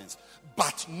last sentence.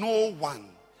 But no one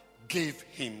gave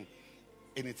him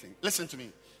anything. Listen to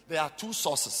me. There are 2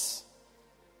 sources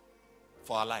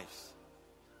for our lives.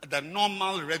 The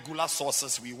normal, regular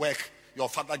sources we work. Your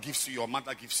father gives you, your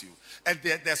mother gives you. And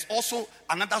there's also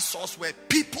another source where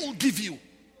people give you.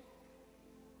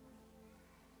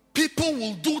 People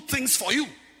will do things for you.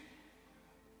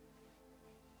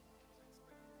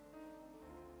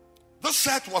 This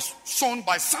shirt was sewn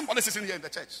by somebody sitting here in the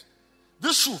church.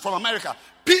 This shoe from America.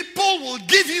 People will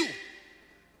give you.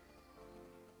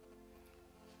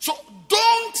 So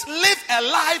don't live a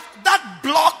life that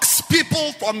blocks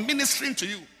people from ministering to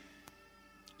you.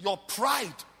 Your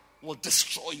pride will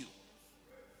destroy you.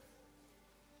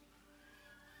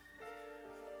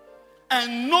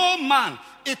 And no man,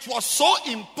 it was so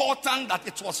important that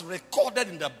it was recorded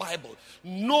in the Bible.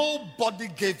 Nobody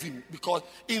gave him, because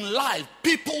in life,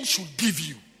 people should give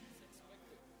you.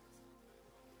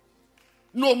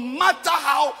 No matter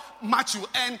how much you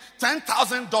earn,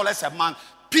 $10,000 a month,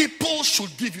 people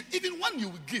should give you. Even when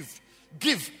you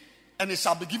give, and it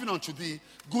shall be given unto thee,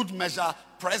 good measure,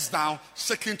 pressed down,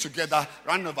 shaken together,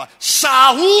 run over.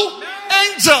 Shall who?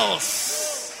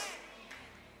 Angels.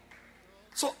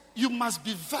 So you must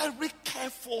be very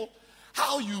careful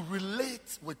how you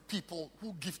relate with people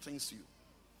who give things to you.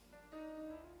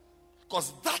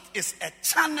 Because that is a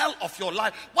channel of your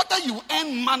life. Whether you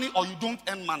earn money or you don't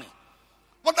earn money.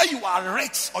 Whether you are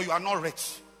rich or you are not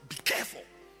rich. Be careful.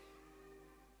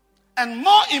 And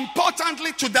more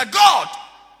importantly, to the God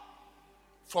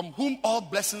from whom all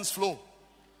blessings flow.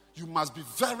 You must be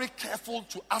very careful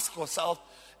to ask yourself,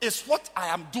 is what I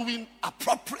am doing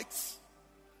appropriate?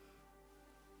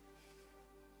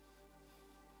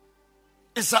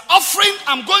 Is the offering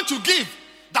I'm going to give,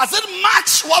 does it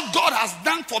match what God has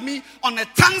done for me on a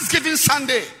Thanksgiving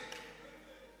Sunday?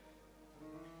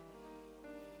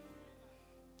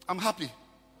 I'm happy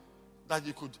that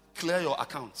you could clear your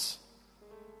accounts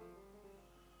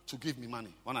to give me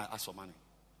money when I ask for money.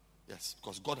 Yes,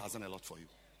 because God has done a lot for you.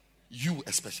 You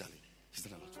especially. He's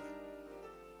done a lot for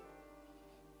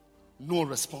you. No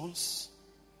response.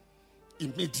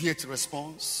 Immediate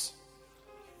response.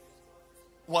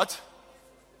 What?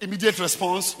 Immediate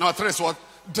response. Number 3 is what?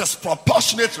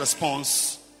 Disproportionate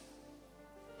response.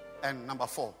 And number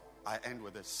 4, I end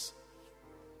with this.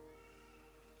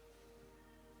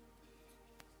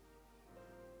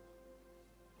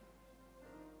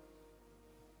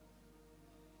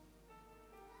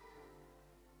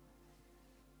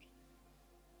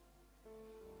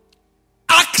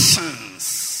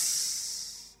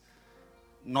 Actions,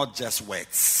 not just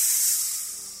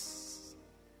words.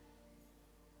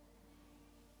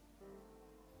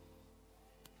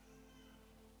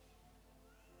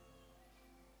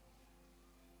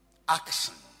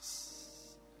 Actions,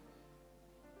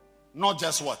 not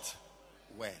just what?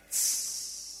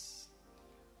 Words.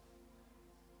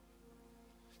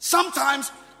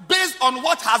 Sometimes, based on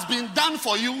what has been done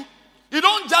for you, you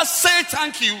don't just say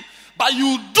thank you, but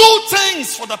you do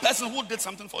things for the person who did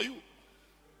something for you.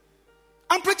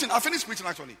 I'm preaching. I finished preaching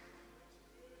actually.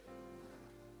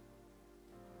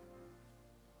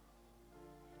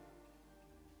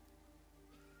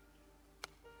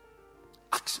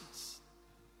 Actions.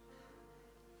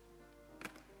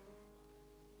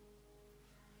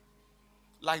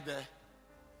 Like the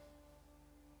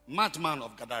madman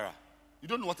of Gadara. You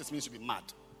don't know what it means to be mad.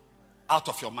 Out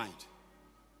of your mind.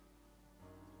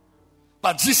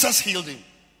 But Jesus healed him.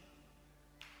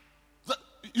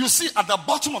 You see, at the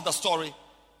bottom of the story,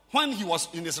 when he was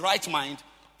in his right mind,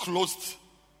 clothed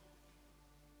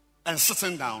and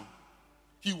sitting down,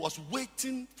 he was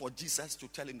waiting for Jesus to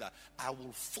tell him that I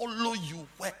will follow you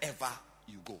wherever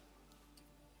you go.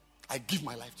 I give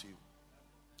my life to you.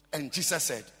 And Jesus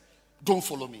said, don't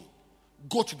follow me.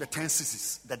 Go to the 10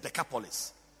 cities, the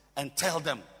Decapolis, and tell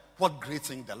them what great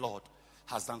thing the Lord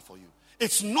has done for you.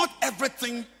 It's not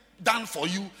everything done for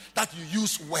you that you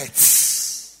use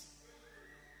words.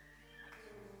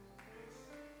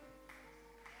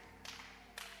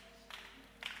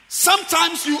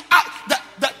 Sometimes you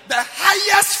the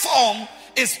highest form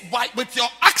is with your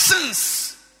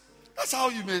actions. That's how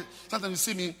you may sometimes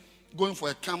you see me going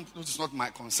for a camp which is not my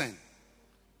concern.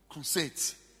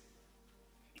 Crusades.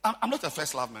 I'm not a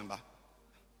First Love member.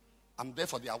 I'm there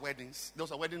for their weddings. There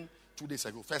was a wedding 2 days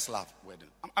ago. First Love wedding.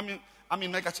 I'm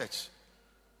in mega church.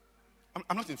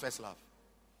 I'm not in First Love.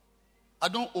 I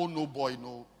don't owe no boy,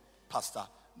 no pastor,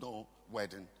 no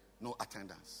wedding, no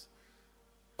attendance.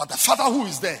 But the Father who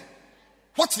is there,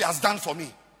 what he has done for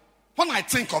me, when I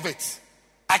think of it,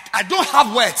 I don't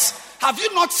have words. Have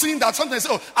you not seen that sometimes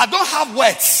say, I don't have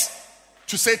words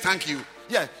to say thank you?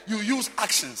 Yeah, you use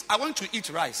actions. I went to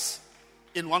eat rice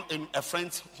in a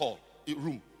friend's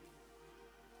room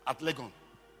at Legon.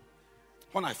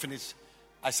 When I finished,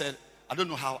 I said, I don't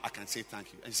know how I can say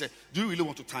thank you. And he said, do you really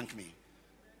want to thank me?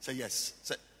 I said, yes. I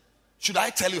said, should I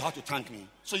tell you how to thank me?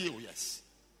 So you, yes.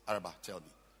 Araba, tell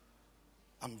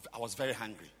me. I was very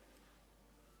hungry.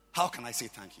 How can I say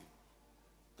thank you?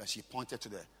 Then she pointed to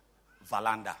the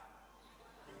veranda.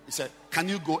 He said, can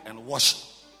you go and wash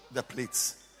the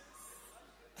plates?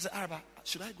 I said, Araba,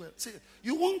 should I go? Say,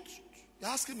 you're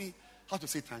asking me how to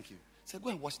say thank you. I said, go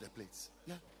and wash the plates.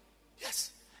 Yeah.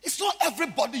 Yes. It's not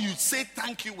everybody you say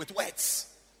thank you with words.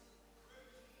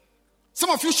 Some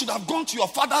of you should have gone to your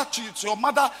father, to your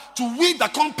mother, to weed the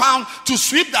compound, to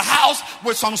sweep the house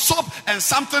with some soap and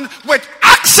something with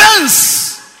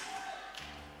actions.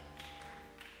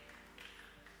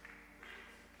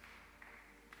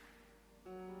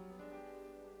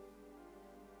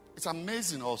 It's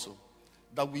amazing also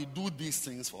that we do these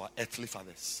things for our earthly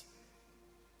fathers.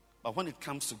 But when it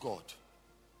comes to God,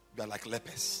 we are like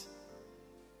lepers.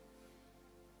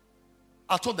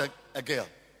 I told a girl,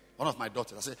 one of my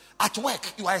daughters, I said, at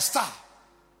work, you are a star.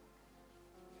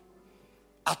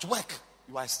 At work,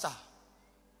 you are a star.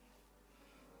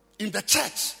 In the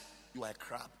church, you are a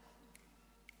crab.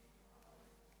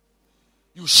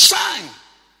 You shine.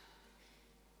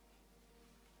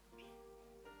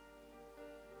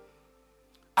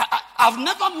 I've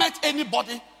never met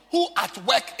anybody who at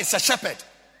work is a shepherd.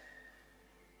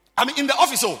 I mean, in the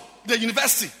office, the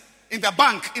university, in the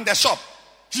bank, in the shop.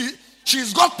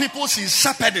 She's got people she's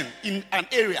shepherding in an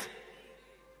area.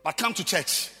 But come to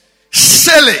church.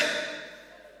 Silly.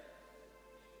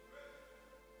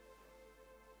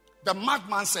 The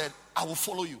madman said, I will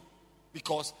follow you.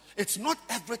 Because it's not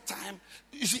every time.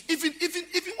 You see,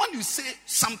 even when you say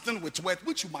something with words,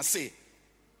 which you must say,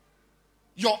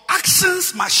 your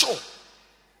actions must show.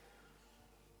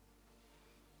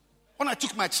 When I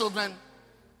took my children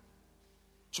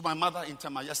to my mother in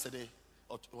Tema yesterday,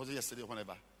 or was it yesterday or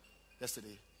whenever?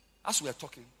 Yesterday, as we were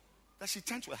talking, that she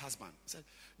turned to her husband and said,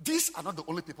 these are not the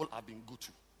only people I've been good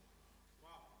to.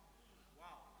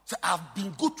 So I've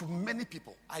been good to many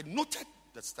people. I noted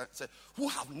that said, who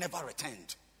have never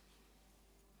returned.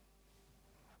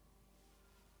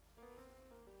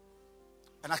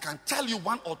 And I can tell you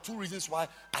 1 or 2 reasons why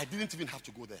I didn't even have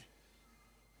to go there.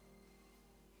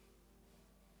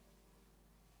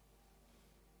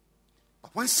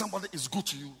 But when somebody is good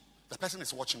to you, the person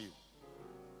is watching you.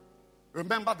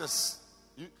 Remember this.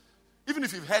 Even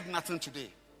if you've heard nothing today,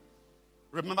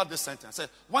 remember this sentence. Say,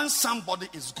 when somebody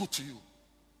is good to you,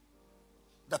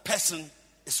 the person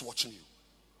is watching you.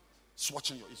 He's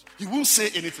watching you. He won't say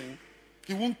anything.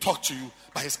 He won't talk to you.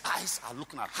 But his eyes are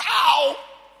looking at how.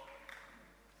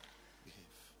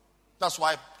 That's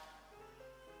why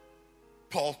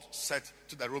Paul said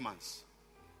to the Romans,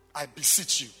 I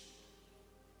beseech you,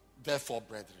 therefore,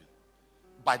 brethren,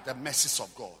 by the mercies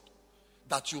of God,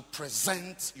 that you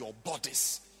present your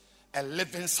bodies a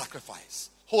living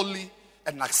sacrifice, holy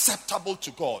and acceptable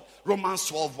to God. Romans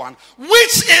 12:1,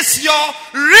 which is your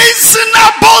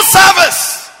reasonable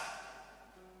service.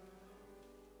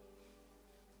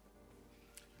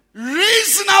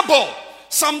 Reasonable.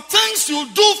 Some things you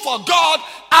do for God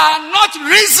are not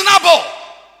reasonable.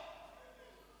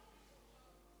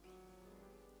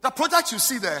 The project you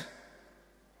see there,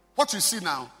 what you see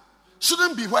now,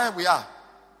 shouldn't be where we are.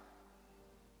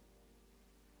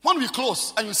 When we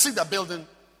close and you see the building,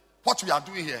 what we are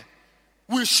doing here,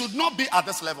 we should not be at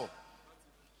this level.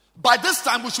 By this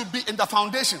time, we should be in the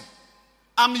foundation.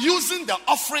 I'm using the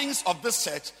offerings of this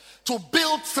church to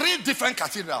build 3 different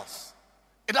cathedrals.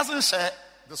 It doesn't share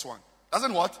this one.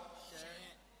 Doesn't what?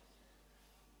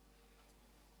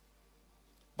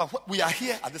 But we are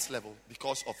here at this level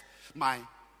because of my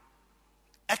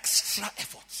extra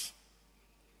efforts.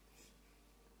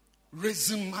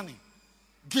 Raising money.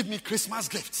 Give me Christmas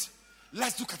gifts.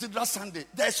 Let's do Cathedral Sunday.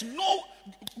 There's no...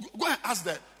 Go and ask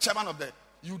the chairman of the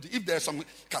UD if there's some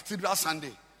Cathedral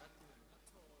Sunday.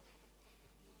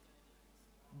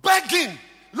 Begging.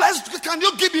 Can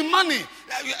you give me money?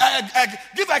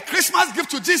 Give a Christmas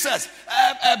gift to Jesus.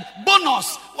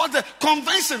 Bonus. What the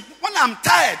convention? When I'm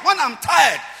tired,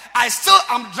 I still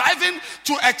am driving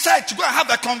to a church to go and have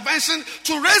a convention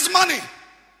to raise money.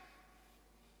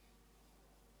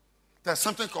 There's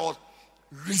something called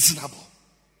reasonable.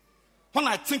 When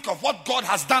I think of what God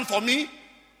has done for me,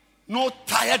 no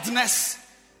tiredness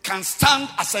can stand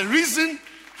as a reason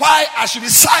why I should be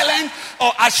silent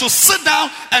or I should sit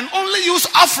down and only use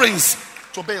offerings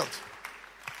to build.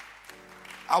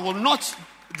 I will not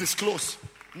disclose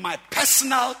my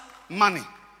personal money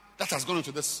that has gone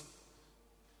into this.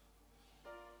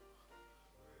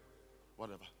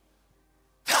 Whatever.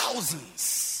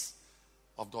 Thousands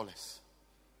of dollars.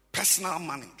 Personal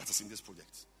money that is in this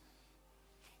project.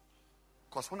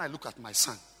 Because when I look at my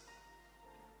son,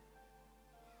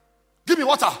 give me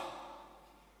water.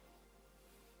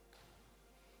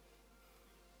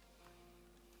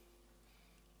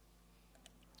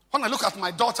 When I look at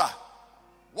my daughter,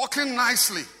 walking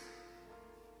nicely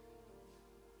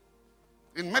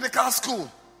in medical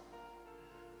school,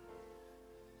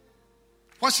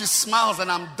 when she smiles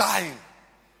and I'm dying,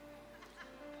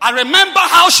 I remember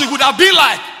how she would have been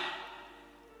like.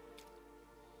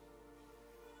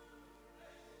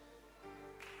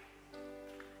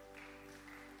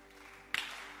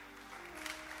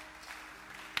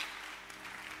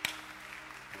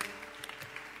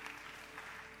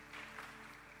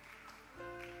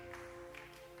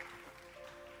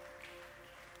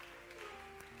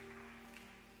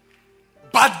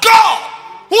 But God,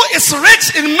 who is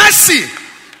rich in mercy,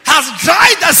 has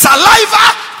dried the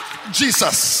saliva,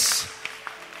 Jesus.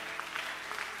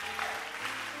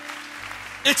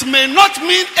 It may not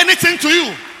mean anything to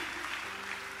you.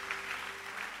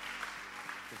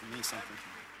 It means something.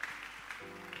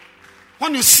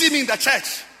 When you see me in the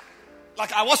church,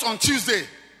 like I was on Tuesday,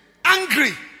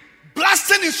 angry,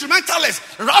 blasting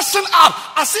instrumentalists, rushing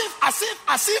up, as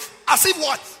if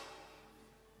what?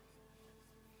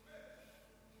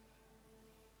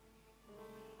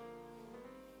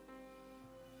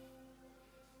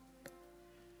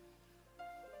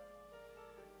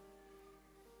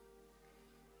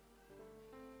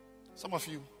 Some of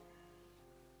you,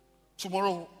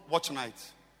 tomorrow, watch night.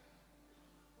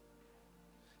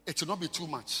 It will not be too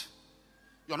much.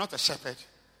 You are not a shepherd.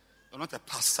 You are not a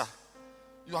pastor.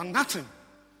 You are nothing.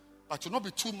 But it will not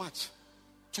be too much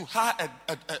to hire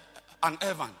an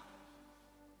Evan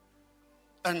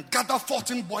and gather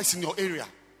 14 boys in your area.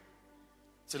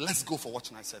 Say, let's go for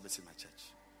watch night service in my church.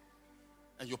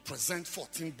 And you present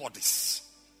 14 bodies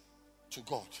to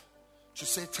God to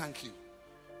say thank you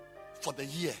for the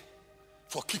year,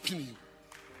 for keeping you,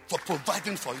 for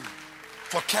providing for you,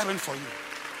 for caring for you,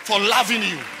 for loving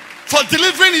you, for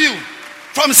delivering you,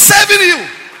 from saving you.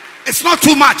 It's not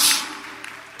too much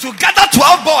to gather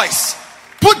 12 boys,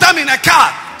 put them in a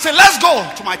car, say, let's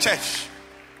go to my church.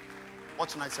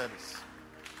 Watch night service.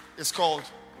 It's called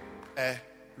a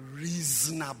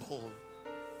reasonable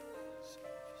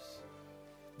service.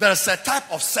 There's a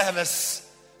type of service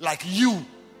like you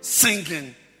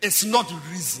singing. It's not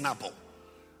reasonable.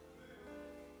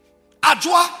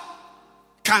 Adwa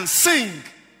can sing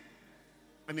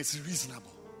and it's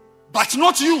reasonable, but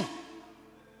not you.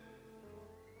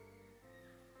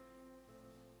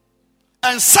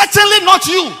 And certainly not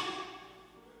you.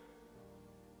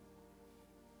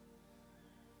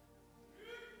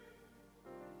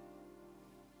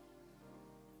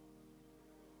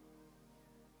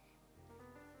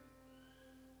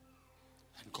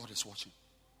 And God is watching.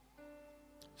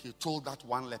 He told that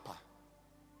one leper,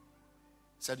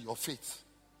 said, your faith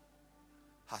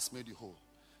has made you whole.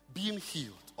 Being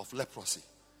healed of leprosy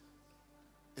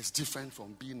is different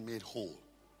from being made whole.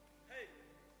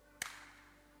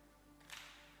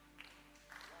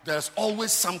 There's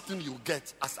always something you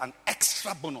get as an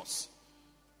extra bonus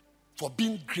for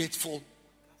being grateful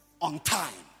on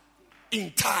time,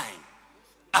 in time,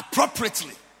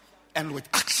 appropriately, and with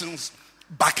actions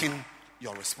backing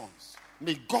your response.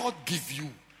 May God give you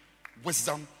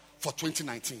wisdom for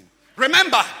 2019.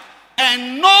 Remember,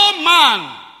 and no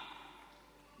man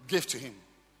gave to him.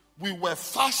 We were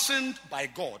fashioned by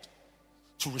God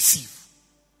to receive.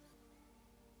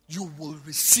 You will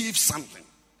receive something.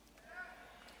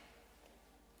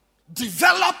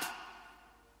 Develop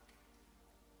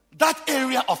that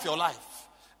area of your life,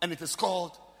 and it is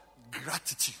called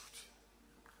gratitude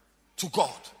to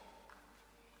God.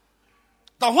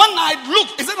 The one night,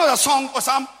 look, is it not a song or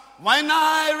some? When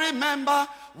I remember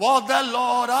what the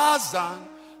Lord has done,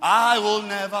 I will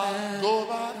never go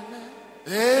back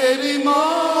anymore.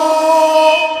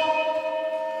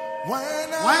 When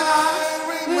I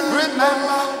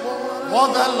remember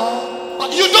what the Lord,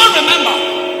 but you don't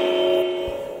remember.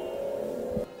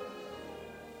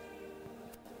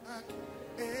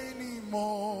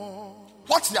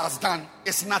 What he has done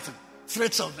is nothing. 3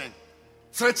 children.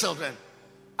 3 children.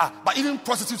 But even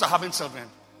prostitutes are having children.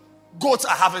 Goats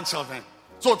are having children.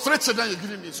 So 3 children you're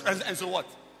giving me. And so what?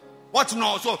 What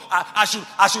no? So I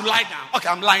should lie down. Okay,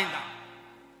 I'm lying down.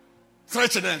 3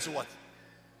 children, and so what?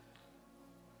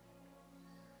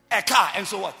 A car, and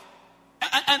so what?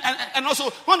 And also,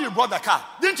 when you brought the car,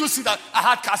 didn't you see that I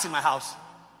had cars in my house?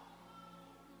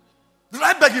 Did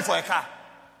I beg you for a car?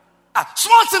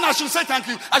 Small thing, I should say thank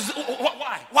you.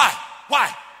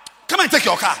 Why? Come and take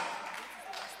your car.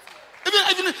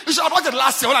 Even you should have bought it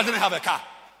last year when I didn't have a car.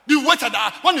 You waited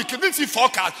when you didn't see 4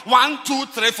 cars. 1, 2,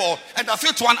 3, 4, and the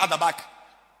 5th one at the back.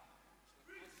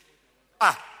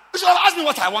 You should have asked me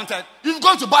what I wanted. You're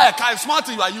going to buy a car. It's small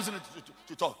thing, you are using it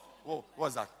to talk. Whoa,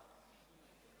 what's that?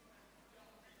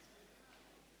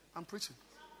 I'm preaching.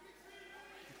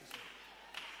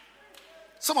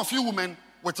 Some of you women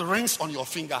with rings on your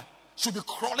finger should be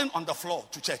crawling on the floor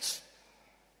to church.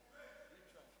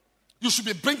 You should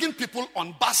be bringing people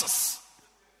on buses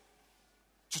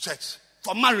to church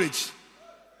for marriage.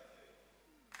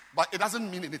 But it doesn't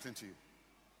mean anything to you,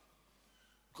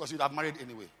 because you'd have married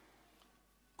anyway.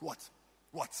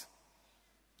 What?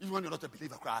 Even when you're not a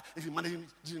believer, cry. If your managing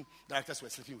directors were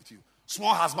sleeping with you,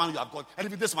 small husband you have got,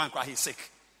 and if this man cry, he's sick.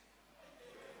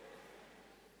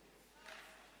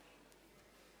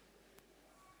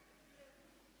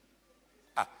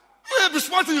 The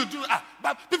small thing you do,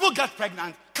 but people get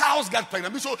pregnant, cows get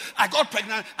pregnant. So I got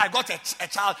pregnant, I got a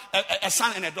child, a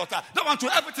son and a daughter. Don't want to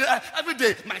every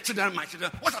day, my children.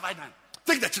 What have I done?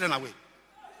 Take the children away.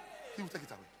 He will take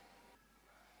it away.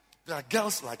 There are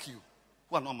girls like you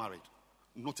who are not married.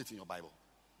 Note it in your Bible.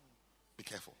 Be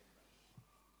careful.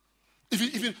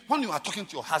 Even when you are talking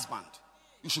to your husband,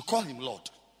 you should call him Lord.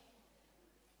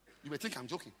 You may think I'm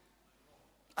joking.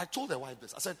 I told the wife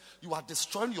this. I said, you are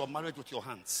destroying your marriage with your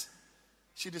hands.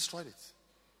 She destroyed it.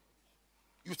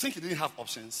 You think he didn't have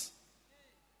options?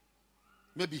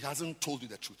 Maybe he hasn't told you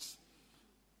the truth.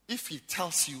 If he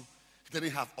tells you he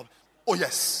didn't have options, oh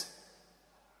yes.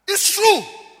 It's true.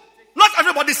 Not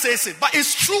everybody says it, but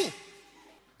it's true.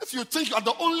 If you think you are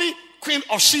the only Queen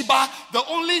of Sheba, the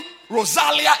only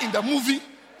Rosalia in the movie,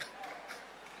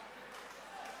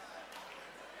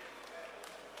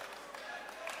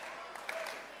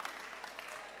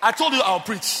 I told you I'll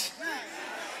preach.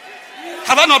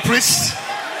 Have I not preached?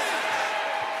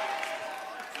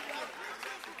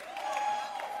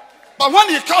 But when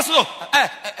he calls you,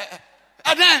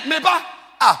 and then maybe,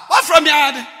 what from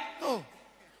your? No.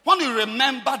 When you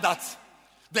remember that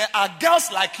there are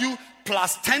girls like you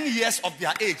plus 10 years of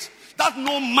their age, that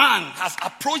no man has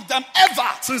approached them ever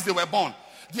since they were born.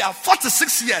 They are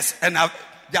 46 years and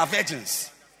they are virgins.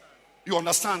 You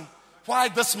understand why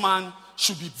this man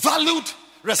should be valued,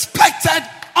 respected,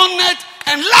 honored,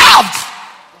 and loved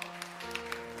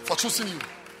for choosing you.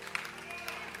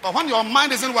 But when your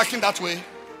mind isn't working that way,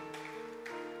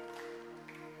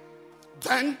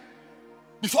 then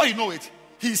before you know it,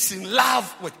 he's in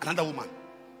love with another woman.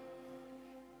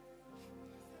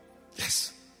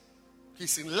 Yes.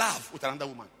 He's in love with another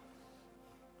woman.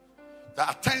 The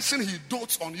attention he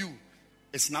dotes on you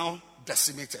is now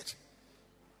decimated.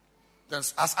 Then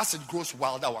as it grows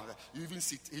wilder, you even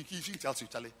see, he even tells you,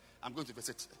 Charlie, I'm going to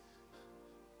visit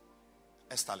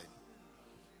Estalin.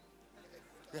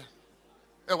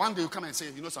 Yeah. One day you come and say,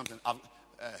 you know something,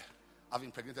 I've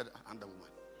impregnated another woman.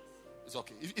 It's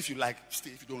okay. If you like, stay.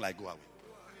 If you don't like, go away.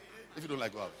 If you don't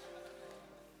like, go away.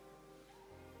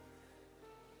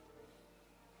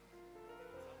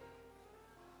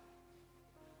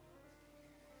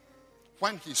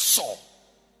 When he saw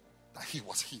that he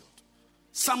was healed,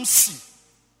 some see,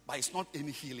 but it's not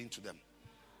any healing to them.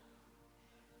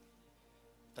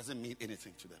 Doesn't mean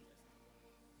anything to them.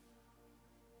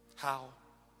 How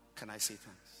can I say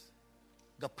thanks?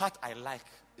 The part I like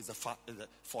is the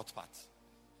fourth part.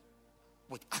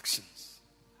 With actions.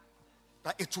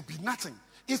 That it would be nothing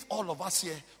if all of us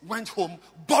here went home,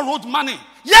 borrowed money.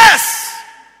 Yes!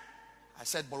 I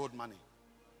said borrowed money.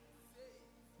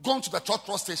 Gone to the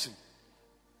trotro station.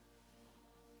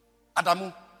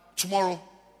 Adamu, tomorrow,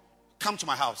 come to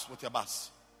my house with your bus.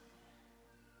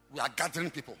 We are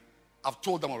gathering people. I've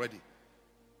told them already.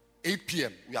 8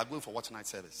 p.m. we are going for watch night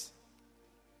service.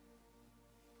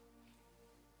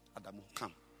 Adamu,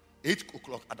 come. 8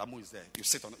 o'clock, Adamu is there. You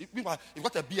sit on it. Meanwhile, you've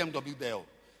got a BMW there.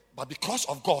 But because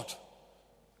of God,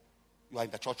 you are in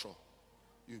the church.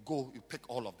 You go, you pick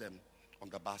all of them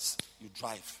on the bus. You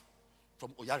drive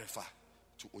from Oyarefa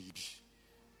to Oyibi.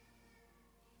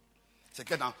 So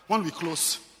get down. When we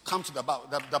close, come to the bus.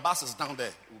 The bus is down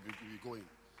there. We'll be going.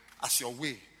 As your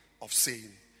way of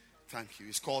saying thank you.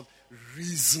 It's called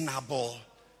reasonable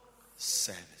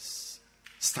service.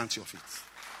 Stand to your feet.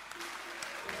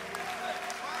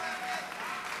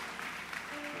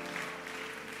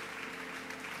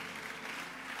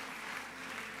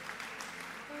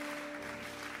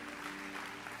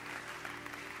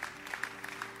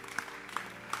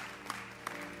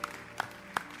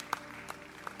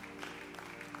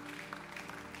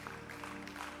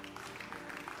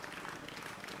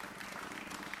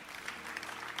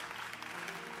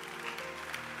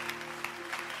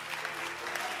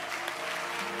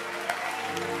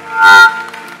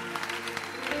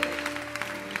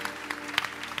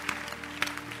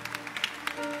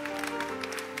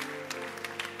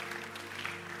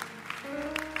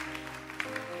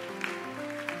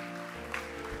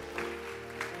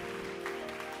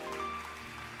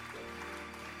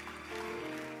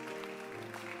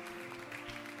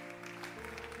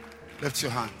 Lift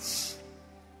your hands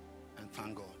and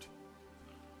thank God.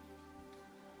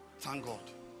 Thank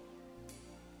God.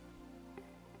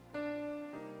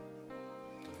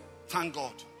 Thank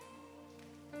God.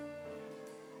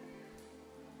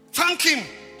 Thank Him.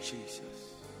 Jesus.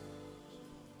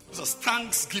 This is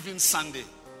Thanksgiving Sunday.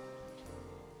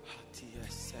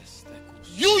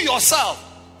 You yourself,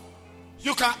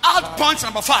 you can add point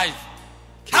number 5.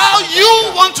 How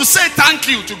you want to say thank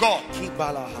you to God.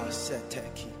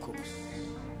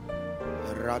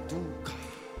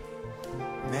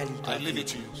 I leave it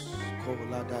to you.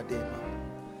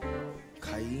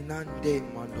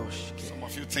 Some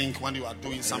of you think when you are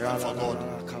doing something for God,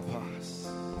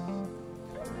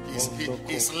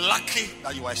 He's lucky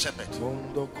that you are a shepherd.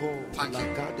 Thank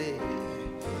you.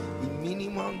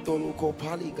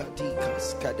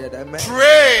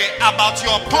 Pray about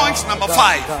your point number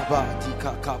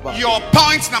 5. Your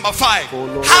point number 5.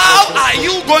 How are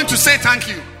you going to say thank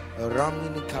you?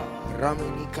 Raminika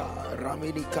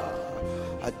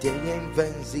Adenyen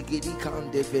venzigidi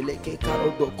kan develeke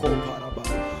karodoko paraba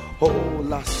Oh,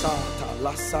 la sata.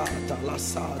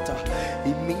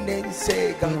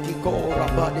 Iminense gakikora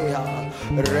badea.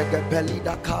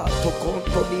 Regepelida ka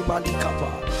tokonto ni malikapa.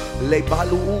 Le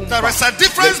balumba. There is a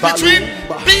difference between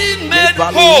being made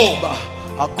whole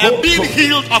and being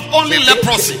healed of only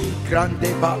leprosy. I'll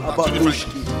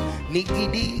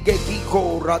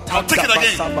take it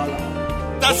again.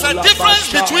 There's a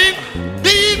difference between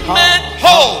being made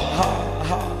whole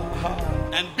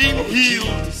and being healed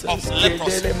of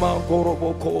leprosy.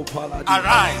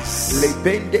 Arise,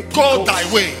 go thy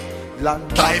way.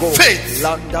 Thy faith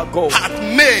hath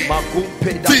made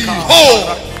thee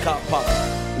whole.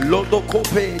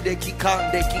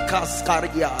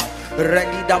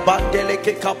 Renida bandele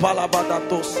ke kapala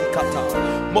badatosi kata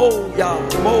moya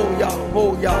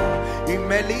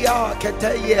imelia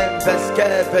keteye veske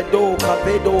vedo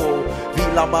kavedo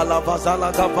vila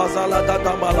malavazala gavazala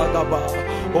gada malagaba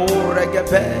o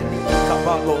regebeni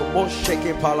kapalo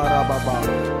mosheke palarababa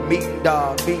minda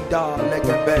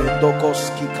legebendo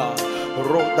koskika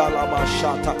roda la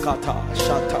mashata kata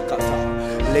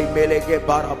le melege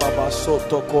barababa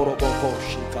soto korobo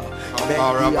shika. Thank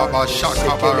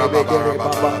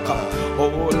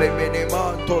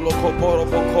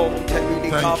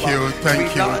you,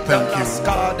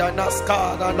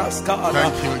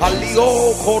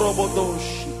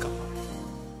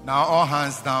 Now all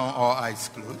hands down, all eyes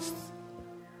closed.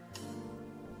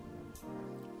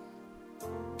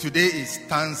 Today is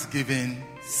Thanksgiving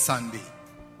Sunday.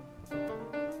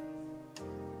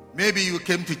 Maybe you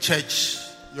came to church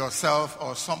yourself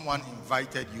or someone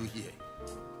invited you here.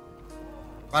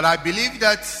 But I believe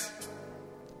that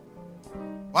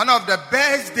one of the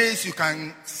best days you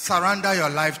can surrender your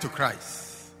life to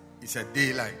Christ is a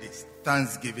day like this,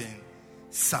 Thanksgiving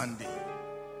Sunday.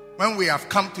 When we have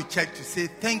come to church to say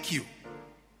thank you.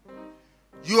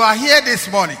 You are here this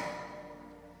morning.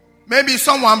 Maybe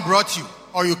someone brought you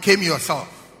or you came yourself.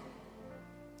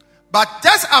 But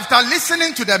just after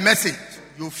listening to the message,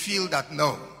 you feel that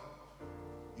no,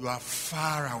 you are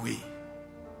far away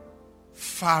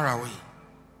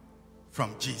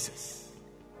from Jesus.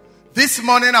 This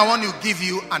morning I want to give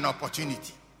you an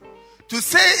opportunity to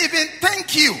say even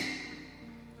thank you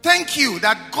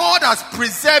that God has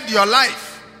preserved your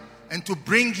life and to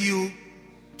bring you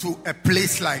to a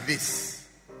place like this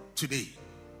today.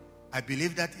 I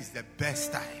believe that is the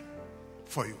best time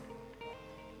for you.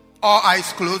 All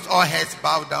eyes closed, all heads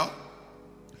bowed down.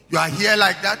 You are here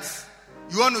like that.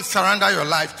 You want to surrender your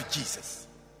life to Jesus.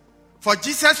 For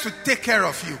Jesus to take care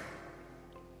of you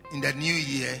in the new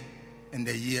year and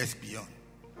the years beyond.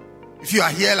 If you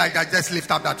are here like that, just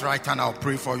lift up that right hand. I'll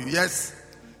pray for you. Yes.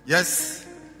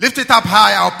 Lift it up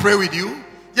high. I'll pray with you.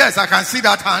 Yes, I can see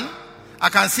that hand. I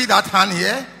can see that hand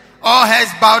here. All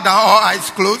heads bowed down, all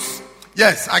eyes closed.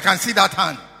 Yes, I can see that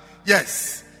hand.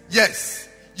 Yes.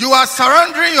 You are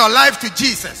surrendering your life to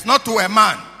Jesus, not to a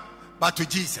man, but to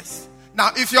Jesus.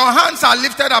 Now, if your hands are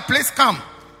lifted up, please come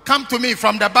to me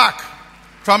from the back.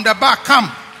 Come to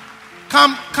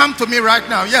me right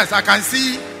now. Yes, I can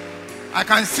see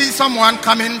someone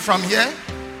coming from here.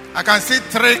 I can see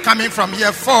 3 coming from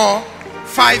here. 4,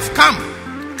 5.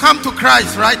 Come to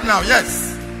Christ right now.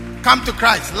 Yes, come to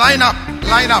Christ. Line up.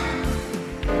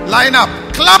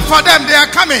 Clap for them. They are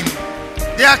coming.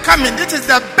 This is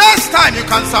the best time you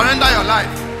can surrender your life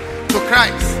to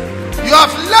Christ. You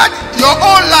have led your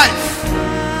own life.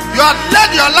 You have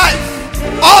led your life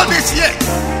all these years,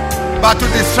 but to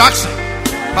distraction.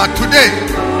 But today,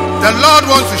 the Lord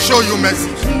wants to show you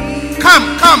mercy.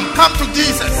 Come to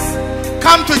Jesus.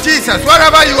 Come to Jesus.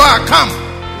 Wherever you are, come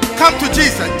to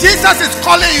Jesus. Jesus is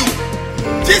calling you.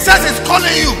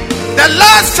 The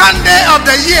last Sunday of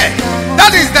the year,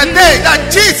 that is the day that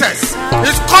Jesus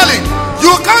is calling.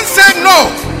 You can't say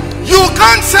no.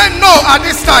 At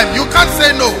this time. You can't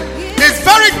say no. It's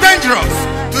very dangerous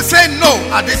to say no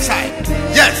at this time.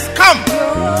 Yes, come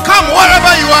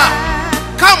wherever you are.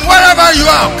 Come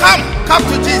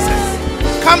to Jesus.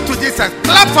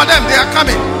 Clap for them. They are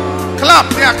coming.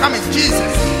 They are coming.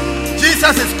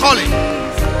 Jesus is calling.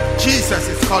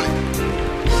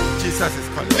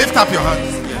 Lift up your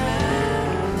hands.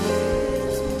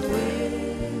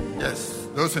 Yes,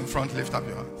 those in front, lift up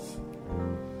your hands.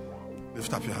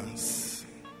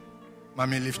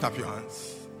 Mommy, lift up your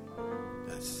hands.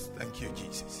 Yes, thank you,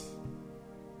 Jesus.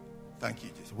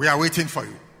 We are waiting for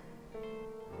you.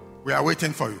 We are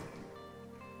waiting for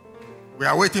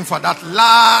that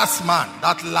last man,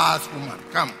 that last woman.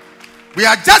 Come. We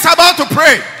are just about to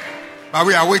pray, but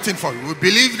we are waiting for you. We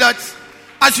believe that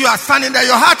as you are standing there,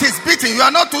 your heart is beating. You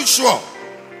are not too sure.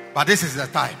 But this is the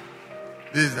time.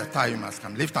 This is the time you must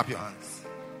come. Lift up your hands.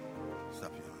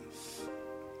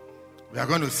 We are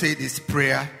going to say this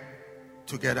prayer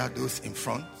together, those in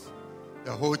front.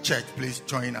 The whole church, please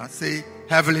join us. Say,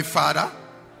 Heavenly Father.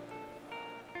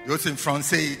 Those in front,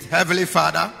 say it. Heavenly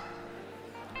Father,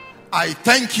 I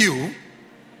thank you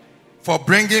for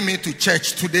bringing me to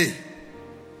church today.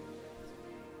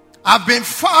 I've been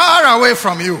far away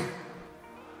from you,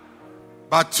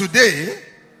 but today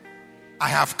I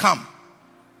have come.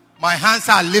 My hands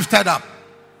are lifted up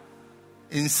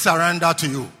in surrender to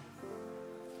you.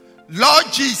 Lord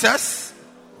Jesus,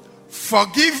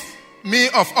 forgive me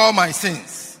of all my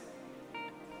sins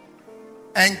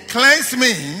and cleanse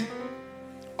me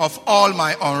of all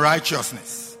my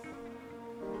unrighteousness.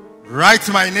 Write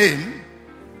my name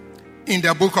in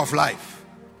the book of life.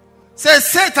 Say,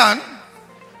 Satan,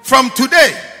 from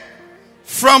today,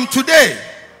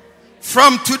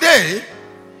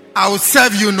 I will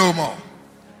serve you no more.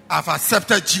 I've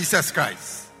accepted Jesus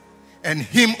Christ, and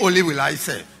him only will I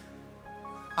serve.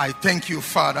 I thank you,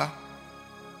 Father,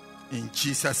 in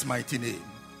Jesus' mighty name.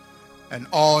 And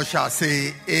all shall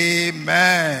say,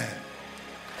 Amen.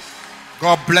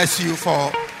 God bless you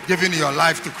for giving your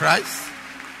life to Christ.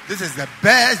 This is the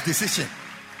best decision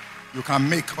you can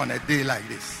make on a day like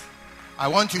this. I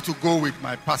want you to go with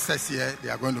my pastors here. They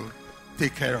are going to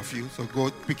take care of you. So go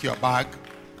pick your bag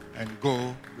and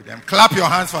go with them. Clap your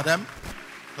hands for them.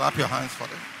 Clap your hands for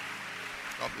them.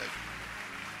 God bless you.